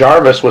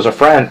 Jarvis was a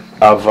friend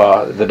of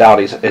the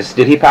Doughtys.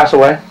 Did he pass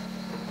away?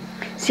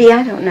 See,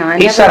 I don't know.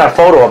 He sent a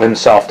photo of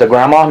himself to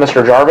Grandma,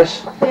 Mr.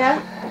 Jarvis. Yeah.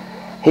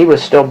 He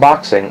was still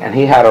boxing, and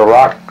he had a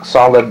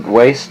rock-solid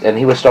waist, and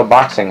he was still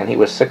boxing, and he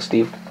was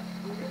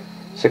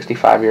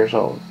 65 years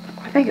old.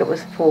 I think it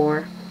was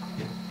 4.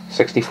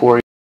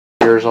 64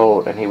 years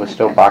old, and he was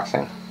still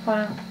boxing.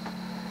 Wow.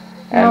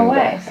 No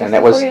way.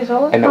 64 years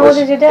old? And How old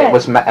is your dad?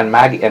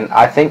 Maggie, and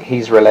I think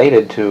he's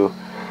related to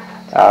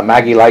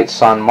Maggie Light's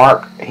son,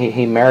 Mark.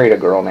 He married a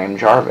girl named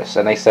Jarvis,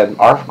 and they said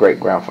our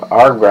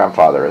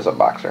grandfather is a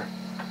boxer.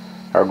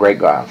 Our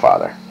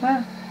great-grandfather.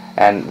 Wow.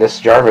 And this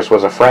Jarvis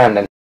was a friend,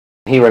 and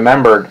he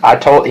remembered,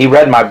 he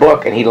read my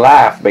book, and he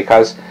laughed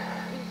because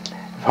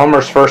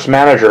Homer's first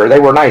manager, they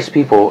were nice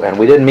people, and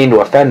we didn't mean to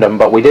offend them,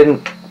 but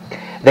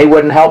they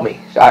wouldn't help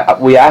me.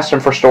 We asked them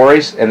for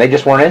stories, and they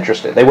just weren't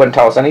interested. They wouldn't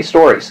tell us any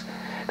stories,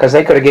 because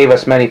they could have gave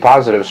us many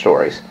positive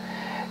stories.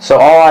 So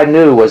all I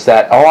knew was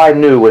that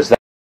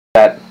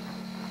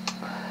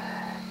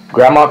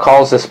Grandma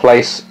calls this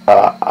place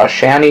a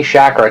shanty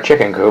shack or a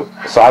chicken coop,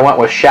 so I went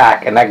with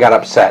shack, and that got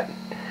upset.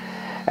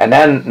 And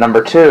then,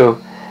 number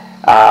 2,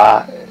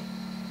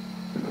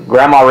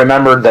 Grandma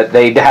remembered that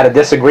they had a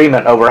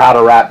disagreement over how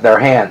to wrap their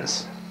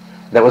hands.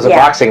 That was a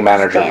boxing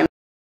manager.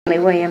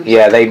 Stanley Williams.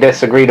 Yeah, they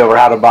disagreed over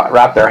how to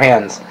wrap their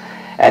hands.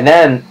 And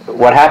then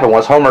what happened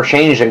was Homer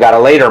changed and got a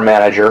later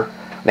manager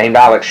named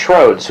Alex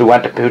Schroeds who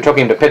took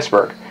him to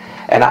Pittsburgh.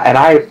 And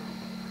I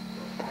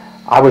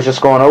was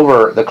just going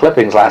over the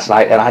clippings last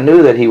night, and I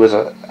knew that he was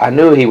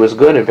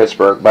good in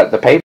Pittsburgh, but the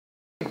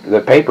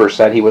paper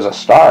said he was a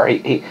star.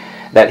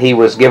 That he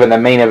was given the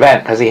main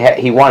event because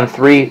he won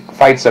 3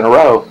 fights in a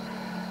row,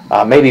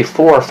 maybe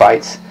 4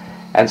 fights,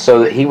 and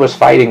so he was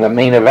fighting the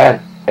main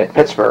event at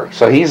Pittsburgh.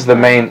 So he's the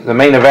main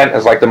event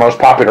is like the most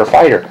popular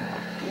fighter.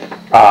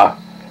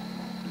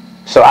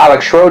 So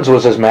Alex Schroeds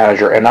was his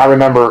manager, and I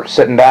remember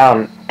sitting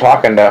down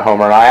talking to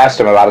Homer, and I asked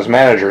him about his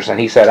managers, and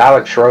he said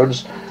Alex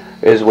Schroeds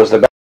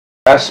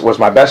was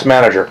my best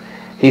manager.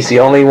 He's the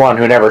only one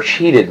who never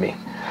cheated me.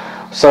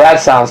 So that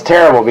sounds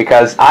terrible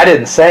because I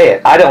didn't say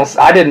it.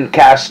 I didn't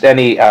cast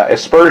any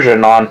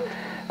aspersion on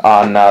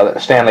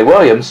Stanley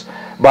Williams,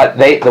 but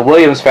the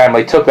Williams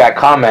family took that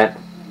comment,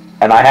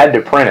 and I had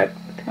to print it.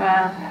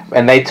 Wow.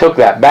 And they took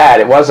that bad.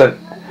 It wasn't.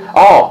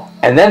 Oh,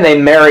 and then they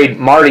married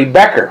Marty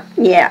Becker.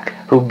 Yeah.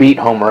 Who beat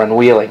Homer in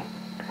wheeling.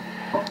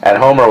 And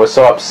Homer was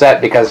so upset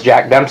because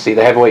Jack Dempsey,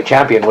 the heavyweight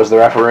champion, was the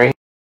referee.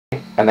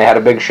 And they had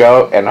a big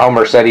show, and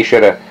Homer said he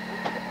should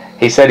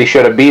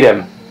have beat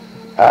him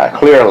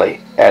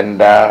clearly. And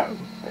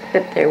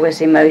but there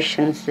was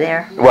emotions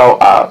there. Well,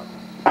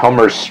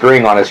 Homer's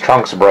string on his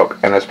trunks broke,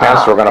 and his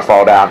pants were going to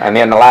fall down. And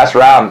in the last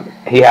round,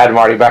 he had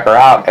Marty Becker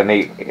out, and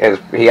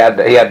he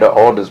had to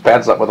hold his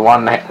pants up with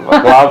one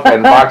glove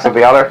and box with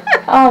the other.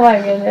 Oh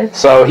my goodness!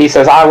 So he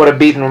says, I would have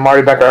beaten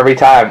Marty Becker every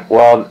time.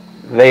 Well,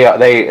 they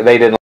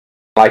didn't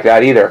like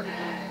that either.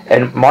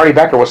 And Marty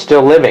Becker was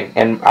still living,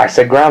 and I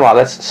said,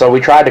 Grandma, so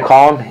we tried to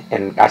call him,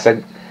 and I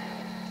said,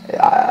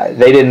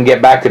 they didn't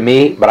get back to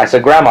me, but I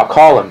said, Grandma,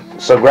 call him.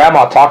 So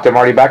Grandma talked to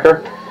Marty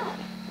Becker,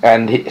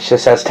 and she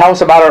says, tell us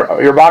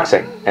about your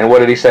boxing. And what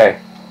did he say?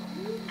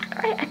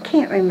 I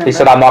can't remember. He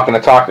said, I'm not going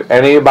to talk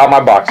any about my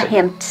boxing.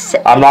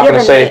 I'm not going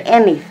to say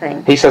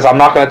anything. He says, I'm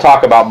not going to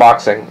talk about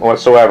boxing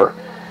whatsoever.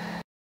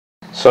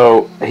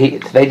 So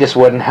they just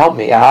wouldn't help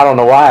me, and I don't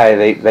know why.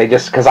 They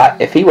just, because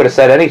if he would have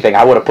said anything,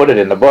 I would have put it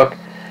in the book.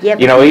 Yep.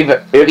 You know,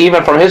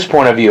 even from his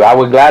point of view, I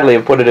would gladly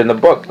have put it in the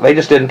book. They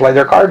just didn't play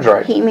their cards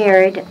right. He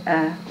married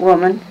a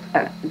woman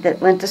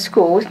that went to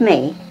school with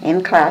me,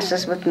 in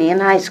classes with me in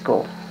high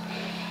school.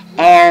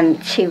 And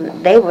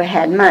they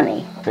had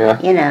money,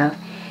 you know.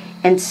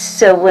 And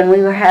so when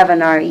we were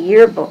having our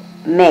yearbook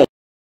made,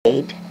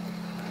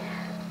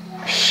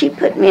 she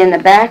put me in the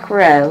back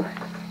row,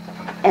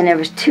 and there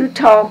was 2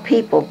 tall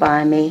people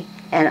by me,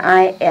 and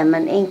I am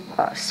an ink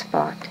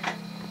spot.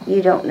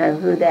 You don't know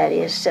who that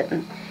is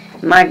sitting.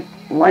 My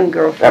one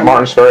girlfriend. At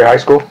Martins Ferry High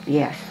School?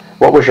 Yes.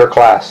 What was your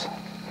class?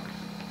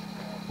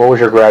 What was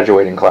your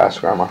graduating class,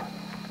 Grandma?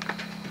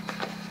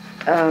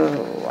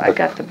 Oh, I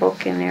got the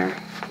book in there.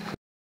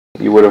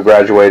 You would have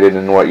graduated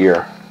in what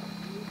year?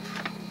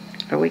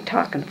 Are we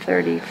talking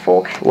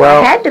 34?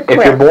 Well, I had to quit.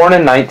 if you're born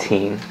in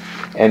 19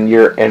 and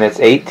it's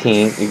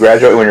 18, you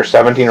graduate when you're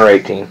 17 or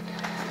 18.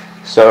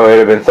 So it would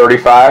have been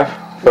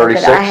 35,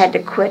 36. But I had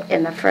to quit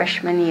in the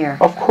freshman year.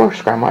 Of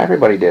course, Grandma.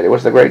 Everybody did. It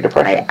was the Great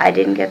Depression. I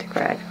didn't get to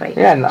graduate.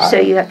 Yeah, no, so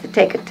you have to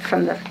take it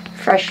from the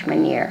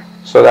freshman year.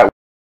 So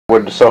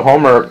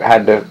Homer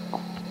had to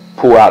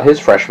pull out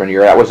his freshman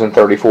year. That was in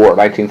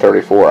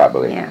 1934, I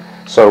believe. Yeah.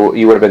 So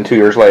you would have been 2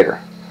 years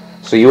later.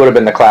 So you would have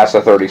been the class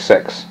of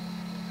 36.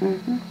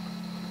 Mm-hmm.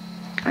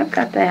 I've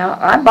got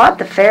I bought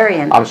the ferry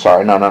and... I'm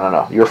sorry,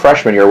 no. Your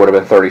freshman year would have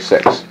been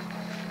 36.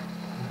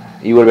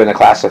 You would have been the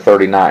class of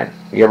 39.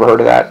 You ever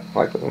heard of that?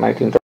 Like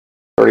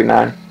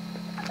 1939?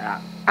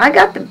 I've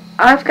got the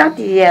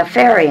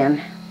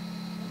Farian,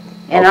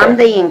 and Okay. I'm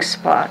the ink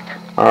spot.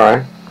 All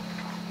right.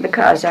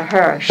 Because of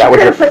her. She That was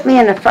could have your- put me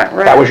in the front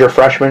row. That was your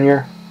freshman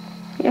year?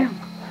 Yeah.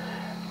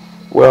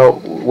 Well,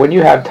 when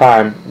you have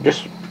time,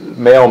 just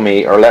mail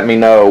me or let me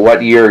know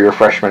what year your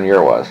freshman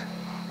year was.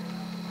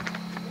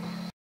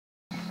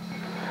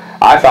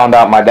 I found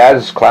out my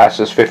dad's class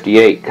is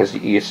 58 because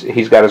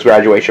he's got his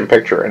graduation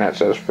picture and it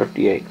says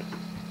 58.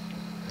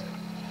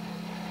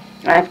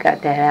 I've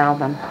got that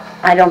album.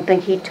 I don't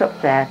think he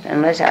took that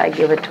unless I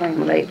give it to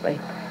him lately.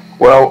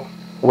 Well,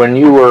 when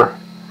you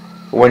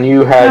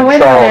had No, wait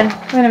Charles...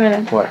 a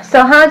minute. What?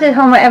 So how did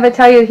Homer ever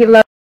tell you he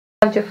loved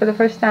you for the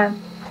first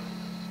time?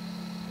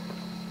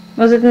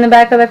 Was it in the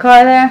back of the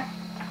car there?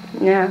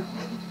 No.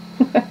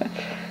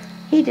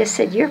 He just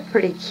said, "You're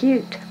pretty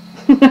cute."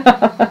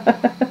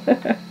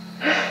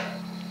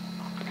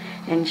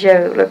 And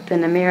Joe looked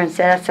in the mirror and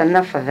said, "That's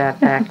enough of that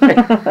back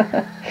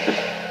there."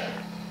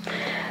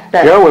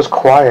 But, Joe was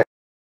quiet.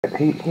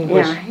 He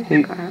didn't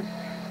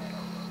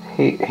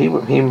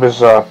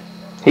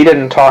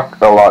talk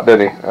a lot,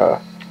 did he?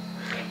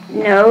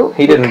 no.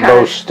 He didn't because-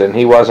 boast, and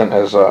he wasn't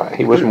as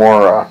he was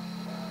more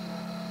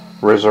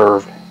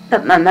reserved.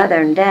 But my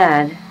mother and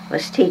dad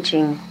was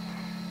teaching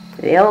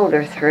the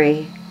older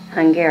three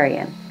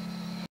Hungarian.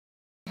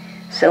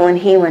 So when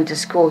he went to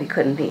school, he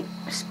couldn't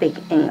speak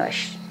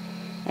English,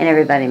 and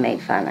everybody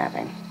made fun of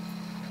him.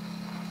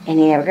 And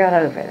he never got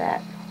over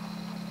that.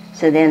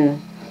 So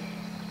then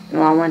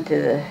Mom went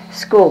to the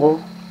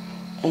school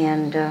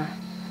and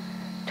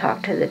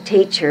talked to the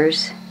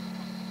teachers,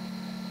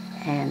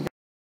 and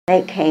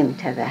they came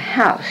to the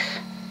house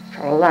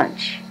for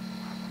lunch.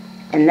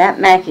 And that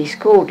Mackey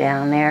school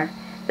down there,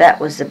 that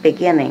was the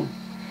beginning.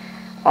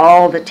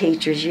 All the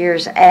teachers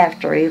years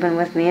after, even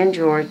with me and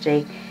George,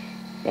 they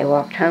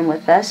walked home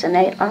with us and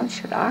ate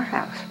lunch at our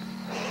house.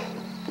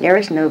 There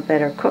is no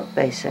better cook,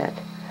 they said.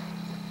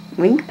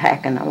 We can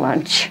pack in a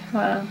lunch.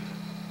 Wow.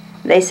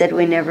 They said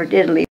we never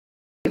did leave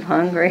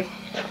hungry.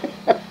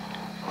 Good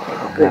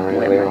Never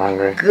really women.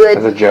 hungry. Good.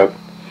 That's a joke.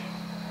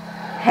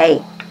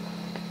 Hey,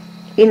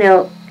 you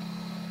know,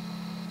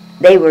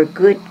 they were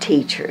good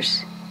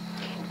teachers.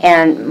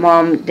 And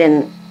Mom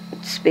didn't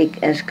speak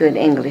as good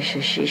English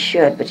as she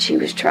should, but she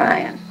was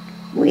trying.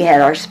 We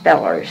had our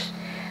spellers.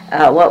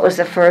 What was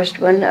the first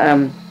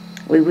one?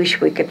 We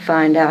wish we could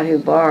find out who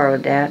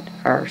borrowed that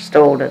or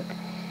stole it.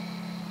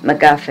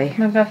 McGuffey.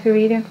 McGuffey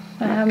reader.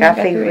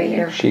 McGuffey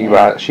reader. She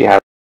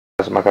has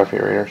McGuffey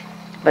readers.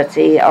 But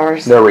see,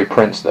 ours... They're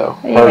reprints though.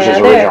 Yeah, Hers is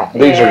original.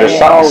 These are just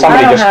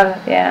somebody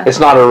just. It's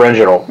not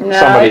original. No,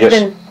 Somebody it's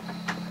just been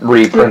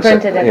reprints it.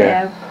 reprinted it.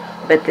 Yeah.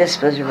 But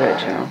this was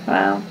original.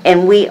 Wow.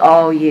 And we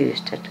all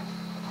used it.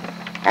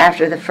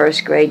 After the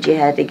first grade, you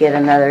had to get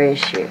another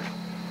issue.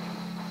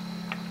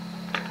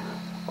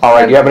 All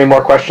right. Do you have any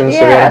more questions,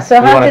 Yeah. Savannah? So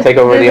You how want to take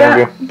over the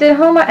interview? Did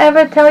Homer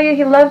ever tell you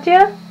he loved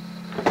you?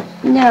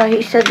 No,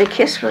 he said the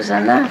kiss was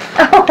enough.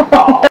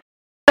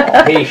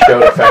 Oh, he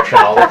showed affection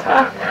all the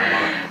time.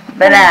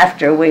 But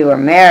after we were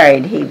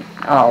married, he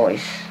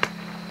always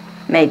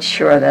made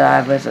sure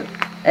that I was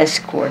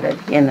escorted,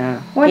 you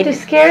know. Weren't you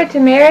scared to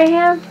marry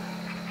him?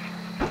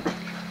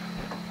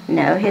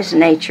 No, his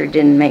nature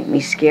didn't make me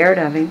scared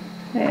of him.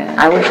 Yeah.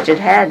 I wished it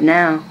had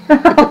now.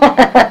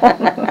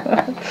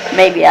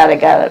 Maybe I'd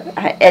have got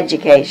an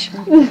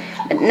education.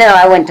 But no,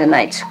 I went to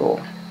night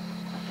school.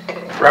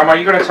 Grandma,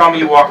 you're going to tell me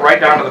you walked right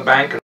down to the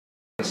bank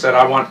and said,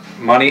 "I want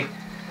money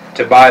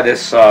to buy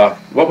this."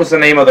 What was the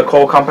name of the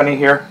coal company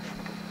here?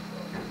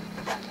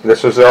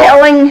 This was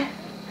Helen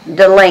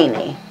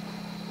Delaney.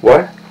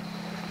 What?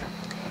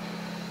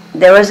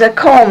 There was a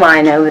coal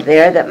mine over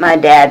there that my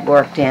dad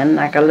worked in,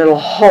 like a little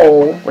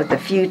hole with a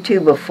few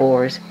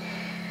two-by-fours.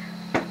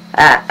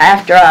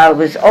 After I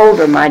was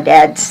older, my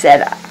dad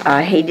said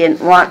he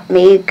didn't want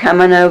me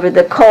coming over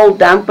the coal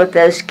dump with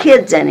those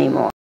kids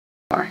anymore.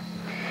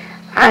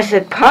 I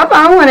said, "Pop,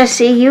 I want to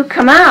see you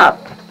come out."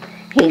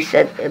 He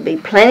said, "There'll be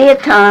plenty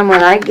of time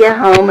when I get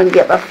home and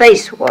get my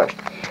face washed."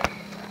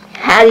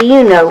 "How do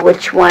you know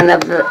which one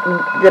of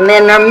the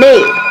men are me?"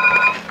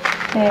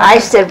 Yeah. I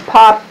said,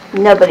 "Pop,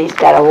 Nobody's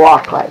got to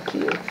walk like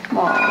you.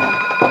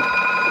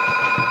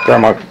 Aw.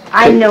 Grandma,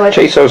 I know it.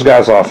 chase those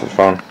guys off the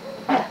phone.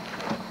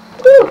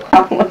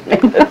 I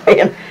wasn't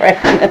being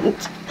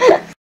pregnant.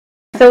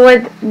 So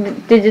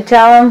what, did you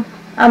tell him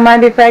I might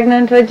be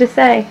pregnant? What'd you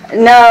say?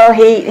 No,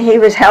 he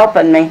was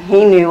helping me.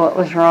 He knew what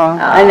was wrong.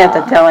 I didn't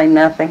have to tell him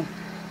nothing.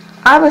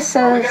 I was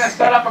so Are we going to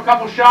set up a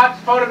couple shots,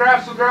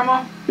 photographs of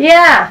Grandma?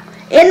 Yeah.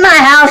 in my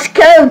house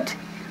coat.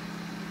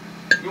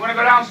 You want to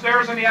go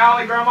downstairs in the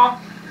alley, Grandma?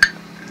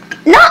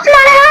 Not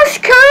my house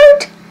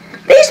coat.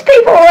 These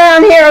people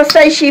around here will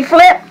say she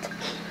flipped.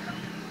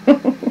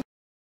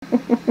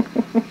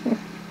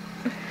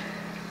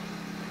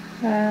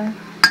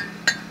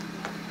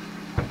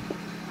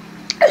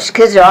 Those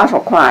kids are awful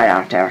quiet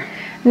out there.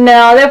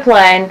 No, they're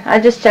playing. I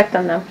just checked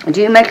on them.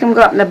 Do you make them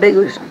go up in the big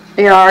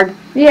yard?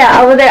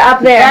 Yeah, over there, up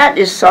there. That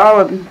is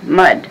solid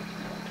mud.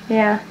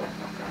 Yeah.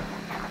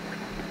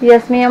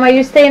 Yes, ma'am. Are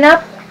you staying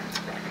up?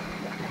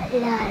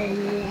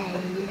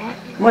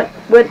 What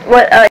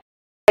are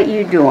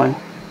you doing?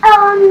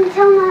 Oh,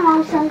 tell my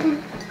mom something.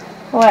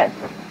 What?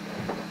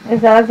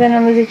 Is Alexander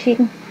and Lizzie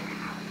cheating?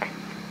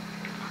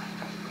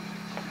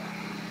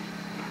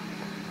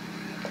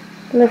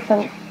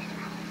 Listen.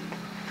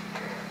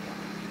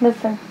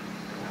 Listen.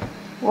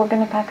 We're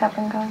gonna pack up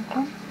and go,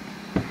 okay?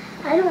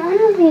 I don't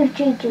want to leave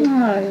Gigi. Oh,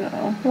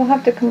 no. We'll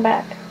have to come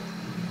back.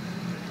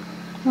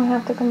 We'll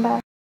have to come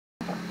back.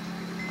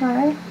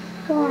 Alright?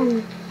 Go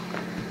on.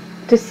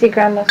 To see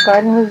Grandma's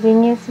garden with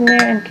zinnias in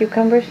there and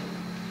cucumbers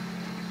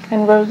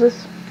and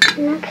roses.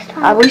 Next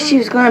time. I wish she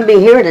was going to be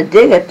here to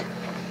dig it.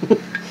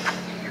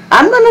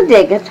 I'm going to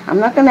dig it. I'm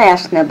not going to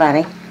ask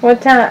nobody.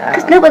 What time?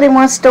 Because nobody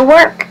wants to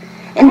work.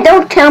 And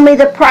don't tell me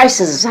the price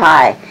is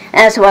high.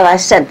 That's what I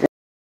said to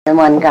the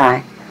one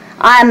guy.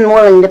 I'm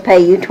willing to pay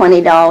you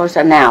 $20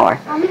 an hour.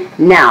 Mommy,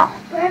 Now,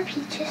 where are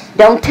peaches?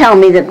 don't tell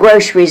me the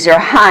groceries are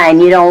high and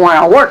you don't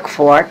want to work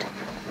for it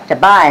to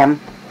buy them.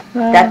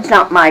 That's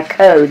not my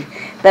code.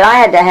 But I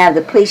had to have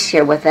the police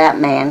here with that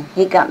man.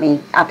 He got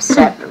me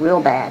upset real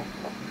bad.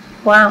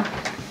 Wow.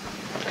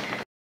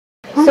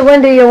 So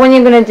when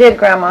you gonna dig,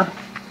 Grandma?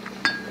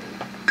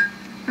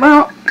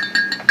 Well,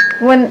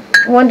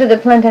 When do they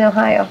plant in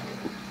Ohio?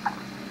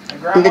 Hey,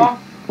 Grandma,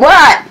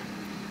 what?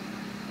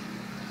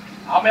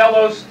 I'll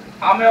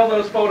mail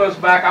those photos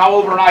back. I'll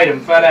overnight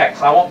them,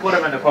 FedEx. I won't put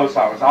them in the post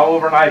office. I'll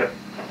overnight them.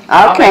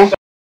 I'll Okay. make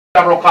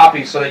several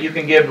copies so that you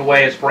can give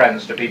away as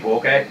friends to people,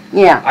 okay?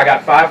 Yeah. I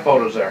got 5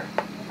 photos there.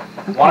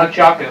 One of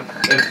Chuck and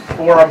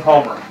 4 of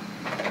Homer.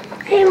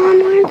 Hey, Mom,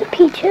 where are the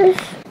peaches?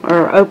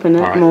 Or open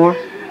it All right. more.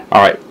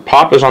 All right,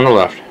 Pop is on the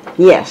left.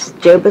 Yes,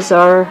 Joe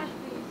Bazar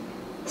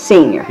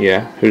Sr.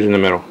 Yeah, who's in the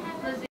middle?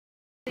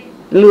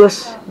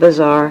 Louis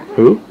Bazar.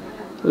 Who?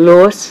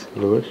 Louis.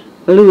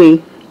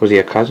 Louis. Was he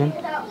a cousin?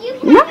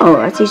 No,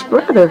 that's his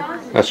brother.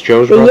 That's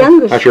Joe's The brother?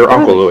 youngest That's your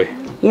brother. Uncle Louis.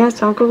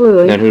 Yes, Uncle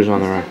Louis. Then who's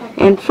on the right?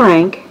 And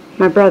Frank,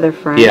 my brother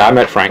Frank. Yeah, I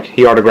met Frank.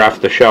 He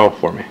autographed the show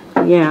for me.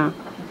 Yeah.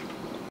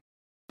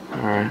 All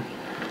right.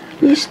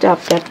 You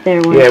stopped up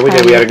there one Yeah, time. we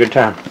did. We had a good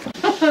time.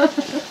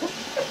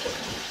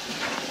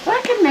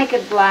 I can make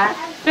it black.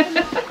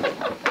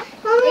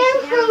 Mommy,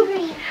 I'm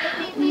hungry.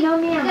 No,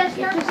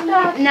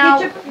 ma'am. Now,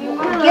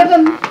 give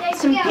him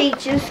some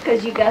peaches,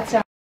 because you got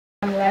some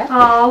left.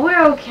 Oh,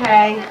 we're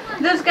okay.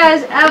 Those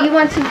guys, You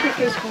want some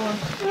cookies for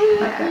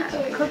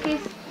him?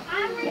 cookies?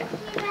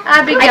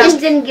 I just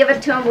didn't give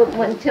it to them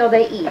until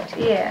they eat.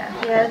 Yeah,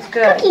 that's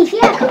good. Cookies,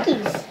 yeah,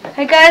 cookies.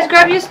 Hey guys,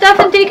 grab your stuff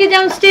and take it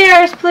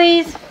downstairs,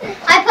 please.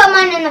 I put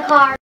mine in the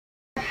car.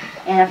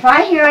 And if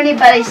I hear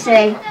anybody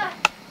say,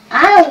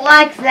 I don't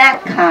like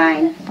that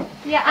kind,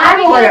 Yeah, I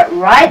put it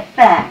right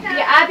back.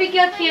 Yeah,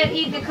 Abigail can't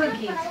eat the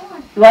cookies.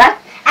 What?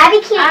 Abby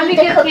can't eat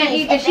the Abigail cookies. can't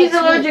eat them. if She's it's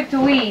sweet. allergic to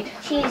wheat.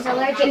 She's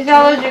allergic She's to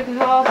allergic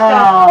to all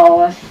stuff. Oh,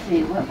 let's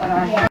see. What would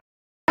I have?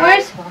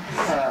 Where's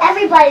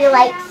Everybody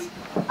likes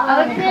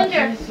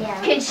Alexander? cookies,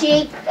 yeah. Can she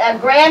eat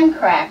graham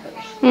crackers?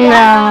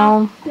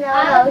 No. No.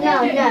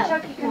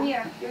 Chucky, come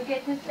here. You're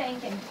getting a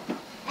spanking.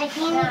 I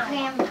can't eat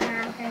graham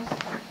crackers.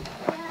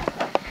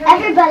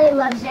 Everybody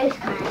loves those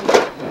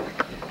kinds.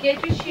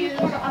 Get your shoes.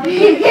 All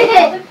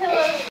the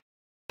pillows.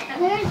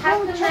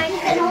 Have the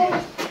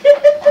nice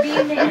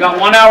You got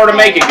 1 hour to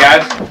make it,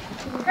 guys.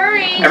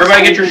 Hurry.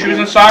 Everybody get your shoes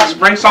and socks.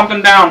 Bring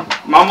something down.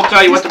 Mom will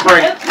tell you what to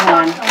bring.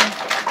 One.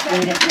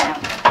 Read it now.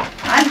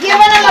 I'm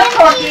giving them a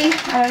cookie.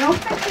 I don't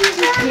think these.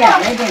 Yeah,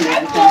 they didn't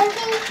eat them.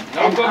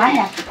 No And I cookies.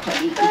 have to quit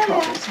eating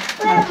cookies.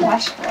 My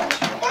cholesterol's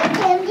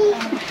Candy.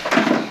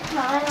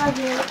 I love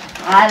you.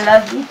 I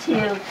love you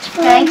too.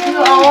 Thank you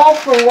all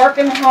for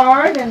working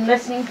hard and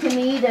listening to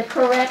me to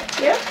correct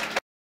you.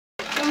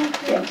 Thank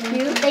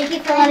you. Thank you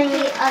for letting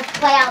us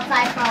play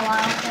outside for a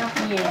while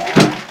too.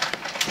 Yeah.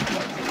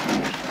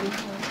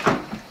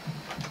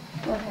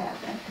 What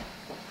happened?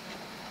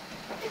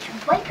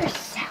 Wipe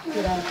yourself.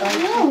 Did I bite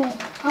you? No.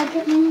 I'll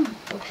get me.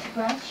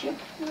 Scratch you?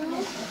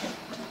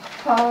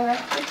 Paw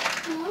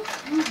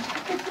wrecked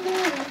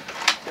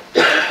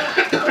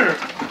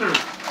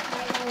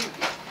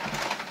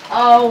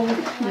Oh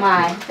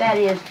my, that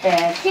is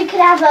bad. She could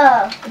have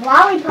a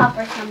lollipop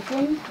or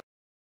something.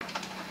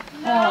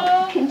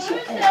 Can you,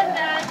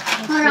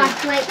 Hold on,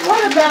 wait.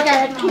 what about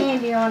that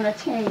candy on the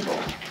table?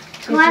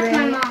 Go ask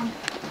my mom.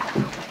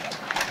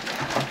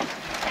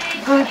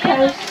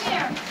 Glucose?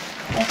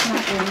 That's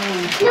not your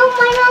name. No,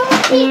 my mom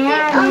will take it.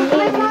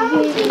 My mom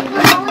will take the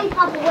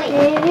lollipop away.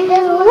 It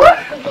doesn't look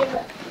like they give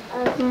it.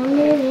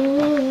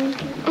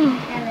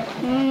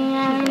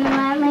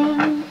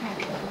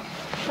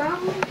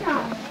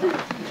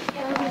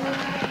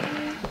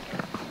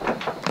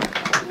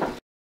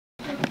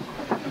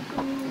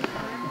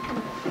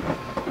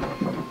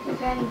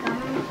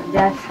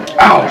 That's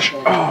Ouch,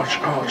 ouch,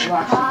 ouch.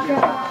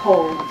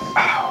 holds.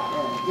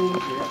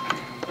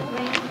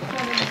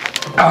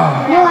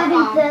 Oh. No, I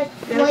think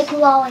that's like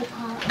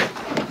lollipop.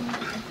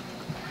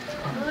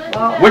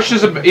 Which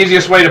is the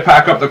easiest way to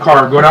pack up the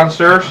car? Go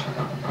downstairs?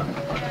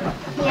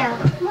 Yeah.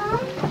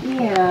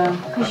 Yeah,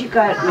 because you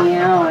got it in the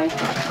alley.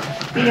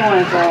 You don't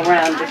want to go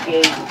around the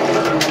gate.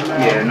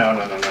 Yeah, no.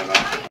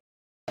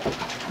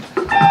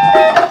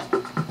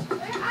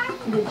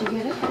 Did you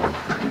get it?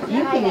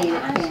 You can eat it.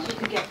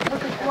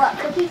 What,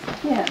 cookies?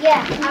 Yeah.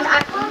 Yeah.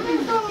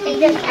 It's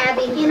just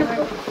Abby.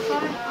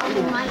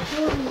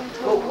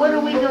 What are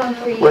we doing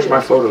for you? Where's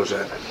my photos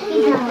at?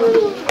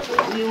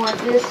 You want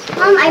this?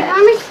 Mom, I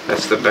promise.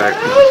 That's the back.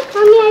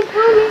 Mommy, I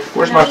promise.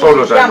 Where's my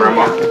photos at,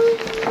 Grandma?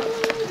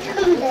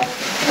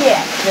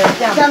 Yeah, there's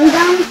Dum Dum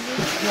Dums.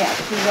 Yeah,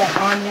 see that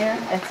on there?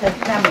 It says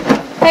Dum Dum.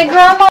 Hey,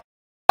 Grandma,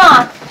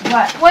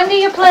 What? when do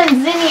you plant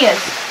zinnias?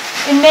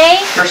 In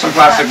May? Here's some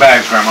plastic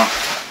bags, Grandma.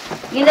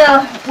 You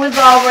know, we've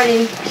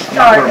already I'll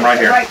started put 'em right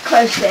here.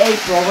 close to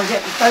April. We're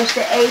getting close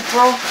to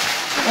April.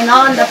 And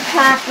on the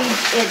package,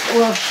 it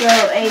will show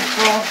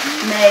April,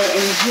 May,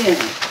 and June.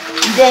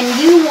 Then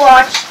you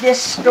watch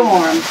this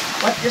storm,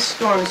 what this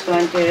storm's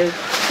going to do.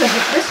 Because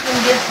if this one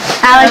gets a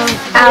storm,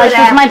 Alex,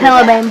 it's my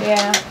pillow, babe.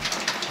 Yeah.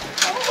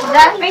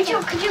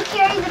 Rachel, could you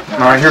carry the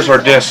All right, here's our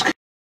disc.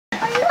 I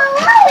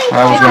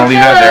I was going to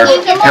leave that there.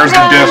 Here's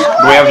the disc.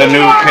 Do we have the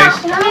new case?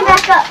 Let me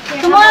back up.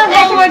 Come on,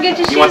 before I get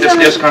your shoes You want this on.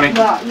 disc, honey?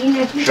 Well, you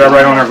know, if you Should I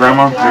write on there,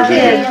 Grandma? There's the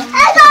disc.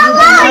 I got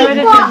don't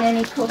lollipop. put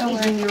any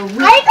cookies in your I room.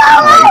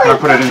 got Alright, can I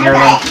put it in here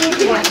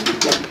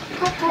then?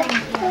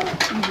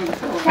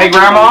 Hey,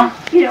 Grandma?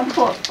 You don't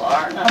pull it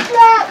far enough.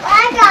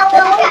 I got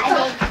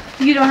lollipop.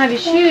 You don't have your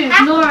shoes,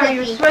 nor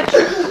your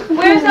sweatshirt.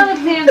 Where's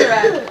Alexander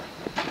at?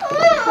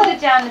 Put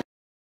it down.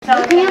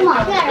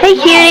 Grandma. Hey,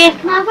 cutie.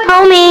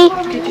 Homie.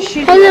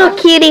 Hey, little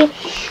cutie.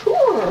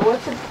 Sure,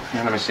 what's a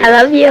Yeah, let me see. I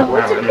love you.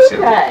 Wow, let me see.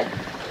 good?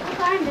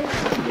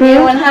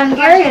 You in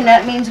Hungarian,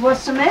 that means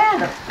what's the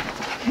matter?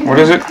 What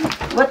is it?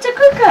 What's a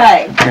good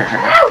guy?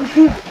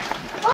 Here.